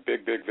going to be a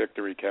big, big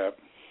victory, Cap.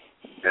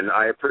 And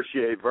I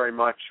appreciate very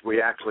much.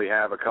 We actually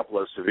have a couple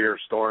of severe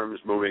storms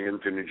moving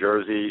into New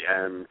Jersey,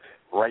 and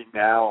right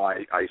now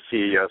I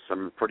see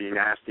some pretty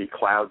nasty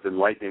clouds and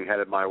lightning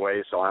headed my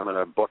way, so I'm going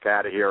to book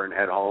out of here and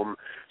head home.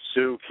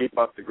 Sue, keep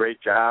up the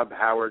great job.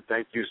 Howard,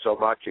 thank you so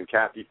much. And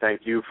Kathy,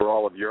 thank you for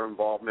all of your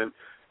involvement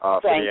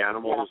for the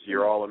animals. You.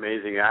 You're all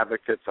amazing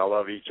advocates. I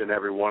love each and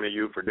every one of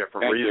you for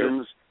different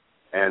reasons.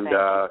 And,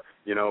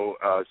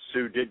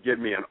 Sue did give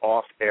me an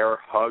off-air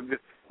hug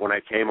when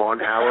I came on,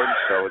 Howard.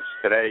 So it's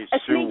today,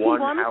 Sue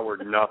 1,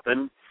 Howard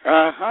nothing.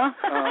 All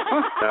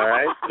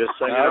right, just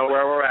so you know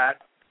where we're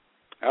at.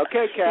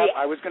 Okay, Cap.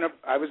 Yeah. I was gonna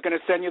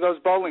send you those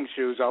bowling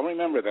shoes. I'll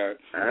remember that.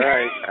 All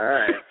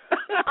right.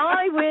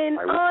 I win.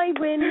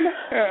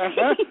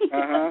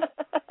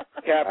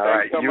 Cap,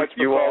 thanks so much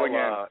for calling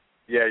in.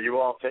 Yeah, you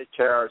all take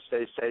care.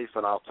 Stay safe,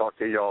 and I'll talk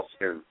to you all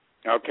soon.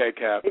 Okay,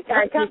 Cap.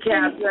 Thank you,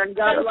 Captain.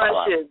 God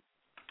bless you.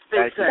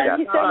 Thank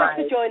you so much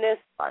for joining us.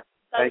 Bye.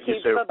 Thank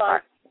you, Sue.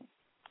 Bye-bye.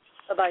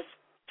 Bye-bye.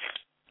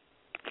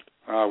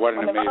 What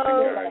an amazing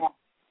guy.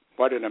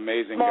 What an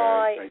amazing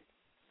guy. My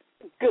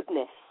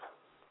goodness.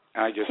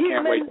 I just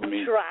can't wait to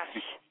meet.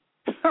 Trash.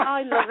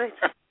 I love it.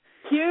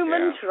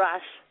 Human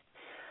trash.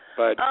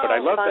 But I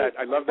love that.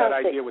 I love that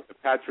idea with the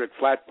Patrick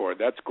flatboard.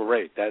 That's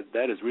great.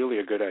 That is really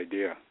a good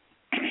idea.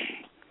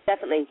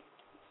 Definitely.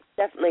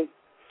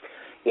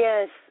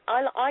 Yes,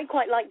 I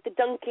quite like the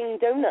Dunkin'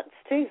 Donuts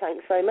too.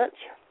 Thanks very much.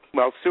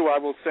 Well, Sue, I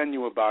will send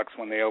you a box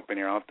when they open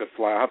here. I'll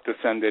have to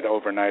send it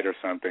overnight or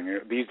something.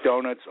 These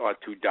donuts are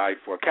to die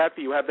for.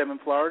 Kathy, you have them in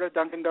Florida,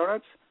 Dunkin'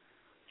 Donuts?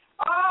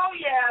 Oh,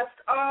 yes.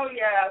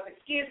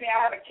 Excuse me,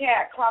 I have a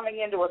cat climbing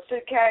into a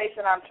suitcase,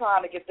 and I'm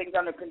trying to get things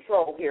under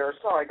control here.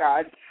 Sorry,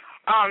 guys.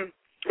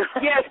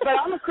 Yes, but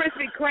I'm a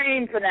Krispy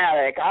Kreme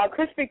fanatic.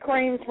 Krispy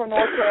Kreme's from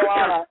North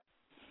Carolina.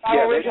 I'm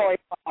originally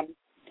from.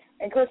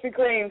 And Krispy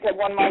Kreme's had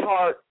won my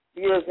heart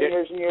years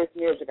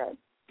ago.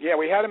 Yeah,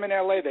 we had them in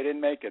L.A. They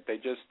didn't make it. They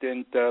just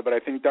didn't. But I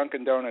think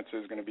Dunkin' Donuts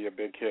is going to be a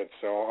big hit.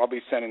 So I'll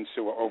be sending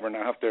Sue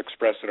overnight. I have to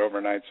express it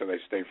overnight so they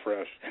stay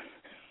fresh.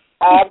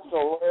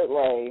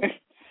 Absolutely.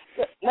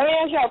 Let me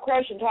ask y'all a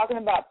question talking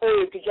about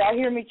food. Could y'all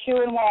hear me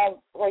chewing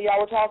while y'all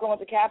were talking with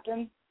the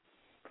captain?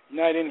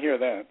 No, I didn't hear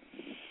that.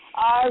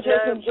 I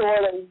just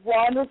enjoyed a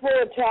wonderful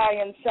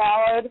Italian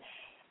salad,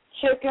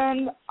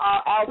 chicken,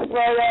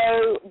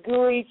 Alfredo,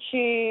 gooey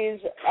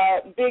cheese,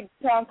 a big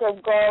chunk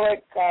of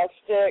garlic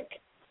stick,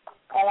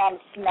 and I'm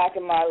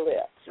smacking my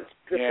lips. It's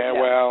good. Yeah,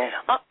 well,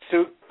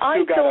 Sue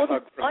got a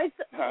hug from...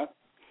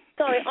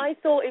 Sorry, I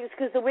thought it was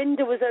because the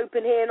window was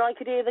open here and I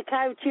could hear the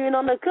cow chewing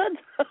on the cud.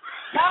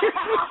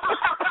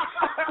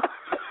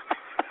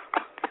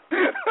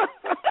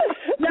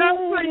 That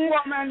pretty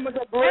woman with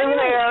a blue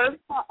hair.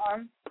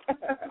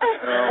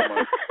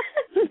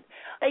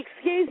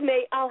 Excuse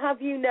me, I'll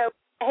have you know,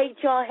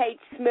 HRH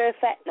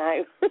Smurfette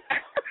now.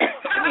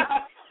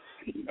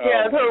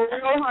 Yeah, her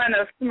real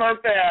highness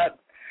Smurfette.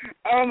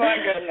 Oh my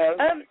goodness.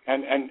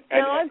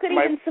 Now I've got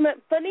even some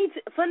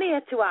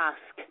funnier to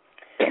ask.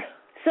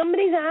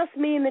 Somebody's asked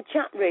me in the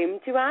chat room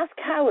to ask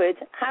Howard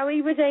how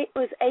he was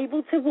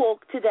able to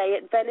walk today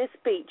at Venice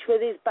Beach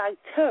with his bag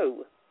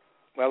toe.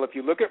 Well, if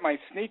you look at my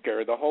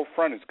sneaker, the whole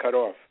front is cut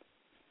off.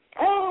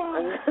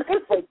 Oh,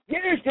 good for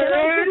you,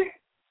 dude.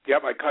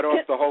 Yep, I cut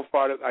off the whole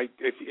front.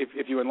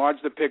 If you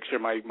enlarge the picture,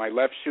 my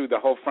left shoe, the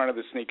whole front of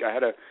the sneaker, I had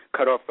to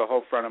cut off the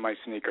whole front of my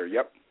sneaker.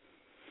 Yep.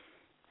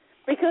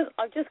 Because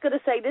I've just got to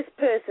say, this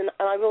person,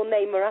 and I will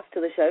name her after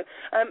the show,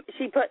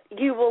 she put,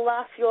 "You will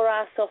laugh your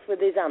ass off with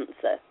his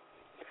answer."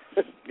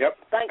 Yep.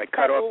 Thanks, I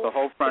cut off the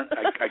whole front.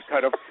 I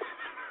cut off.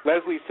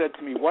 Leslie said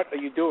to me, "What are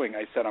you doing?"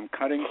 I said, "I'm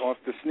cutting off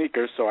the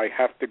sneakers, so I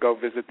have to go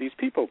visit these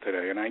people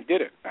today." And I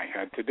did it. I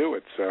had to do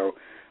it. So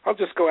I'll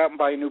just go out and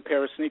buy a new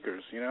pair of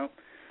sneakers, you know?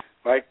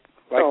 Like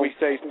we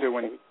say, Stu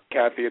and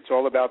Kathy, it's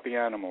all about the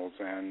animals.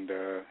 And,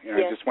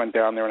 I just went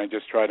down there and I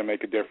just tried to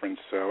make a difference.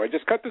 So I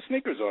just cut the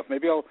sneakers off.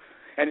 Maybe I'll...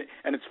 And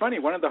it's funny,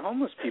 one of the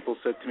homeless people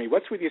said to me,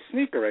 "What's with your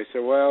sneaker?" I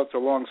said, "Well, it's a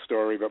long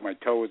story, but my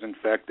toe was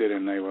infected,"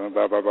 and they went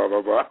blah, blah, blah,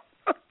 blah, blah.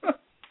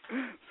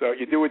 So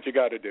you do what you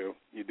got to do.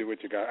 You do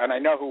what you got. And I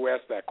know who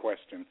asked that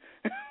question.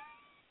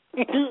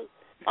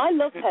 I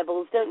love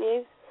Pebbles, don't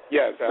you?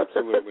 Yes,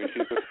 absolutely.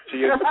 She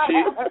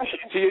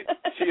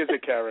is a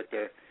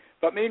character.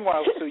 But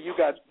meanwhile, so you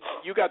got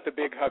the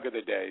big hug of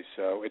the day,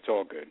 so it's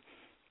all good.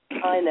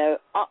 I know.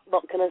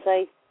 What can I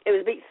say? It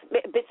was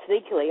a bit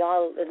sneakily,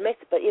 I'll admit,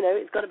 but,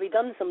 it's got to be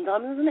done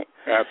sometimes, isn't it?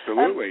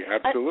 Absolutely,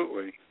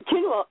 absolutely. Do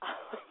you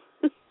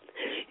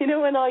know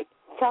what?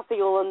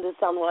 Kathy will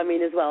understand what I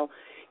mean as well.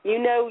 You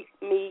know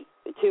me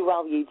too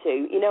well, you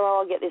two. You know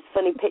how I get this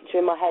funny picture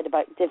in my head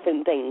about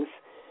different things.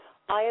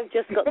 I have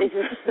just got this...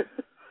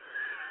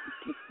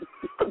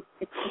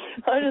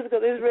 I just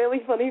got this really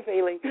funny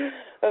feeling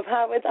of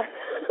how it's...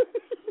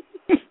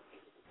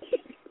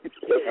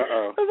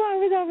 Uh-oh. I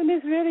was having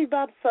this really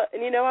bad foot,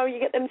 and you know how you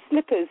get them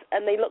slippers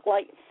and they look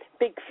like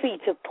big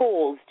feet of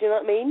paws, do you know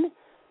what I mean?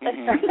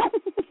 Mm-hmm.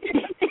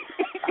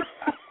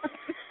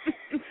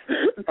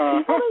 And I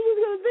was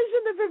going to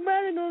vision of him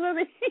wearing all of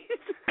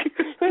these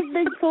with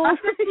big paws.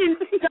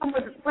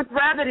 with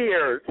rabbit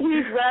ears.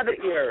 He's rabbit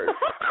ears.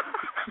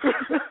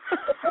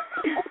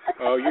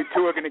 Oh, you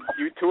two are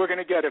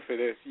gonna get it for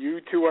this. You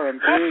two are in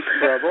big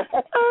trouble.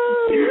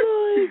 Oh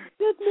my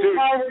goodness!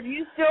 Howard,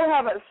 you still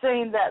haven't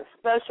seen that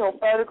special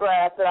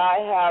photograph that I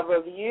have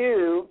of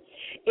you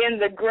in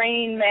the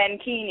green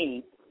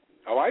mankini.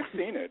 Oh, I've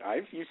seen it.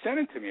 You sent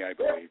it to me, I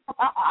believe.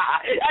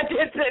 I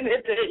did send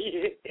it to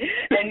you.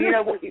 And you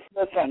know what?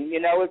 Listen,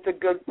 it's a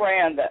good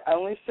friend that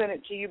only sent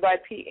it to you by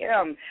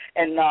PM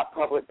and not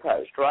public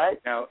post, right?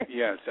 Now,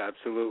 yes,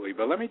 absolutely.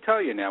 But let me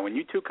tell you now, when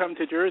you two come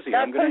to Jersey,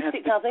 Don't I'm going to have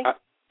post it, to... Kathy.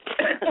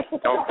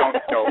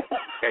 No.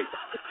 Hey,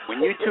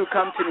 when you two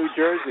come to New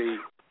Jersey,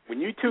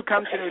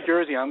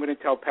 I'm going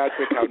to tell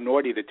Patrick how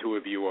naughty the two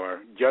of you are.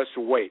 Just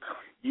wait.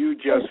 You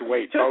just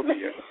wait, both of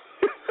you.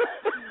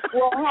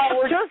 Well,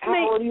 Howard, trust me,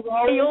 Howard, he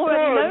already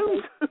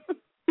knows.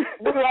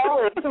 We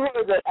always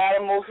heard that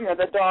animals,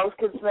 the dogs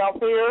can smell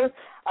fear.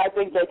 I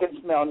think they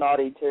can smell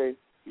naughty, too.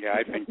 Yeah,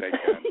 I think they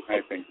can.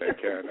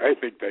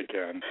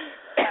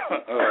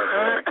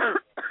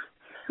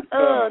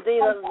 Oh,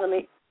 dear, that's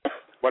funny.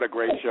 What a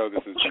great show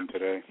this has been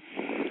today.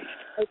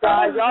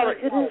 Guys, y'all are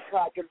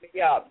cracking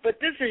me up. But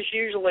this is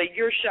usually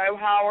your show,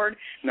 Howard.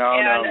 No.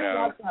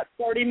 I've got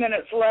 30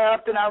 minutes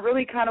left, and I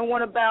really kind of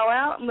want to bow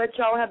out and let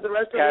y'all have the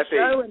rest of the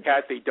show.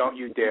 Kathy, don't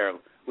you dare.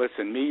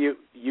 Listen,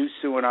 you,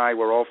 Sue, and I,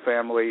 we're all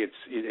family.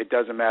 It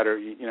doesn't matter.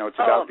 It's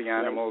about the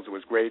animals. It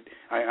was great.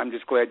 I'm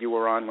just glad you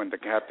were on when the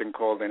captain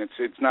called in.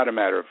 It's not a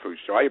matter of food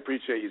show. I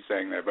appreciate you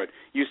saying that, but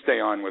you stay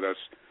on with us.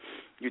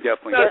 You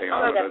definitely stay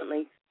on with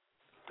us.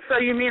 So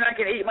you mean I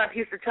can eat my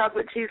piece of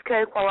chocolate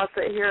cheesecake while I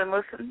sit here and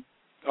listen?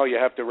 Oh, you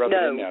have to rub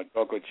it in now,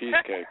 chocolate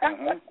cheesecake.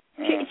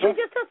 She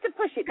just has to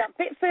push it that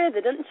bit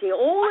further, doesn't she,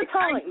 all the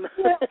time?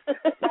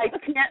 I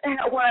can't.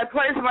 When I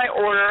place my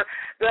order,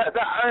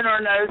 the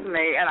owner knows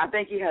me, and I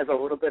think he has a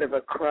little bit of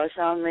a crush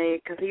on me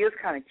because he is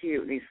kind of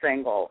cute and he's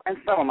single, and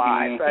so am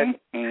I. But,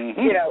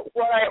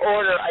 when I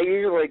order, I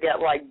usually get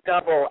like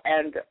double,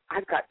 and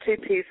I've got 2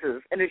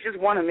 pieces, and it's just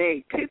one of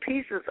me, 2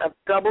 pieces of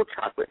double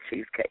chocolate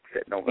cheesecake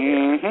sitting over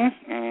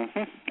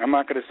there. I'm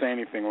not going to say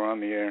anything. We're on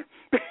the air.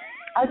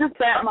 I just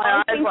sat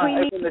my eyes when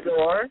I opened the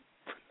door.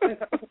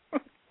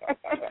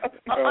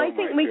 I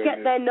think we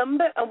get their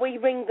number and we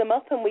ring them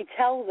up and we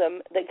tell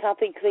them that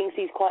Kathy thinks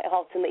he's quite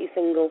hot and that he's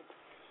single.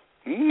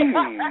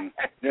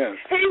 Yes.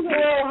 He's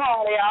real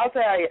hotty, I'll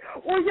tell you.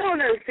 Well, you don't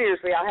know,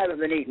 seriously, I haven't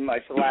been eating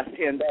much the last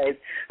 10 days.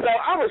 So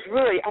I was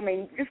really,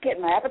 just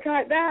getting my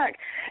appetite back.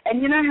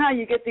 And you know how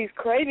you get these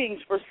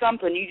cravings for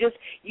something.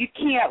 You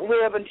can't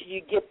live until you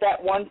get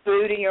that one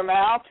food in your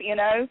mouth,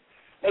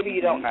 Maybe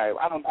you don't know.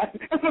 I don't know.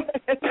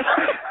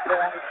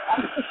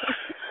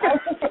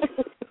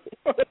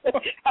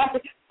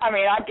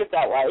 I get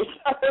that way.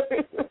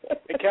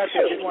 Hey, Kathy,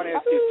 I did want to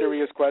ask you a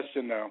serious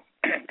question, though.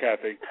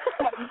 Kathy.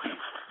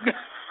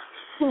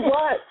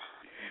 What?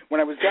 When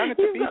I was down at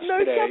the beach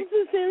today.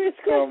 Serious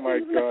oh my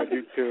God,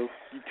 you two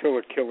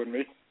are killing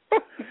me.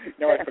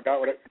 Now I forgot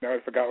what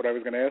I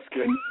was going to ask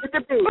you. At the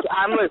beach,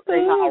 I'm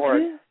listening,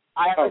 Howard.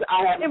 I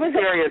have a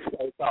serious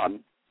face on.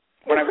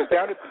 When I was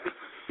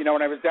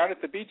down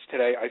at the beach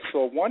today, I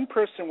saw one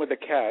person with a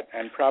cat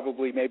and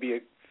probably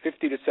maybe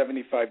 50 to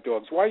 75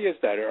 dogs. Why is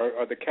that?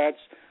 Are the cats?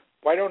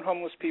 Why don't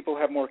homeless people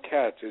have more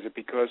cats? Is it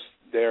because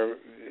they're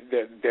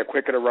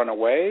quicker to run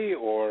away,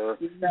 or?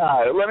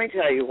 No, let me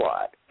tell you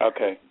what.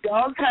 Okay.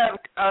 Dogs have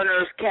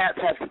owners, cats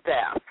have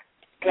staff.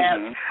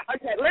 Cats.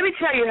 Okay, let me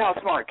tell you how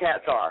smart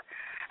cats are.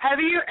 Have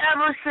you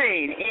ever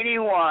seen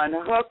anyone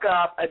hook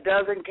up a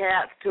dozen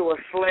cats to a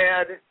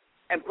sled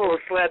and pull a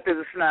sled through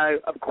the snow?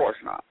 Of course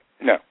not.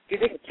 No. Do you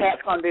think a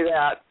cat's going to do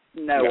that?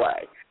 No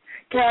way.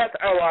 Cats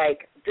are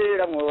like, dude,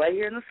 I'm going to lay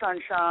here in the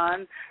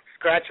sunshine,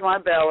 scratch my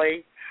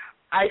belly.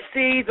 I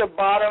see the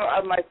bottom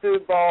of my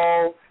food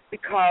bowl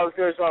because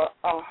there's a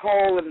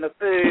hole in the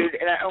food,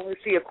 and I only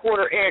see a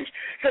quarter inch.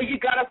 So you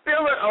got to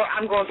fill it, or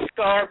I'm going to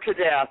starve to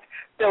death.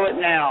 Fill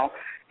it now.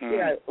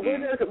 Yeah,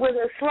 we're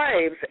the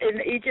slaves. In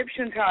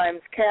Egyptian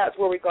times, cats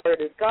were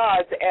regarded as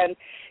gods, and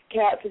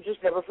cats have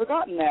just never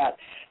forgotten that.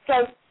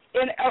 So,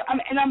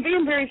 and I'm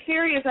being very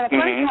serious in a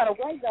funny kind of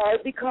way,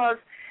 though, because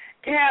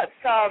cats,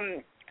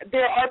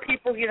 there are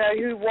people,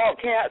 who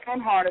walk cats on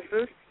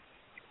harnesses.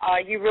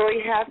 You really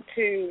have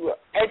to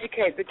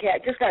educate the cat,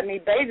 just like me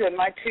bathing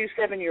my 2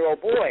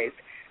 7-year-old boys,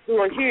 who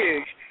are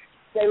huge.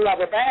 They love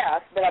a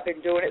bath, but I've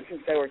been doing it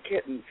since they were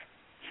kittens.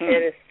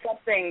 It is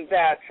something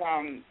that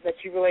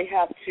you really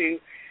have to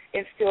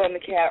instill in the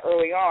cat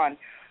early on.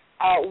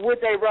 Would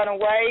they run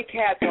away?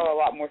 Cats are a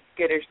lot more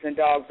skittish than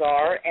dogs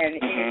are,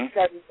 and any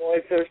sudden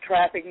noises,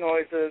 traffic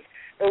noises,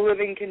 the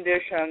living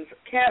conditions,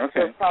 cats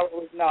are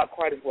probably not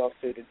quite as well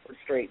suited for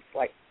streets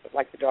like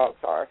the dogs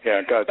are.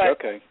 Yeah, gotcha. But,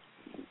 okay.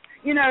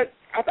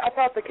 I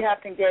thought the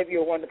captain gave you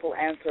a wonderful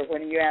answer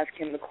when you asked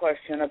him the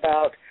question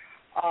about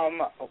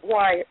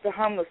why the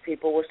homeless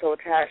people were so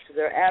attached to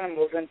their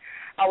animals, and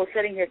I was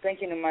sitting here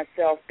thinking to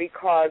myself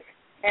because,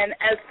 and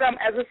as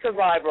a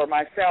survivor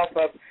myself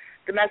of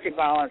domestic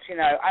violence,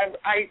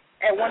 I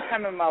at one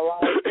time in my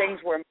life things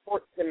were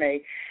important to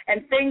me,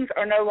 and things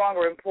are no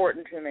longer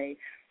important to me.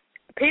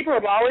 People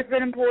have always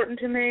been important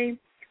to me,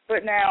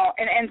 but now,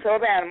 and so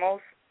have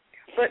animals.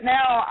 But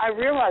now I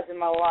realize in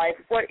my life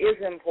what is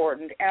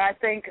important, and I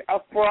think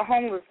for a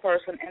homeless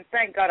person, and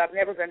thank God I've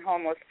never been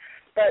homeless,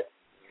 but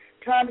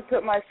trying to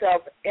put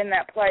myself in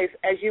that place,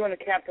 as you and the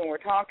captain were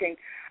talking,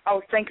 I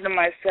was thinking to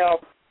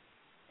myself,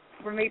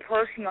 for me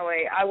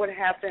personally, I would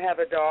have to have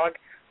a dog,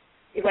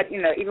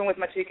 even with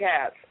my 2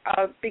 cats,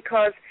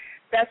 because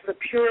that's the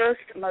purest,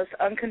 most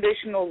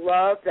unconditional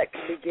love that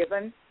can be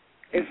given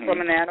is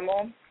from an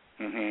animal.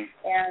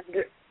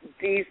 And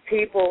these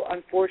people,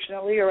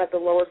 unfortunately, are at the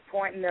lowest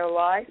point in their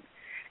life,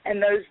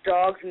 and those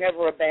dogs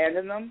never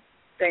abandon them.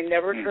 They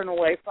never turn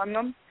away from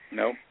them.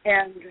 No.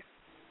 And,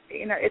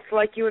 it's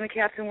like you and the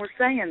captain were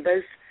saying,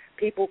 those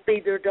people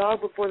feed their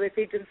dog before they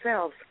feed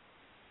themselves.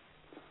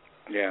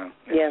 Yeah.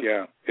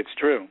 It's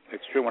true.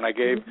 It's true. When I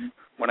gave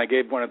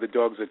one of the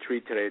dogs a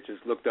treat today, it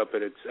just looked up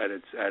at its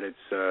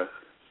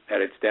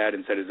dad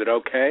and said, "Is it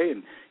okay?"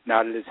 and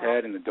nodded his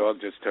head, and the dog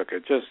just took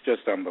it.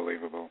 Just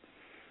unbelievable.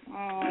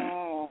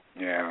 Oh.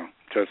 Yeah,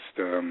 just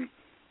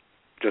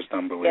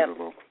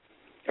unbelievable.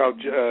 Yep.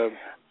 Oh,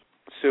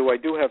 Sue, I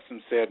do have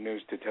some sad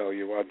news to tell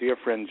you. Our dear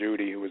friend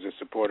Judy, who was a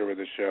supporter of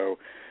the show,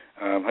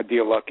 her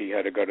dear Lucky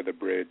had to go to the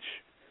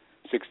bridge.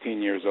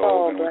 16 years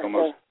old, and it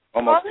was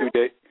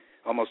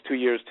almost 2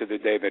 years to the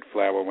day that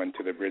Flower went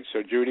to the bridge.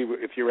 So, Judy,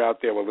 if you're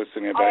out there, we're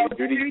listening about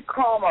you. Judy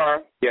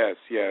Comer. Yes,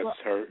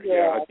 her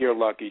dear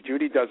Lucky.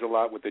 Judy does a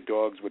lot with the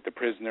dogs, with the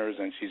prisoners,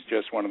 and she's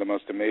just one of the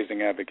most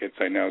amazing advocates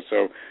I know.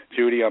 So,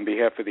 Judy, on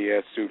behalf of the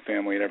Ask Sue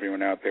family and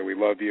everyone out there, we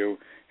love you,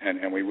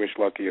 and we wish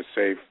Lucky a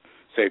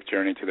safe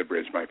journey to the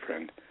bridge, my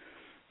friend.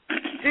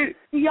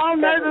 Do y'all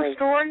know the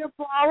story of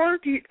Flower?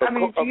 Do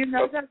you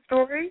know that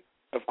story?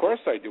 Of course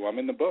I do. I'm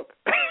in the book.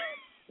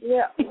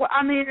 Yeah, well,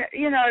 Judy's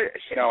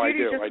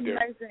just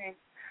amazing.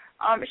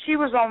 She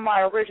was on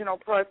my original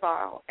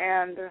profile,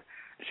 and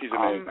she's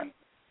amazing.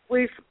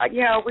 We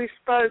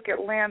spoke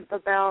at length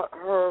about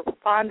her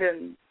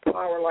finding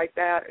Flower like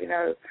that,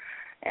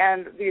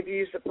 and the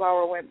abuse that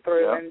Flower went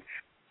through. Yeah. And,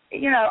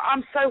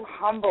 I'm so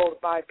humbled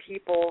by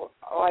people.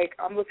 Like,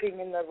 I'm looking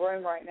in the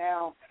room right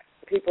now,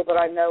 people that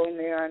I know in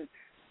there and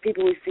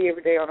people we see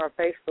every day on our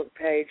Facebook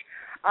page.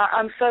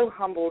 I'm so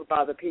humbled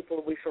by the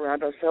people we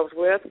surround ourselves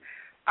with.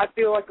 I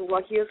feel like the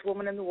luckiest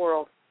woman in the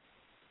world.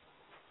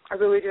 I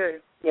really do.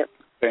 Yep.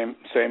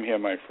 Same here,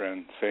 my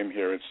friend. Same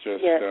here. It's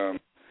just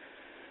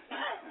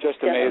just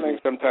Definitely.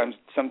 amazing.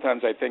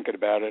 Sometimes I think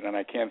about it, and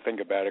I can't think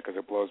about it because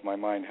it blows my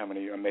mind how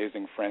many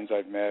amazing friends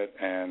I've met.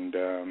 And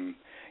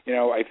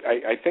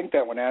I think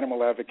that when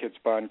animal advocates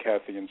bond,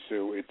 Kathy and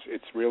Sue,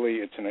 it's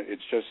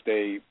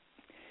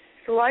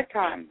a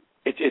lifetime.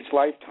 It's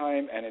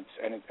lifetime, and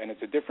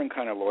it's a different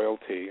kind of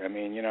loyalty. I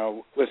mean,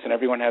 listen,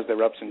 everyone has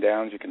their ups and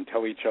downs. You can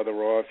tell each other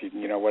off,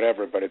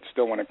 whatever. But it's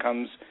still when it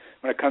comes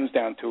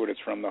down to it, it's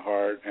from the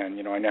heart. And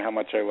I know how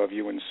much I love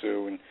you and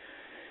Sue,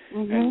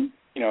 and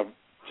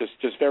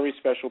just very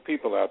special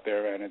people out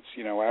there. And it's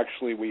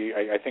actually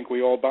I think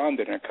we all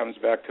bonded, and it comes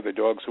back to the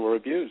dogs who were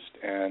abused.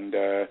 And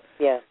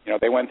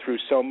they went through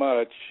so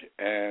much,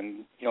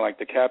 and like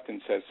the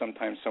captain says,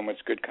 sometimes so much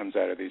good comes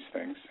out of these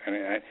things,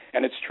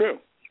 and it's true.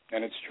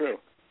 And it's true.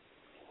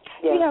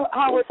 Yeah,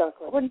 Howard,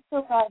 when Sue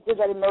and I did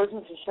that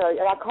emergency show,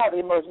 and I called the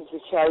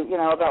emergency show,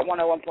 about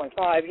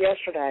 101.5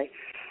 yesterday,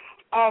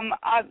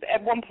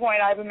 at one point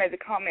I even made the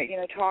comment,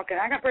 talking.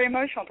 I got very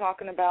emotional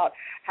talking about,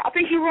 I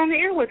think you were on the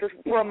air with us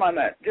for a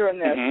moment during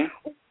this.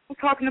 Mm-hmm. We're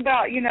talking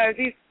about,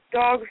 these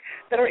dogs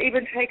that are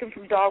even taken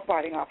from dog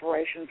biting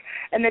operations,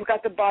 and they've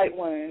got the bite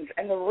wounds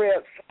and the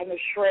rips and the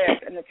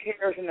shreds and the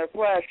tears in their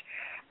flesh.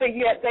 but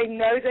yet they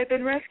know they've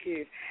been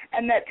rescued,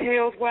 and that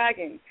tail's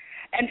wagging.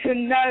 And to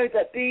know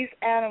that these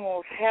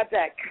animals have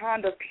that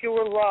kind of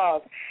pure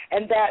love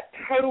and that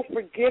total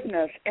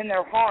forgiveness in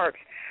their hearts,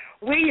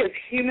 we as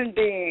human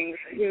beings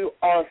who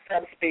are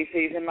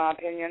subspecies, in my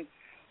opinion,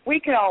 we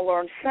can all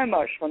learn so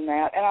much from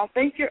that. And I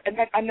think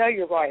I know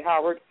you're right,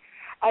 Howard.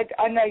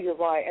 I know you're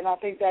right, and I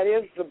think that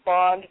is the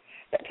bond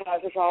that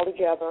ties us all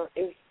together,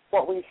 is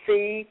what we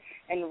see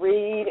and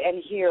read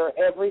and hear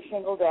every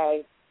single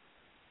day.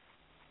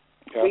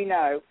 Yeah. We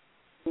know.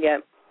 Yeah,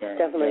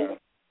 definitely.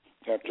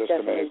 Yeah, just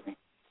amazing.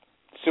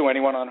 Sue,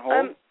 anyone on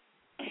hold?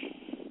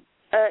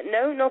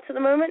 No, not at the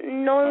moment.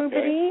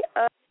 Nobody.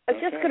 Okay. I'm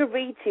just going to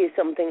read to you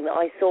something that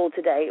I saw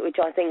today, which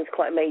I think is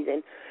quite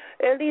amazing.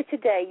 Earlier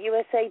today,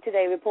 USA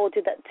Today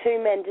reported that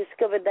 2 men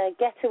discovered their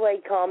getaway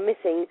car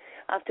missing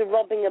after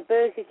robbing a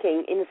Burger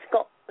King in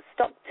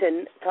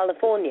Stockton,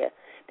 California.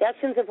 The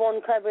actions of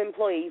one clever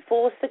employee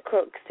forced the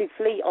crooks to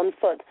flee on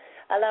foot,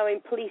 allowing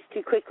police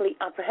to quickly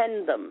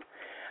apprehend them.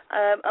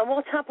 And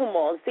what happened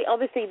was,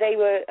 obviously they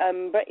were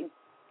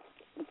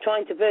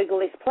trying to burgle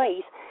this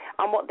place,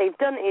 and what they've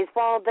done is,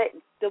 while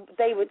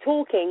they were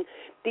talking,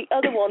 the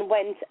other one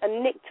went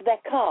and nicked their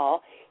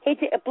car,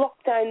 hit it a block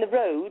down the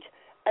road,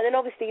 and then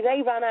obviously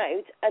they ran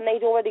out, and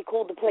they'd already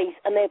called the police,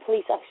 and their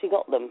police actually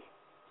got them.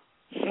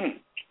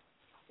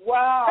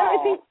 Wow. And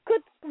I think,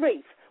 good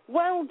grief,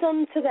 well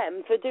done to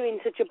them for doing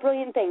such a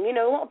brilliant thing. You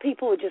know, a lot of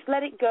people would just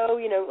let it go,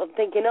 you know,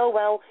 thinking, oh,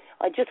 well,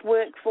 I just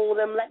worked for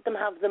them, let them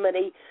have the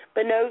money.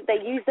 But no, they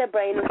used their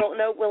brain and thought,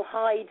 no, we'll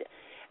hide.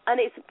 And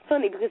it's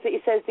funny because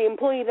it says the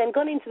employee then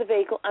got into the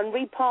vehicle and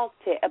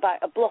reparked it about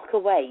a block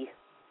away.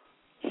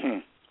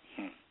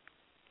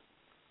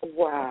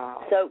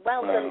 Wow. So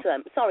well done to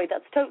them. Sorry,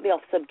 that's totally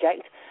off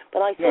subject, but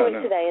I saw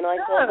it today and I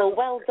thought,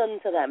 well done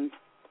to them.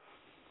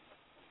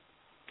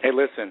 Hey,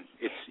 listen,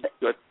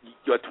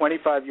 you're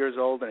 25 years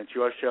old and it's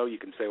your show. You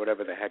can say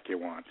whatever the heck you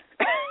want.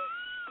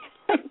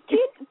 Do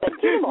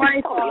you know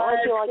what? Sorry, I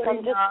feel like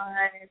I'm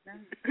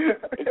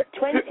just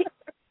 20.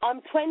 I'm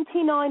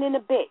 29 and a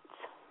bit.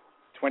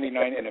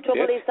 29 and a bit.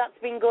 Trouble is, that's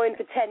been going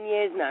for 10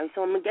 years now,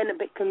 so I'm getting a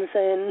bit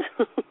concerned.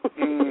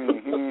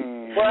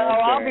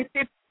 Well, I'll be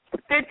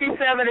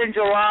 57 in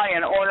July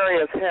and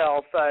ornery as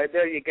hell, so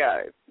there you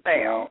go.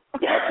 Bam. Well,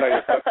 I'll tell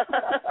you something.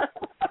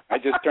 I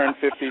just turned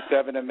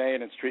 57 in May,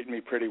 and it's treating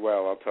me pretty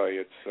well. I'll tell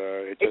you,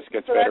 it just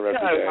gets better every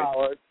day.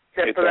 Howard.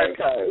 Except for that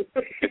toe.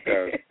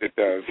 It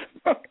does.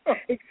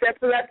 Except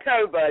for that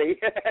toe, buddy.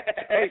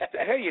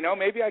 hey, you know,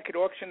 maybe I could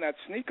auction that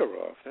sneaker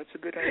off. That's a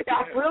good idea.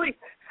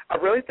 I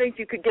really think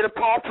you could get a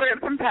paw print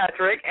from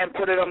Patrick and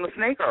put it on the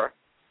sneaker.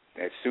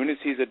 As soon as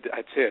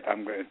that's it.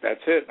 I'm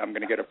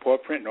going to get a paw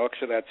print and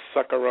auction that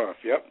sucker off.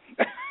 Yep.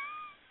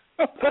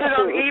 Put it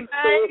on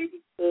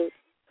eBay.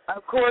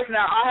 Of course.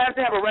 Now I have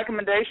to have a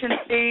recommendation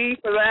fee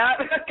for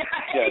that.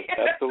 Yes,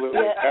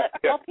 absolutely.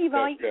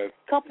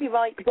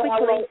 Copyright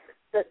quickly.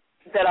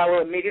 That I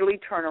will immediately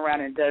turn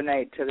around and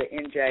donate to the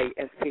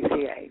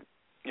NJSPCA.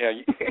 Yeah,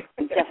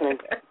 definitely.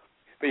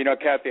 But you know,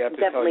 Kathy, I have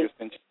to tell you,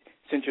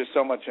 since you're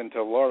so much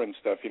into law and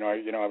stuff, I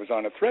was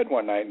on a thread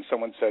one night and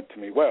someone said to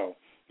me, well,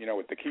 you know,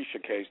 with the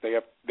Keisha case, they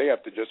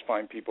have to just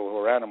find people who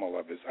are animal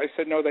lovers. I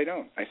said, no, they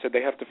don't. I said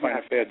they have to find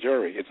a fair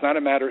jury. It's not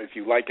a matter if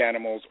you like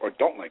animals or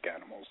don't like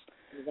animals.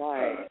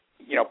 Right.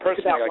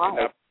 Personally, I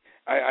could not.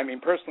 I mean,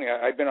 personally,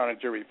 I've been on a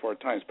jury 4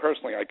 times.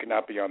 Personally, I could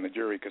not be on the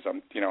jury because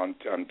I'm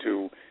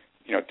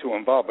too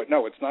involved. But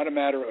no, it's not a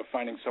matter of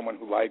finding someone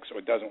who likes or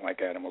doesn't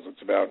like animals.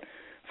 It's about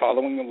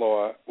following the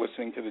law,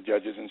 listening to the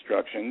judge's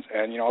instructions,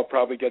 and I'll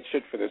probably get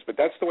shit for this, but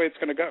that's the way it's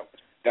going to go.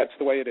 That's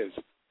the way it is.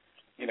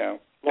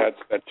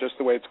 That's just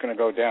the way it's going to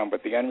go down.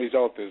 But the end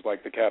result is,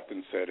 like the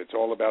captain said, it's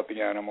all about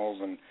the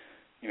animals, and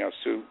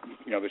Sue,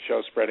 the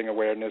show spreading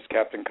awareness,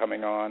 Captain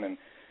coming on, and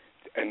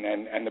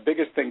the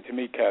biggest thing to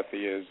me,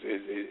 Kathy, is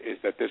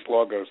that this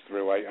law goes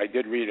through. I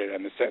did read it,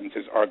 and the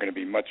sentences are going to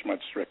be much, much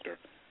stricter.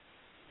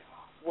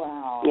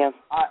 Wow. Yeah.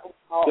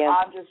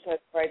 I'm just so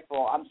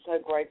grateful. I'm so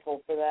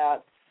grateful for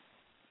that.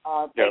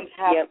 Things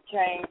have to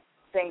change.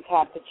 Things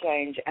have to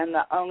change, and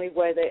the only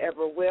way they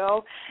ever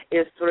will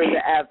is through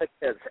the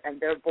advocates and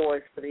their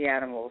voice for the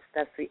animals.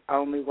 That's the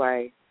only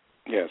way.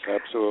 Yes,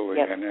 absolutely.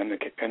 Yep.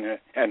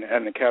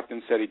 And the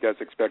captain said he does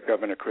expect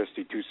Governor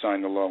Christie to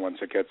sign the law once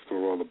it gets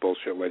through all the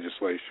bullshit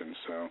legislation.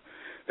 So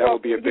that'll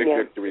be a big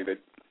victory.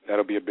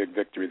 That'll be a big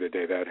victory the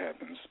day that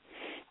happens.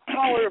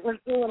 When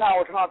Sue and I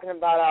were talking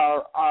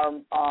about our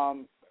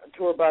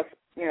tour bus,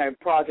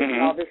 project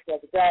and all this the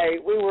other day,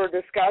 we were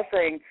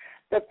discussing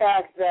the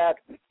fact that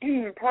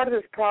part of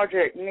this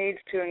project needs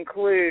to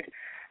include,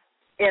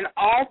 in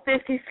all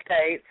 50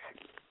 states,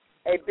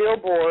 a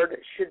billboard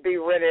should be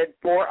rented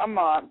for a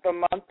month, the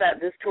month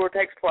that this tour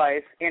takes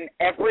place, in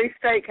every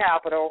state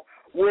capital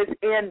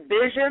within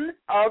vision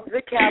of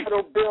the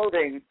Capitol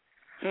building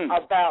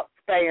about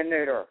spay and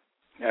neuter.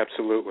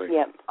 Absolutely.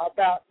 Yep.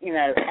 About,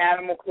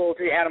 animal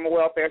cruelty, animal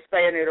welfare,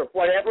 spay and neuter,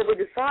 whatever we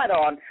decide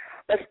on,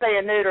 but spay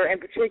and neuter in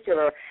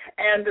particular.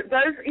 And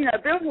those,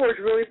 billboards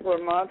really for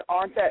a month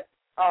aren't that,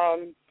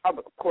 of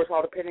course,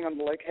 all depending on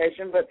the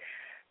location, but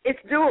it's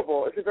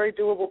doable. It's a very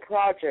doable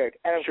project.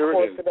 And, of Sure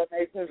course, it is. the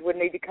donations would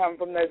need to come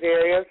from those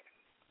areas.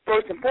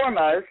 First and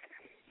foremost,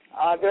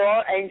 there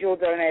are angel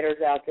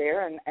donators out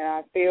there, and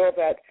I feel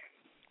that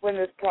when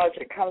this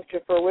project comes to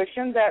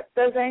fruition, that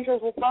those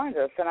angels will find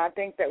us, and I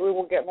think that we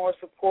will get more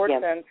support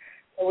than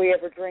we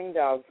ever dreamed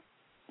of.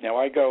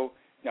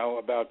 Now,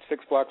 about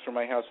 6 blocks from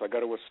my house, I go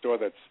to a store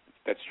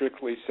that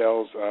strictly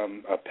sells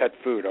pet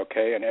food,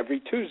 okay? And every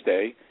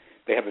Tuesday,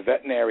 they have a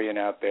veterinarian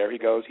out there.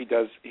 He's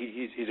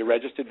a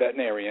registered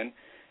veterinarian,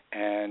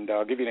 and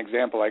I'll give you an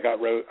example. I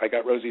got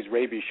Rosie's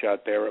rabies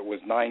shot there. It was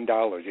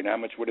 $9. You know how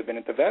much would have been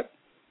at the vet?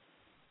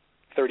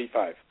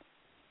 $35.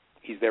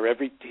 He's there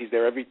every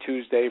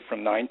Tuesday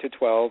from 9 to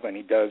 12, and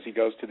he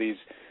goes to these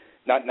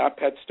not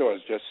pet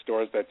stores, just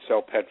stores that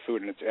sell pet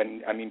food,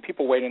 and I mean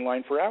people wait in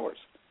line for hours.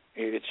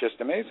 It's just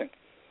amazing.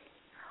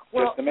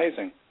 Well, just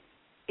amazing.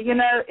 You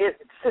know,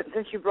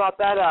 since you brought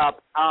that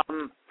up,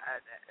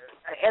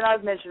 and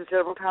I've mentioned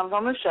several times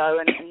on the show,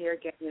 and here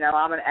again, you know,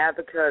 I'm an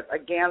advocate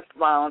against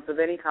violence of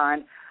any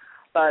kind,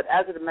 but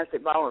as a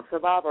domestic violence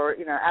survivor,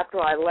 you know, after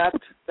I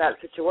left that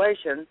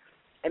situation,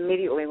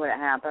 immediately when it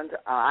happened,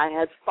 I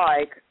had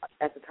Spike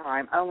at the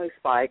time, only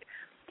Spike.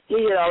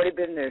 He had already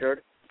been neutered,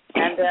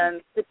 and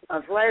then 6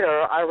 months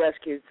later, I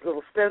rescued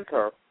little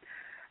Spencer,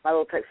 my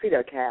little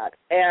tuxedo cat.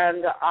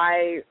 And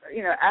I,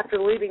 you know, after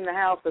leaving the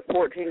house with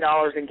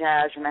 $14 in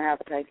cash and a half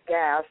a tank of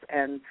gas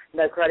and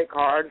no credit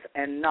cards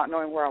and not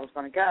knowing where I was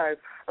going to go,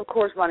 of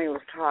course money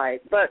was tight.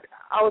 But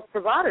I was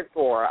provided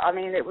for. I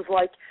mean, it was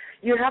like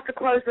you have to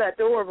close that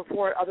door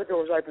before other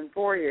doors open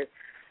for you.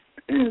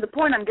 The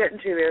point I'm getting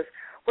to is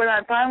when I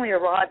finally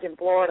arrived in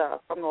Florida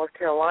from North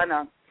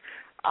Carolina,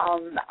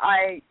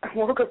 I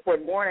woke up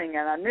one morning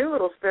and I knew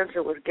little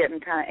Spencer was getting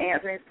kind of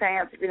ants in his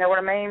pants, if you know what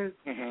I mean.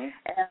 Mm-hmm.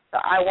 And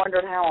I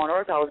wondered how on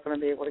earth I was going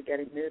to be able to get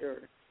him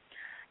neutered.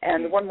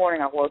 And one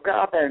morning I woke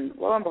up and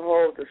lo and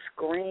behold, the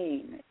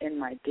screen in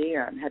my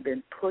den had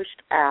been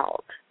pushed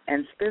out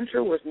and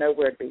Spencer was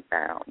nowhere to be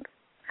found.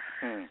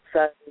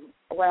 So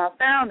when I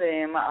found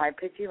him, I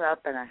picked him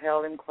up and I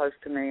held him close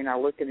to me and I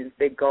looked at his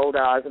big gold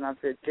eyes and I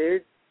said,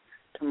 dude,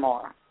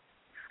 tomorrow,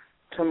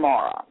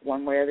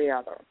 one way or the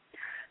other.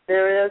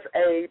 There is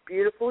a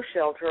beautiful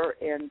shelter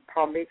in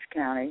Palm Beach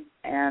County,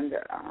 and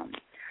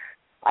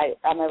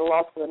I'm at a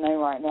loss for the name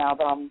right now,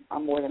 but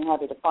I'm more than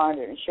happy to find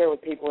it and share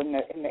with people in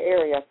the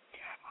area.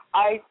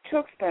 I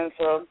took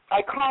Spencer,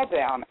 I called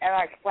them, and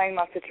I explained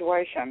my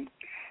situation.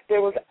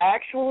 There was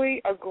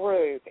actually a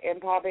group in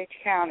Palm Beach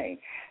County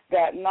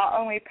that not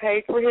only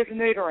paid for his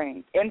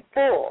neutering in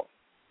full,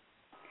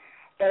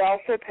 but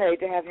also paid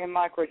to have him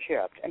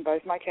microchipped, and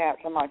both my cats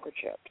are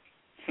microchipped.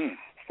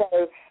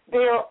 So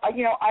there,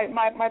 you know,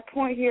 my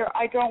point here,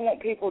 I don't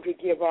want people to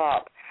give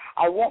up.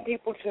 I want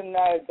people to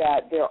know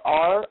that there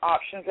are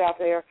options out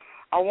there.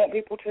 I want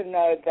people to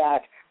know that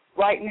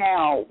right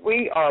now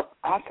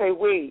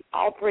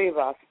all three of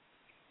us,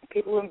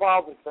 people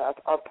involved with us,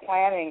 are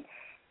planning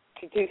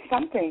to do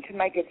something to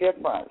make a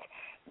difference.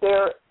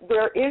 There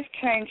is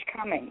change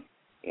coming.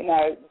 You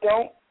know,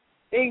 don't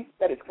think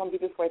that it's going to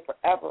be this way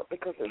forever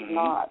because it's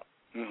not.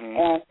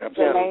 And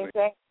Absolutely. The main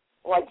thing,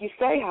 like you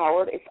say,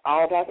 Howard, it's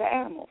all about the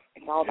animals.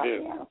 It's all about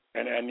the animals.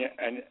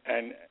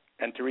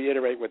 And to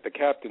reiterate what the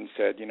captain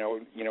said, you know,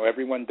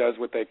 everyone does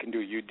what they can do.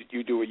 You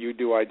do what you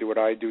do. I do what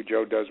I do.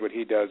 Joe does what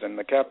he does. And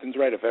the captain's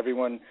right. If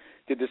everyone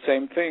did the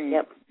same thing,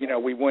 you know,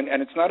 we wouldn't.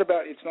 And it's not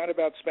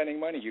about spending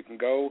money. You can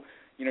go.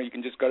 You know, you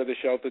can just go to the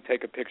shelter,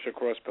 take a picture,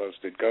 cross-post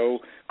it. Go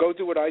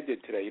do what I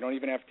did today. You don't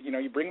even have to, you know,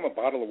 you bring them a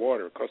bottle of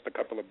water. It costs a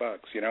couple of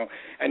bucks, you know.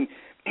 And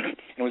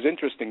it was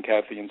interesting,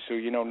 Kathy and Sue,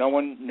 you know,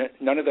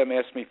 none of them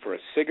asked me for a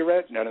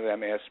cigarette. None of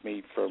them asked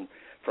me for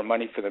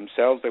money for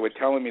themselves. They were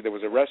telling me there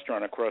was a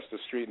restaurant across the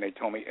street, and they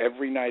told me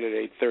every night at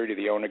 8:30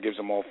 the owner gives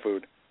them all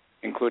food,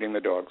 including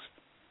the dogs.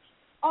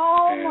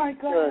 My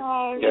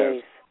God.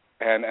 Yes.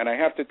 And I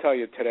have to tell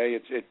you today,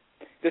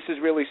 this has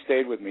really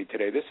stayed with me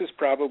today. This has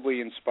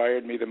probably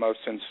inspired me the most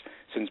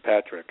since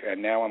Patrick,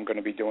 and now I'm going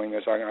to be doing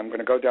this. I'm going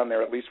to go down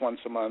there at least once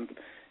a month,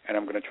 and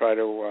I'm going to try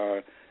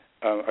to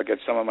get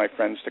some of my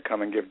friends to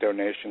come and give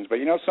donations. But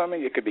you know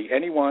something? It could be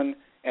anyone,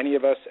 any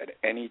of us at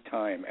any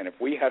time. And if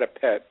we had a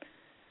pet,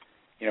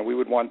 you know, we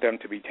would want them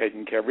to be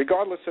taken care of,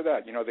 regardless of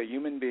that. You know, they're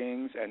human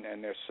beings, and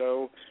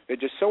they're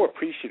just so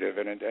appreciative,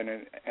 and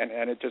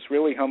it just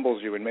really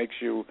humbles you and makes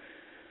you.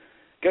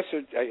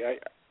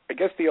 I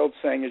guess the old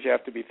saying is you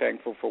have to be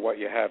thankful for what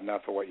you have,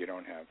 not for what you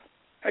don't have.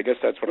 I guess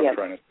that's what I'm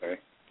trying to say.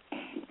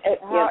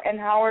 And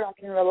Howard, I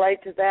can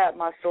relate to that.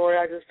 My story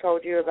I just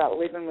told you about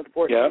leaving with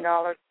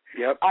 $14.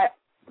 Yep.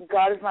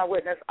 God is my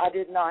witness. I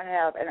did not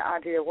have an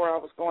idea where I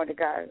was going to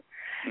go.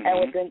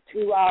 And within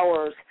 2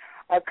 hours,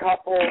 a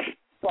couple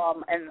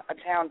from a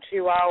town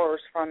 2 hours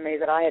from me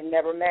that I had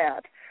never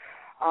met.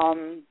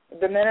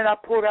 The minute I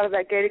pulled out of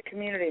that gated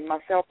community, my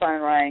cell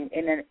phone rang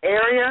in an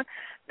area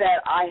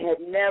that I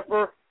had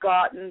never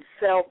gotten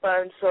cell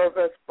phone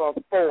service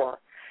before.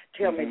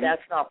 Tell me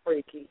that's not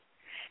freaky.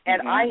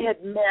 And I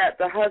had met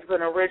the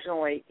husband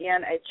originally in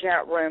a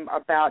chat room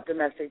about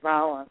domestic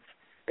violence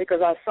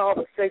because I saw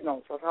the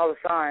signals, I saw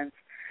the signs.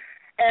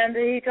 And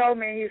he told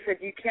me, he said,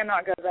 you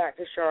cannot go back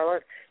to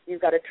Charlotte.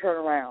 You've got to turn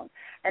around.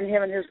 And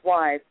him and his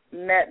wife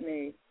met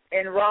me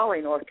in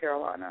Raleigh, North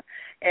Carolina.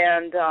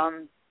 And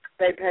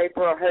they paid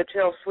for a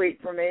hotel suite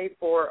for me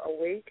for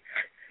a week,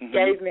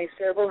 gave me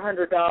several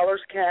 $100s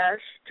cash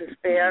to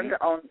spend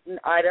on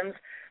items.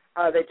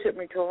 They took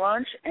me to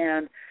lunch,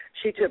 and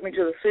she took me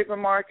to the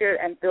supermarket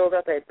and filled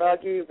up a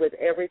buggy with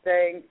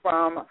everything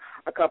from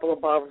a couple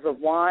of bottles of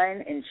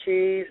wine and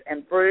cheese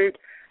and fruit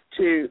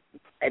to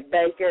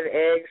bacon,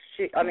 eggs,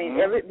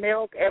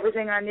 milk,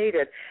 everything I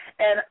needed.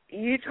 And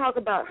you talk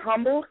about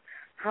humbled,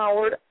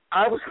 Howard,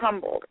 I was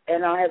humbled,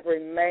 and I have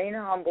remained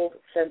humbled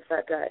since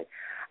that day.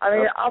 I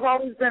mean, I've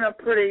always been a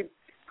pretty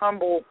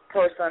humble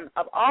person.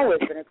 I've always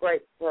been a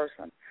great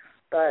person.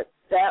 But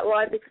that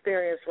life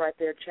experience right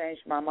there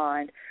changed my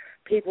mind.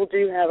 People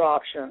do have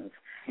options,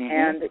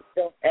 and you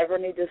don't ever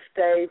need to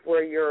stay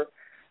where you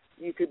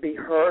could be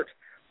hurt,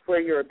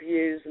 where you're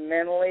abused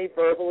mentally,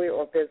 verbally,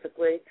 or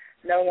physically.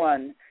 No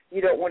one.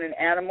 You don't want an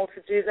animal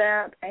to do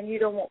that, and you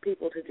don't want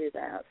people to do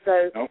that.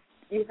 So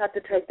you have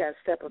to take that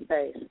step of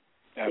faith.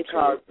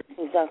 Because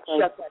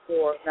shut that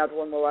door, another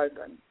one will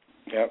open.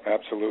 Yep,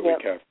 absolutely,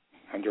 Kev.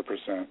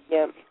 100%.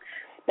 Yep.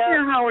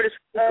 Now, Howard, it's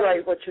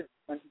great what you're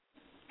doing.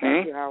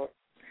 Thank you, Howard.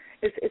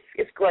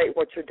 It's great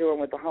what you're doing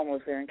with the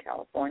homeless there in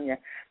California.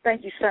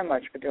 Thank you so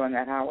much for doing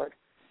that, Howard.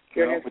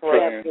 You're an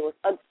inspiration.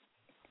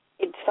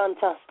 It's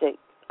fantastic.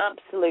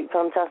 Absolute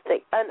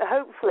fantastic. And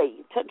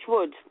hopefully, touch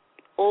wood,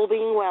 all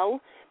being well,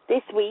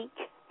 this week,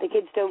 the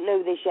kids don't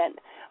know this yet,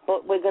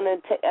 but we're going to,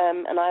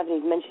 and I haven't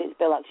even mentioned it to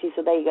Bill actually,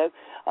 so there you go.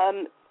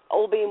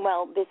 All being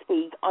well, this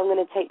week, I'm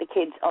going to take the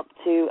kids up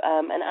to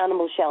an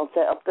animal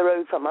shelter up the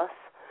road from us.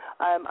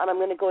 And I'm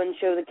going to go and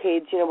show the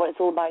kids, what it's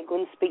all about, go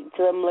and speak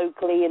to them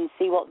locally and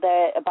see what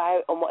they're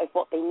about and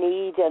what they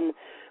need. And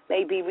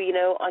maybe,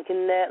 I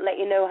can let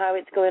you know how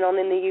it's going on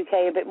in the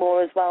UK a bit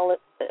more as well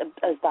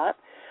as that.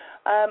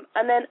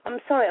 And then,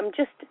 I'm sorry,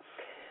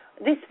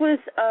 this was,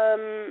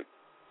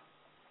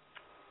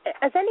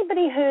 has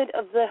anybody heard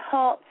of the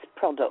Hearts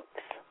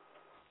products?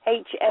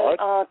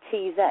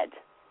 HARTZ?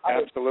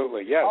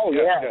 Absolutely, yes,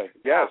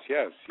 yes.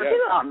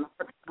 All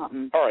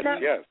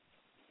right, yes.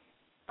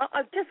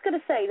 I've just got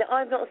to say that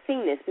I've not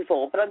seen this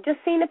before, but I've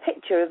just seen a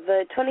picture of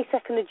the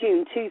 22nd of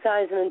June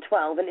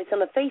 2012, and it's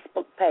on a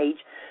Facebook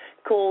page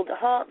called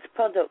Hearts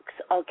Products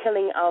Are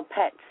Killing Our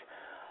Pets.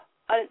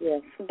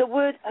 The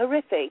word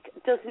horrific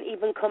doesn't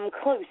even come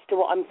close to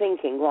what I'm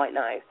thinking right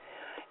now.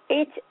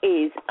 It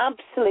is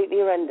absolutely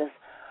horrendous.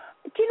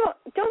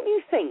 Don't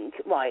you think,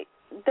 right,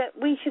 that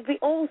we should be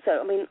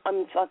also,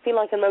 I feel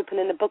like I'm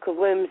opening a book of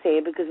worms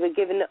here because we're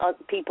giving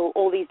people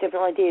all these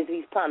different ideas,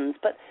 these plans,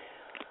 but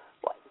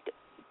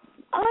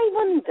I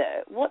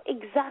wonder what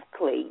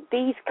exactly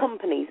these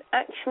companies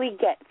actually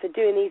get for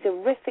doing these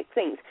horrific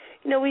things.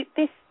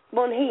 This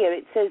one here,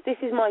 it says, this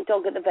is my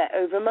dog at the vet.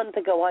 Over a month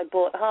ago, I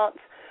bought Hearts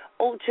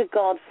Ultra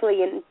Guard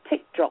Flea and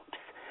Tick Drops.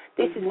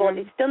 This is what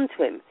it's done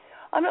to him.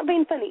 I'm not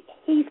being funny.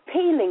 He's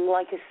peeling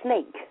like a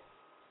snake.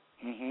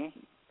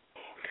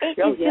 It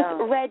is just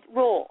red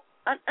raw.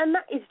 And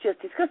that is just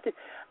disgusting.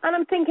 And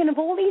I'm thinking of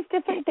all these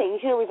different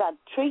things. We've had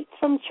treats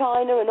from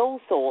China and all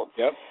sorts.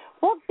 Yep.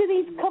 What do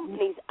these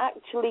companies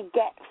actually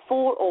get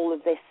for all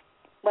of this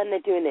when they're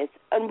doing this?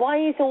 And why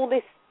is all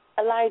this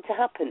allowed to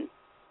happen?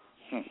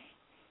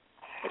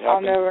 I'll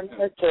never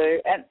know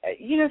too. And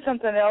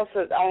something else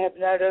that I have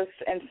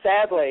noticed, and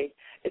sadly,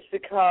 it's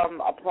become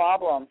a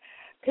problem.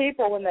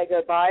 People, when they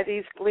go buy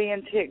these flea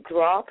and tick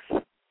drops,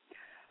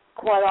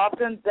 quite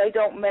often they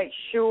don't make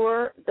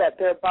sure that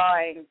they're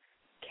buying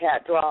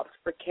cat drops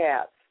for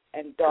cats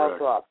and dog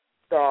drops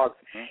for dogs.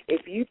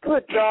 If you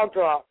put dog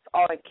drops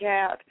on a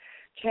cat,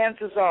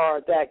 chances are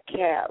that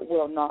cat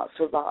will not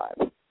survive.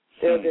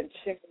 There have been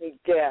too many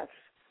deaths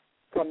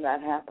from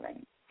that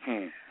happening.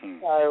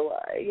 So,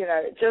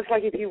 just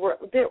like if you were,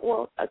 they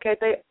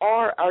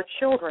are our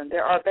children.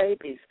 They're our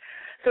babies.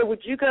 So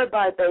would you go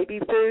buy baby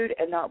food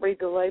and not read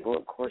the label?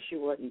 Of course you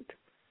wouldn't.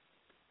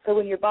 So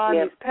when you're buying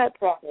these pet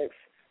products,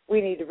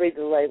 we need to read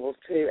the labels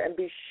too and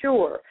be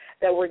sure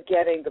that we're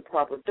getting the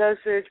proper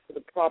dosage for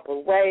the proper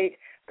weight,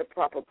 the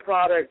proper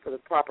product for the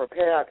proper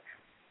pet.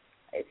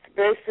 It's a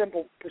very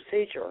simple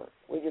procedure.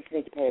 We just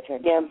need to pay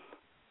attention. Yeah.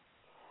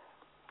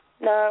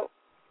 Now,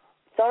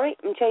 sorry,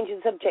 I'm changing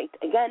the subject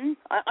again.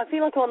 I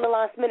feel like I'm on the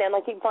last minute and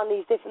I keep finding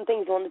these different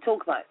things I want to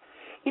talk about.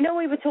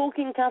 We were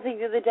talking, Kathy,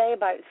 the other day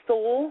about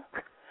Thor.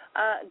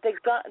 I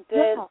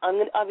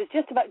was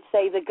just about to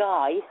say the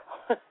guy,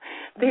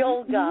 the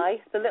old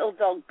guy, the little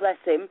dog, bless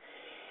him.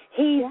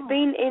 He's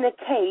been in a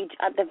cage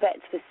at the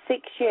vets for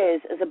 6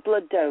 years as a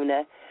blood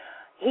donor.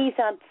 He's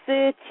had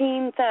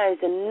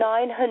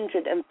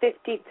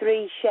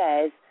 13,953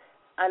 shares,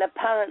 and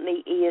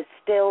apparently he is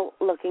still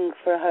looking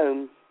for a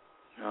home.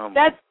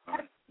 That's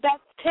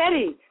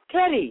Teddy.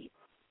 Teddy.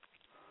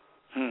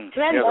 Yeah,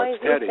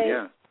 that's Teddy.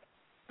 Yeah,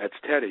 that's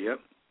Teddy. Yep.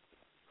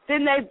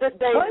 Didn't they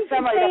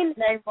somebody got his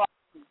name wrong?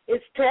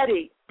 It's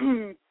Teddy.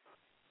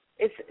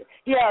 It's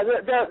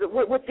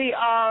with the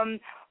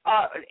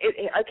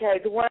Okay,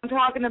 the one I'm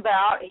talking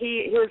about,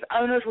 his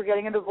owners were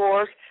getting a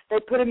divorce. They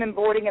put him in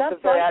boarding at the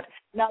vet.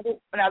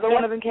 Another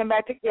one of them came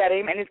back to get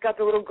him, and he's got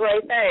the little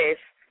gray face.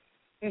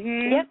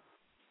 Mm-hmm. Yep.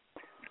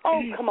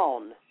 Oh, come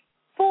on.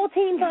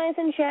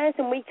 14,000 shares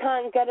and we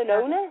can't get an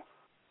owner?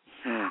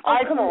 Oh,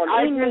 come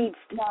on. He needs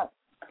to...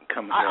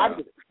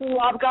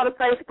 I've got a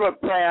Facebook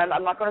friend.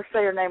 I'm not going to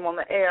say her name on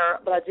the air,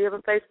 but I do have a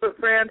Facebook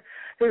friend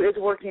who is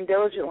working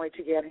diligently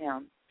to get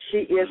him. She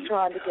is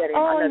trying to get him.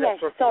 Oh, yes.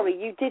 Sorry,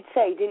 you did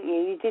say, didn't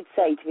you? You did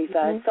say, to be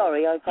fair. Mm-hmm.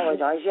 Sorry, I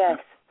apologize. Yes.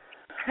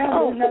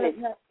 No,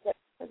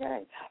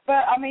 okay.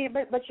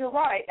 But you're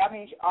right. I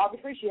mean,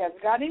 obviously she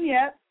hasn't got him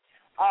yet.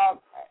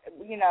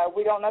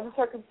 We don't know the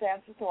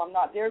circumstances, so I'm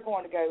not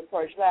going to go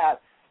approach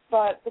that.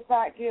 But the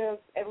fact is,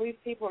 at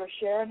least people are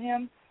sharing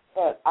him.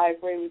 But I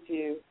agree with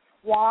you.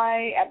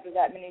 Why, after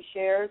that many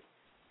shares,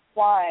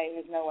 why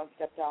has no one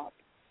stepped up?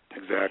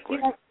 Exactly.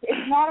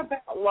 It's not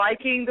about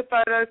liking the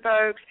photo,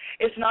 folks.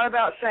 It's not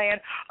about saying,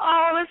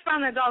 oh, let's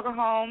find that dog a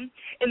home.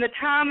 In the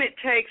time it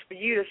takes for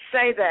you to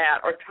say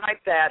that or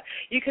type that,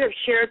 you could have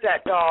shared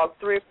that dog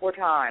 3 or 4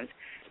 times.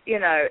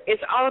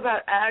 It's all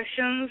about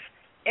actions.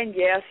 And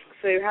yes,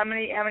 Sue, how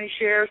many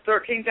shares?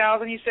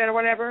 13,000 you said or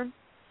whatever?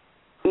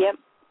 Yep.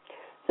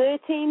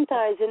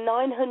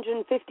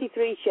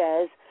 13,953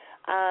 shares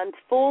and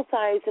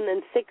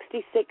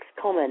 4,066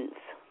 comments.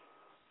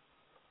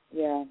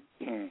 Yeah.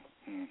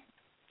 Mm-hmm.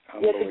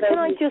 Can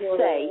I just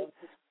say,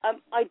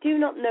 I do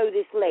not know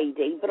this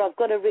lady, but I've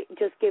got to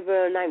just give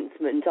her an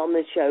announcement on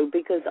the show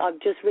because I'm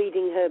just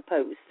reading her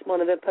post,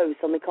 one of her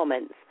posts on the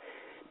comments.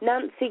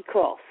 Nancy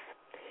Cross.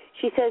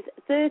 She says,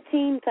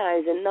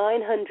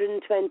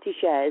 13,920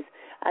 shares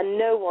and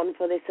no one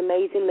for this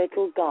amazing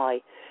little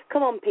guy.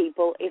 Come on,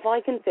 people, if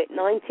I can fit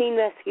 19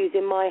 rescues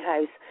in my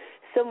house,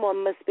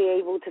 someone must be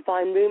able to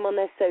find room on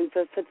their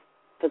sofa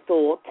for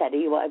Thor,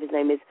 Teddy, whatever his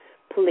name is,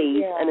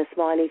 please, and a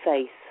smiley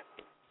face.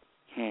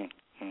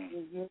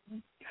 Mm-hmm.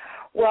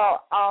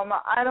 Well,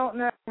 I don't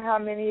know how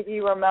many of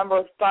you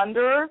remember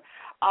Thunder.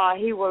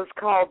 He was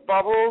called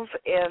Bubbles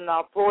in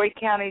Floyd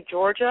County,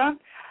 Georgia.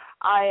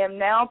 I am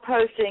now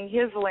posting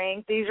his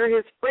link. These are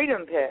his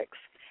freedom pics.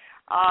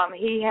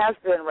 He has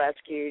been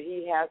rescued.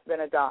 He has been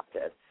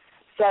adopted.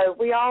 So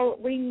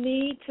we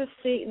need to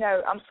see.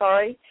 No, I'm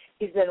sorry.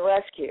 He's been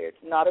rescued,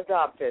 not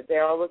adopted. They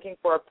are looking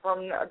for a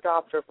permanent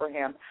adopter for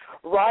him.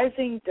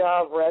 Rising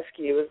Dove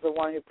Rescue is the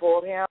one who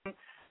pulled him.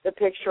 The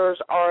pictures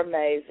are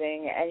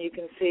amazing, and you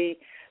can see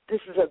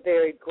this is a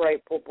very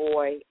grateful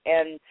boy.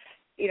 And,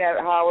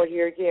 Howard,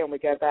 here again, we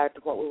go back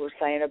to what we were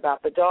saying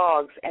about the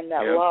dogs and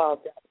that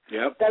love.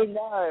 Yep. They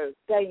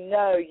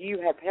know you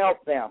have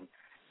helped them.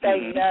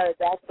 They know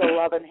that's the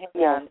loving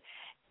hand.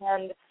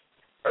 And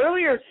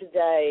earlier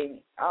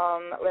today,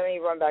 let me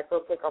run back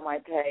real quick on my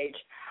page.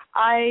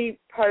 I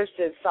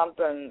posted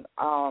something.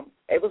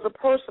 It was a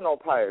personal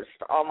post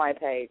on my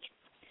page.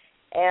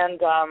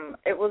 And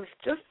it was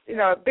just,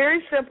 a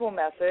very simple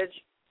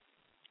message.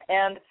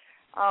 And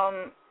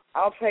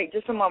I'll take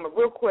just a moment,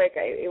 real quick.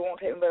 It won't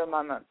take me but a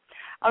moment.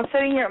 I'm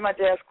sitting here at my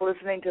desk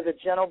listening to the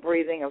gentle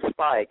breathing of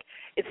Spike.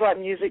 It's like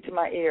music to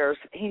my ears.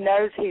 He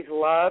knows he's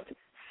loved,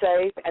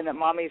 safe, and that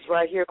Mommy's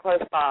right here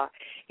close by.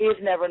 He has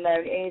never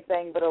known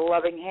anything but a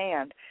loving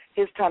hand.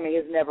 His tummy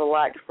has never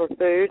lacked for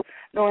food,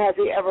 nor has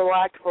he ever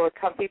lacked for a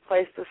comfy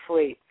place to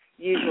sleep,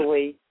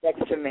 usually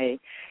next to me.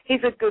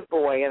 He's a good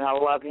boy, and I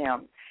love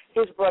him.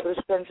 His brother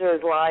Spencer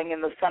is lying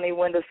in the sunny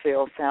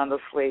windowsill, sound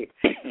asleep.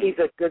 He's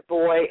a good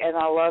boy, and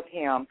I love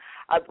him.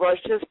 I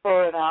brushed his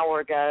fur an hour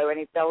ago, and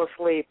he fell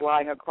asleep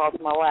lying across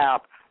my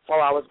lap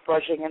while I was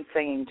brushing and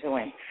singing to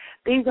him.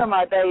 These are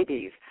my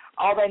babies.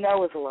 All they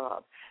know is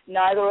love.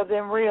 Neither of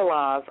them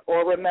realize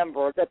or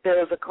remember that there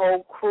is a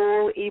cold,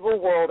 cruel, evil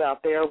world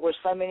out there where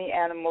so many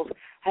animals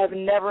have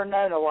never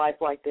known a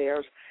life like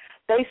theirs.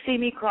 They see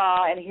me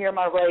cry and hear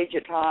my rage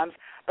at times,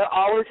 but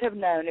always have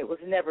known it was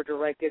never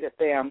directed at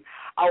them.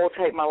 I will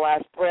take my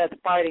last breath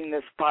fighting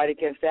this fight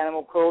against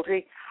animal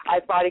cruelty.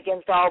 I fight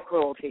against all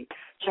cruelty,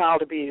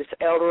 child abuse,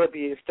 elder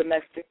abuse,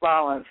 domestic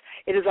violence.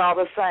 It is all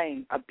the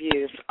same,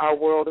 abuse. Our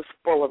world is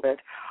full of it.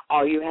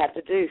 All you have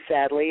to do,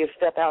 sadly, is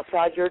step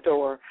outside your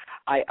door.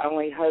 I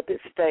only hope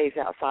it stays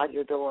outside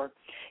your door.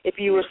 If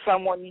you or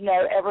someone you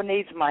know ever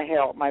needs my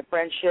help, my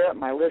friendship,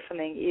 my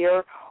listening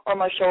ear, or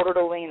my shoulder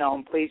to lean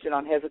on, please do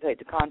not hesitate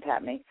to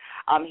contact me.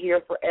 I'm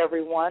here for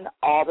everyone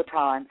all the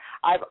time.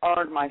 I've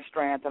earned my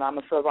strength, and I'm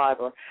a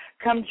survivor.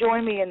 Come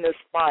join me in this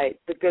fight,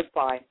 the good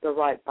fight, the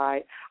right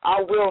fight.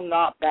 I will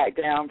not back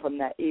down from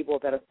that evil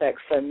that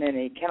affects so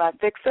many. Can I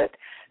fix it?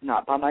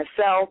 Not by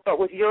myself, but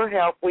with your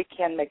help, we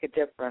can make a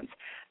difference.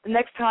 The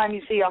next time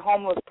you see a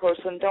homeless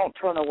person, don't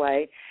turn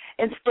away.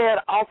 Instead,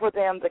 offer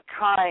them the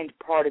kind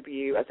part of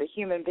you as a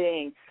human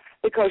being,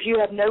 because you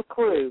have no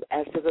clue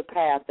as to the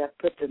path that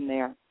put them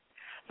there.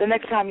 The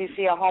next time you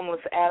see a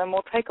homeless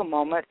animal, take a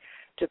moment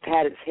to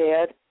pat its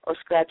head or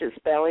scratch its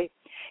belly.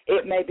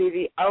 It may be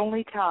the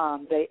only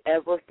time they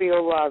ever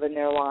feel love in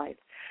their life.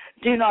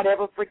 Do not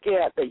ever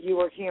forget that you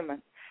are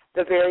human.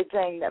 The very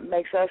thing that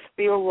makes us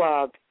feel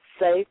loved,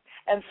 safe,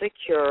 and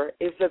secure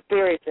is the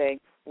very thing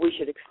we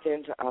should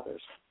extend to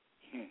others.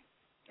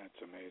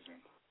 That's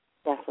amazing.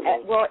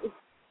 Definitely. Well,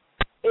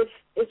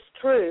 it's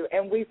true,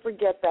 and we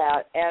forget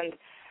that. And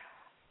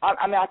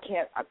I mean,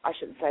 I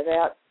shouldn't say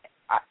that.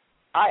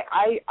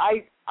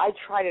 I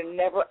try to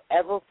never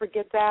ever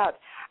forget that.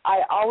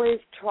 I always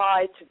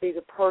try to be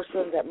the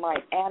person that my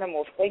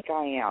animals think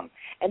I am,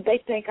 and they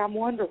think I'm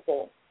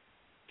wonderful.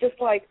 Just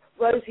like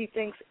Rosie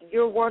thinks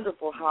you're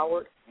wonderful,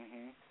 Howard.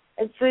 Mm-hmm.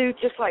 And Sue,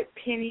 just like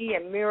Penny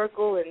and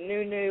Miracle and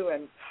Nunu,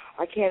 and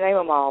I can't name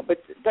them all, but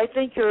they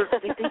think you're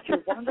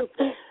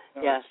wonderful.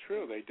 No, Yeah. It's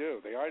true. They do.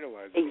 They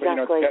idolize it.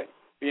 Exactly.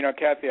 But,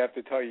 Kathy, I have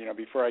to tell you,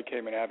 before I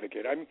came an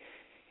advocate, I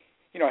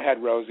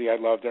had Rosie. I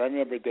loved her. I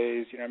remember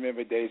days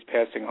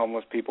passing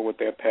homeless people with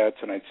their pets,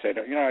 and I'd say,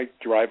 I'd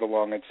drive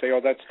along and say,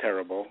 oh, that's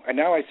terrible. And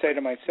now I say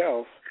to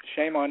myself,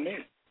 shame on me.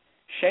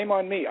 Shame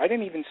on me. I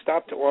didn't even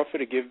stop to offer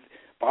to give a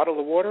bottle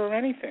of water or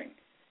anything.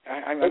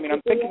 I'm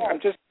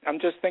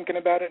just thinking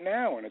about it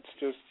now, and it's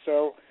just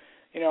so,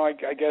 I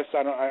guess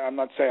I'm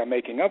not saying I'm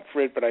making up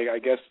for it, but I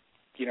guess,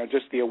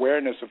 just the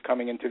awareness of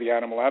coming into the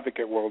animal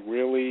advocate world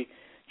really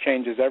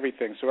changes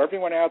everything. So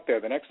everyone out there,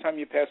 the next time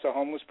you pass a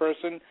homeless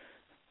person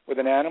with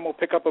an animal,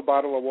 pick up a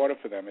bottle of water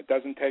for them. It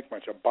doesn't take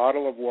much. A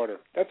bottle of water.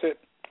 That's it.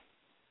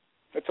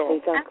 That's all.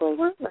 Exactly.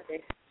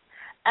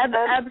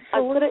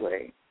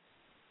 Absolutely.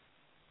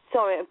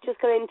 Sorry, I've just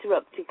got to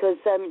interrupt because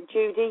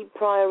Judy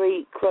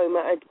Priory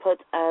Cromer had put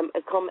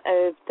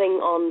a thing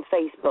on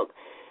Facebook,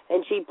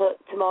 and she put,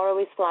 tomorrow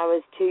is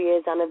Flower's 2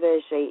 years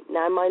anniversary.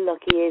 Now my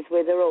lucky is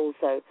with her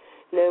also.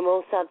 No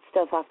more sad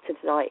stuff after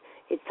tonight.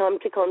 It's time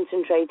to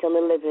concentrate on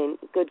the living.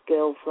 Good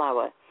girl,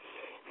 Flower.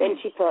 Then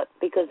she put,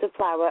 because of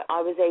Flower,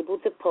 I was able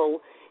to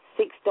pull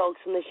 6 dogs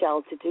from the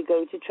shelter to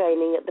go to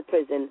training at the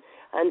prison,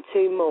 and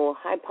 2 more.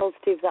 How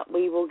positive that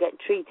we will get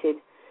treated.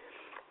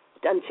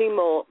 And 2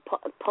 more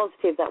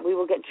positive that we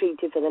will get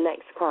treated for the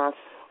next class.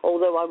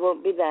 Although I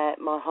won't be there,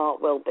 my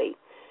heart will be.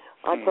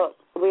 I put,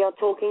 we are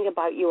talking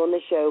about you on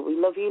the show. We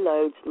love you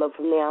loads. Love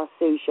from the Ask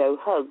Sue show.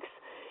 Hugs.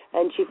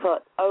 And she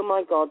put, oh,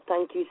 my God,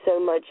 thank you so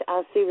much,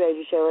 Ask Sue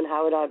Radio Show and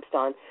Howard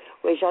Epstein.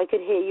 Wish I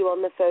could hear you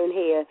on the phone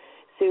here.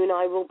 Soon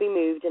I will be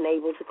moved and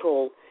able to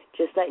call.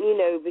 Just letting you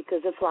know, because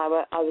of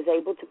Flower, I was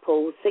able to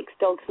pull 6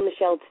 dogs from the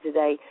shelter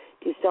today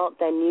to start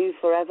their new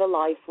forever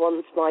life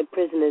once my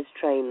prisoners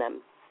train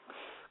them.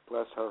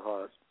 Bless her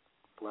heart.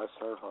 Bless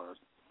her heart.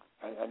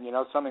 And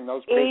something,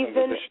 those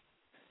prisoners...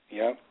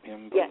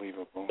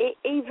 unbelievable. Yeah,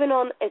 even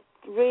on a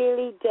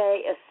really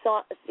day,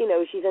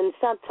 she's in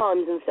sad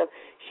times and stuff,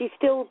 she's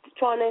still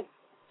trying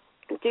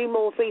to do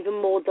more for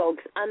even more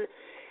dogs. And,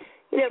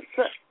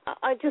 but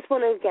I just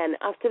want to, again,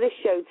 after this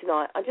show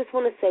tonight, I just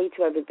want to say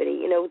to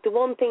everybody, the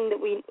one thing that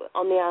we,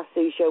 on the Ask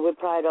Sue show, we're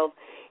proud of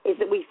is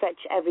that we fetch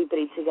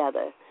everybody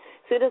together.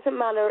 So it doesn't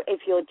matter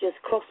if you're just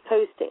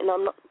cross-posting, and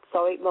I'm not,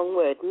 sorry, wrong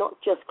word, not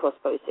just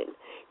cross-posting.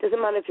 It doesn't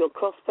matter if you're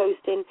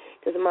cross-posting,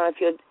 it doesn't matter if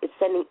you're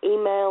sending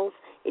emails,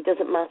 it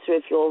doesn't matter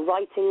if you're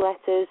writing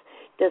letters,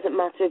 it doesn't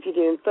matter if you're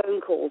doing phone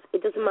calls,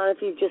 it doesn't matter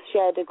if you've just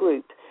shared a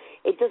group,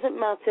 it doesn't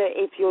matter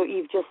if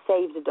you've just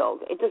saved a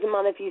dog, it doesn't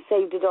matter if you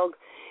saved a dog,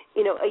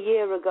 a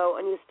year ago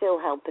and you're still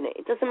helping it.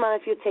 It doesn't matter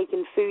if you're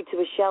taking food to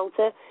a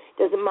shelter, it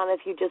doesn't matter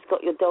if you just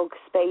got your dog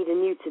spayed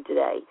and neutered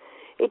today.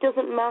 It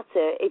doesn't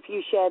matter if you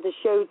share the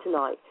show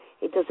tonight.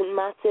 It doesn't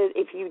matter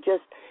if you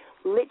just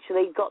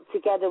literally got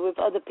together with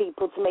other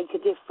people to make a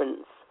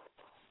difference.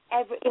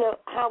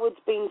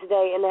 Howard's been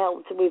today and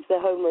helped with the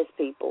homeless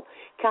people.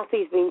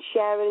 Kathy's been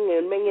sharing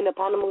and ringing up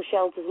animal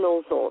shelters and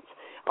all sorts.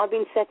 I've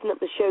been setting up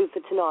the show for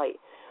tonight.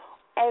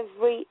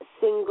 Every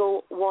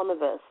single one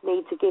of us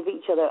need to give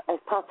each other a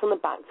pat on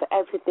the back for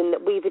everything that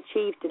we've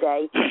achieved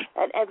today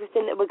and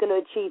everything that we're going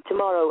to achieve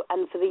tomorrow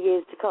and for the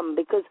years to come,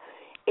 because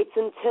it's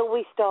until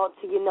we start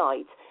to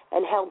unite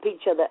and help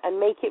each other and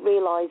make it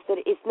realise that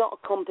it's not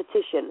a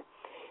competition.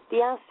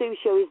 The Ask Sue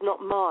show is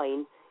not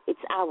mine,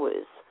 it's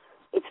ours.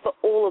 It's for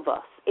all of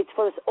us. It's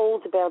for us all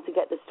to be able to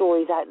get the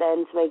stories out there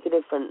and to make a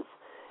difference.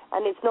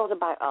 And it's not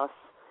about us.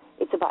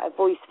 It's about a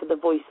voice for the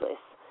voiceless.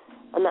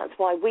 And that's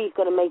why we've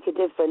got to make a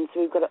difference.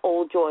 We've got to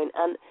all join.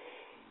 And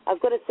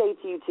I've got to say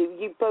to you two,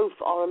 you both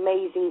are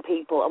amazing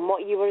people. And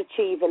what you are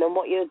achieving and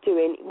what you're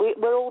doing,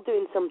 we're all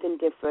doing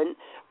something different,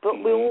 but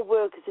we all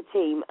work as a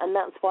team. And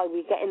that's why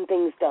we're getting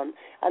things done.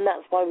 And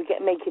that's why we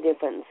make a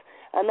difference.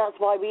 And that's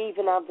why we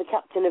even have the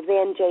captain of the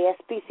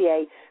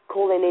NJSPCA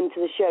calling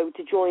into the show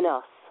to join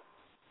us.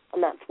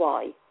 And that's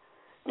why.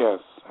 Yes,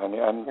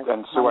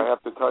 and Sue, I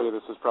have to tell you,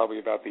 this is probably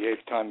about the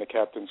 8th time the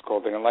captain's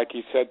called in. And like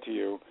he said to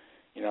you,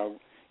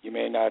 you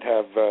may not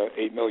have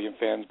 8 million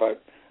fans,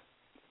 but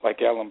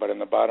like Ellen, but in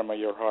the bottom of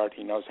your heart,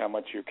 he knows how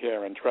much you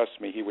care. And trust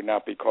me, he would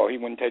not be called. He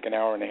wouldn't take an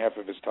hour and a half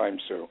of his time,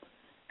 Sue.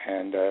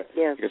 And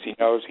because he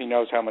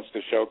knows how much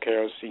the show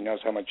cares. He knows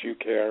how much you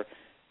care.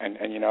 And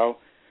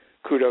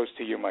kudos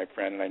to you, my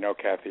friend. And I know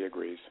Kathy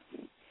agrees.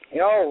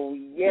 Oh,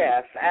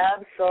 yes,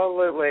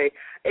 absolutely.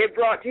 It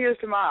brought tears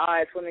to my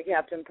eyes when the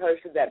captain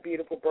posted that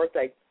beautiful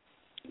birthday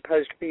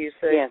post for you,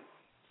 Sue. Yeah.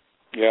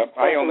 Yeah,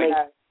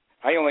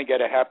 I only get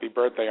a happy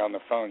birthday on the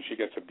phone. She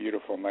gets a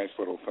beautiful, nice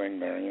little thing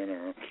there,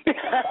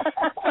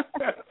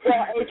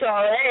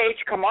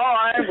 HRH. Come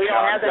on, we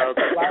don't have that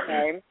last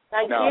name.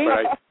 Thank you.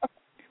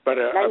 But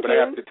I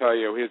have to tell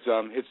you,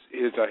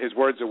 his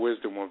words of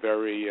wisdom were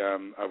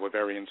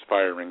very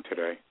inspiring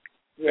today.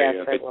 Yes,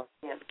 they were.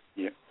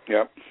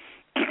 Yeah.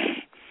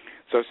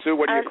 So, Sue,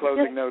 what are your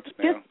closing notes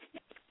now?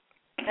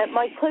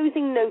 My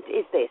closing note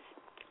is this.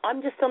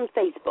 I'm just on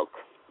Facebook,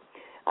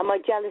 and my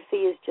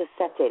jealousy is just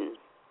set in.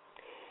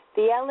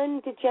 The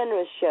Ellen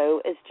DeGeneres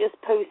Show has just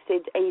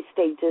posted a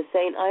status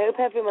saying, I hope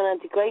everyone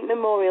had a great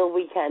Memorial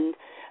weekend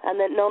and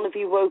that none of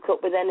you woke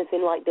up with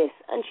anything like this.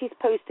 And she's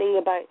posting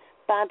about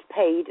bad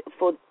paid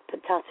for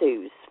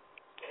tattoos.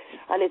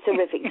 And it's a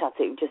horrific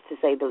tattoo, just to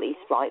say the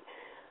least, right?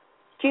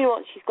 Do you know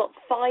what? She's got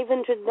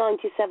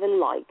 597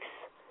 likes,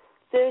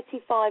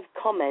 35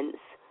 comments,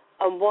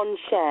 and 1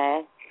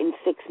 share in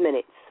 6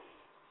 minutes.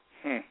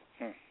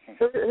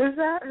 Who's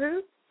that?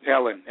 Who?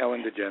 Ellen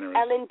DeGeneres.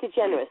 Ellen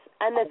DeGeneres.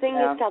 And the thing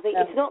is, Kathy,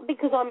 it's not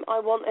because I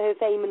want her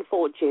fame and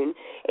fortune.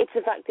 It's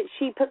the fact that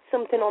she puts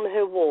something on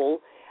her wall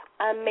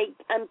and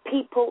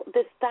people,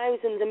 there's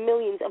thousands and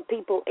millions of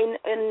people in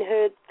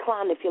her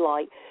clan, if you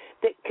like,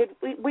 that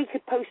we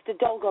could post a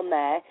dog on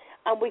there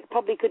and we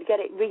probably could get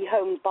it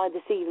rehomed by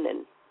this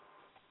evening.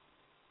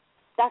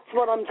 That's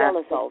what I'm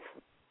jealous of.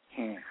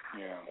 Yeah.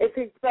 It's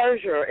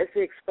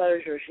the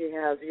exposure she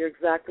has. You're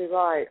exactly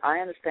right. I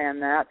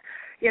understand that.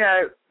 You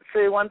know,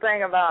 see, one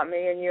thing about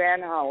me and you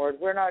and Howard,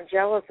 we're not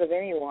jealous of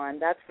anyone.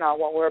 That's not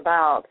what we're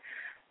about.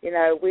 You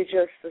know, we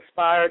just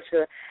aspire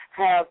to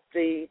have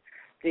the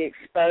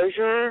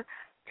exposure,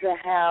 to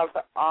have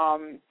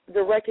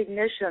the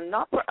recognition,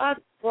 not for us,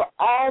 for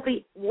all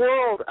the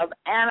world of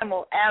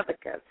animal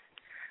advocates.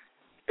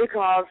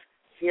 Because,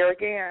 here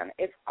again,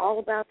 it's all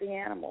about the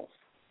animals.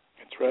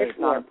 That's right. It's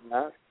not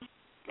about us.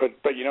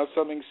 But you know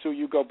something, Sue?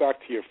 You go back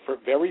to your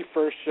very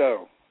first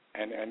show,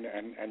 and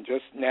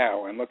just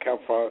now, and look how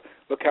far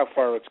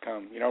it's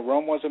come. You know,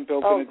 Rome wasn't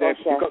built in a day.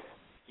 Yes.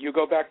 You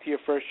go back to your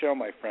first show,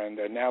 my friend,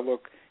 and now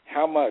look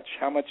how much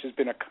has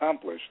been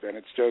accomplished, and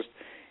it's just,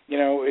 you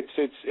know,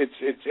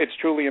 it's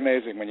truly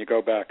amazing when you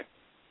go back.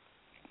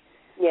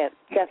 Yeah,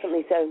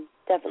 definitely so.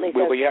 Definitely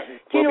we'll so. Be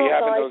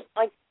having those.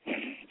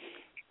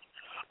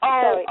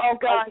 Oh,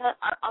 God,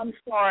 I'm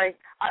sorry.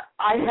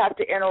 I have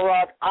to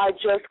interrupt. I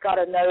just got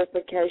a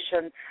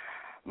notification.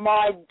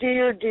 My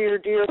dear, dear,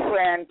 dear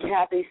friend,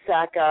 Kathy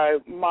Sacco,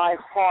 my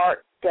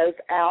heart goes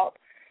out.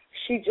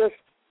 She just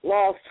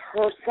lost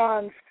her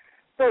son's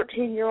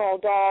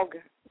 13-year-old dog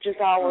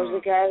just hours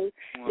ago.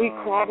 He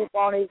crawled up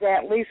on his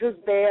Aunt Lisa's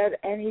bed,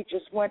 and he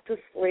just went to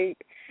sleep.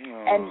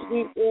 And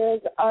he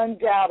is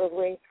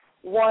undoubtedly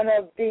one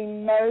of the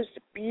most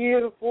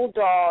beautiful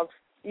dogs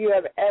you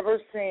have ever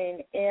seen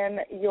in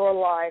your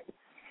life.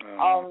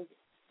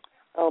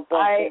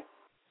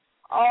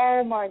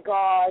 Oh, my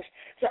gosh.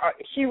 So,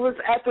 she was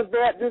at the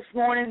vet this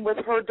morning with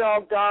her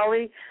dog,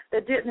 Dolly,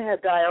 that didn't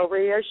have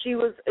diarrhea. She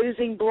was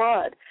oozing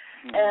blood.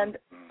 And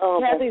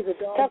Kathy's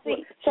a dog.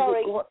 Kathy,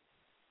 sorry.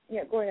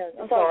 Yeah, go ahead.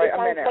 I'm sorry. A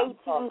minute.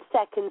 18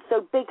 seconds,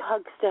 so big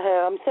hugs to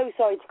her. I'm so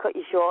sorry to cut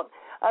you short.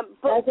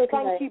 But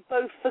thank you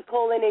both for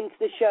calling into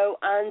the show,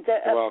 and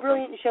a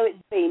brilliant show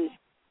it's been.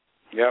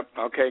 Yep.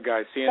 Okay,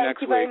 guys. See you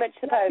next week. Thank you very much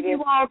for having you.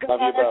 Love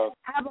you both.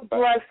 Have a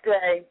blessed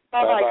day.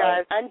 Bye-bye,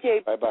 guys. And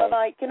you. Bye-bye.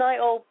 Bye-bye. Good night,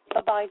 all.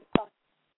 Bye-bye. Bye.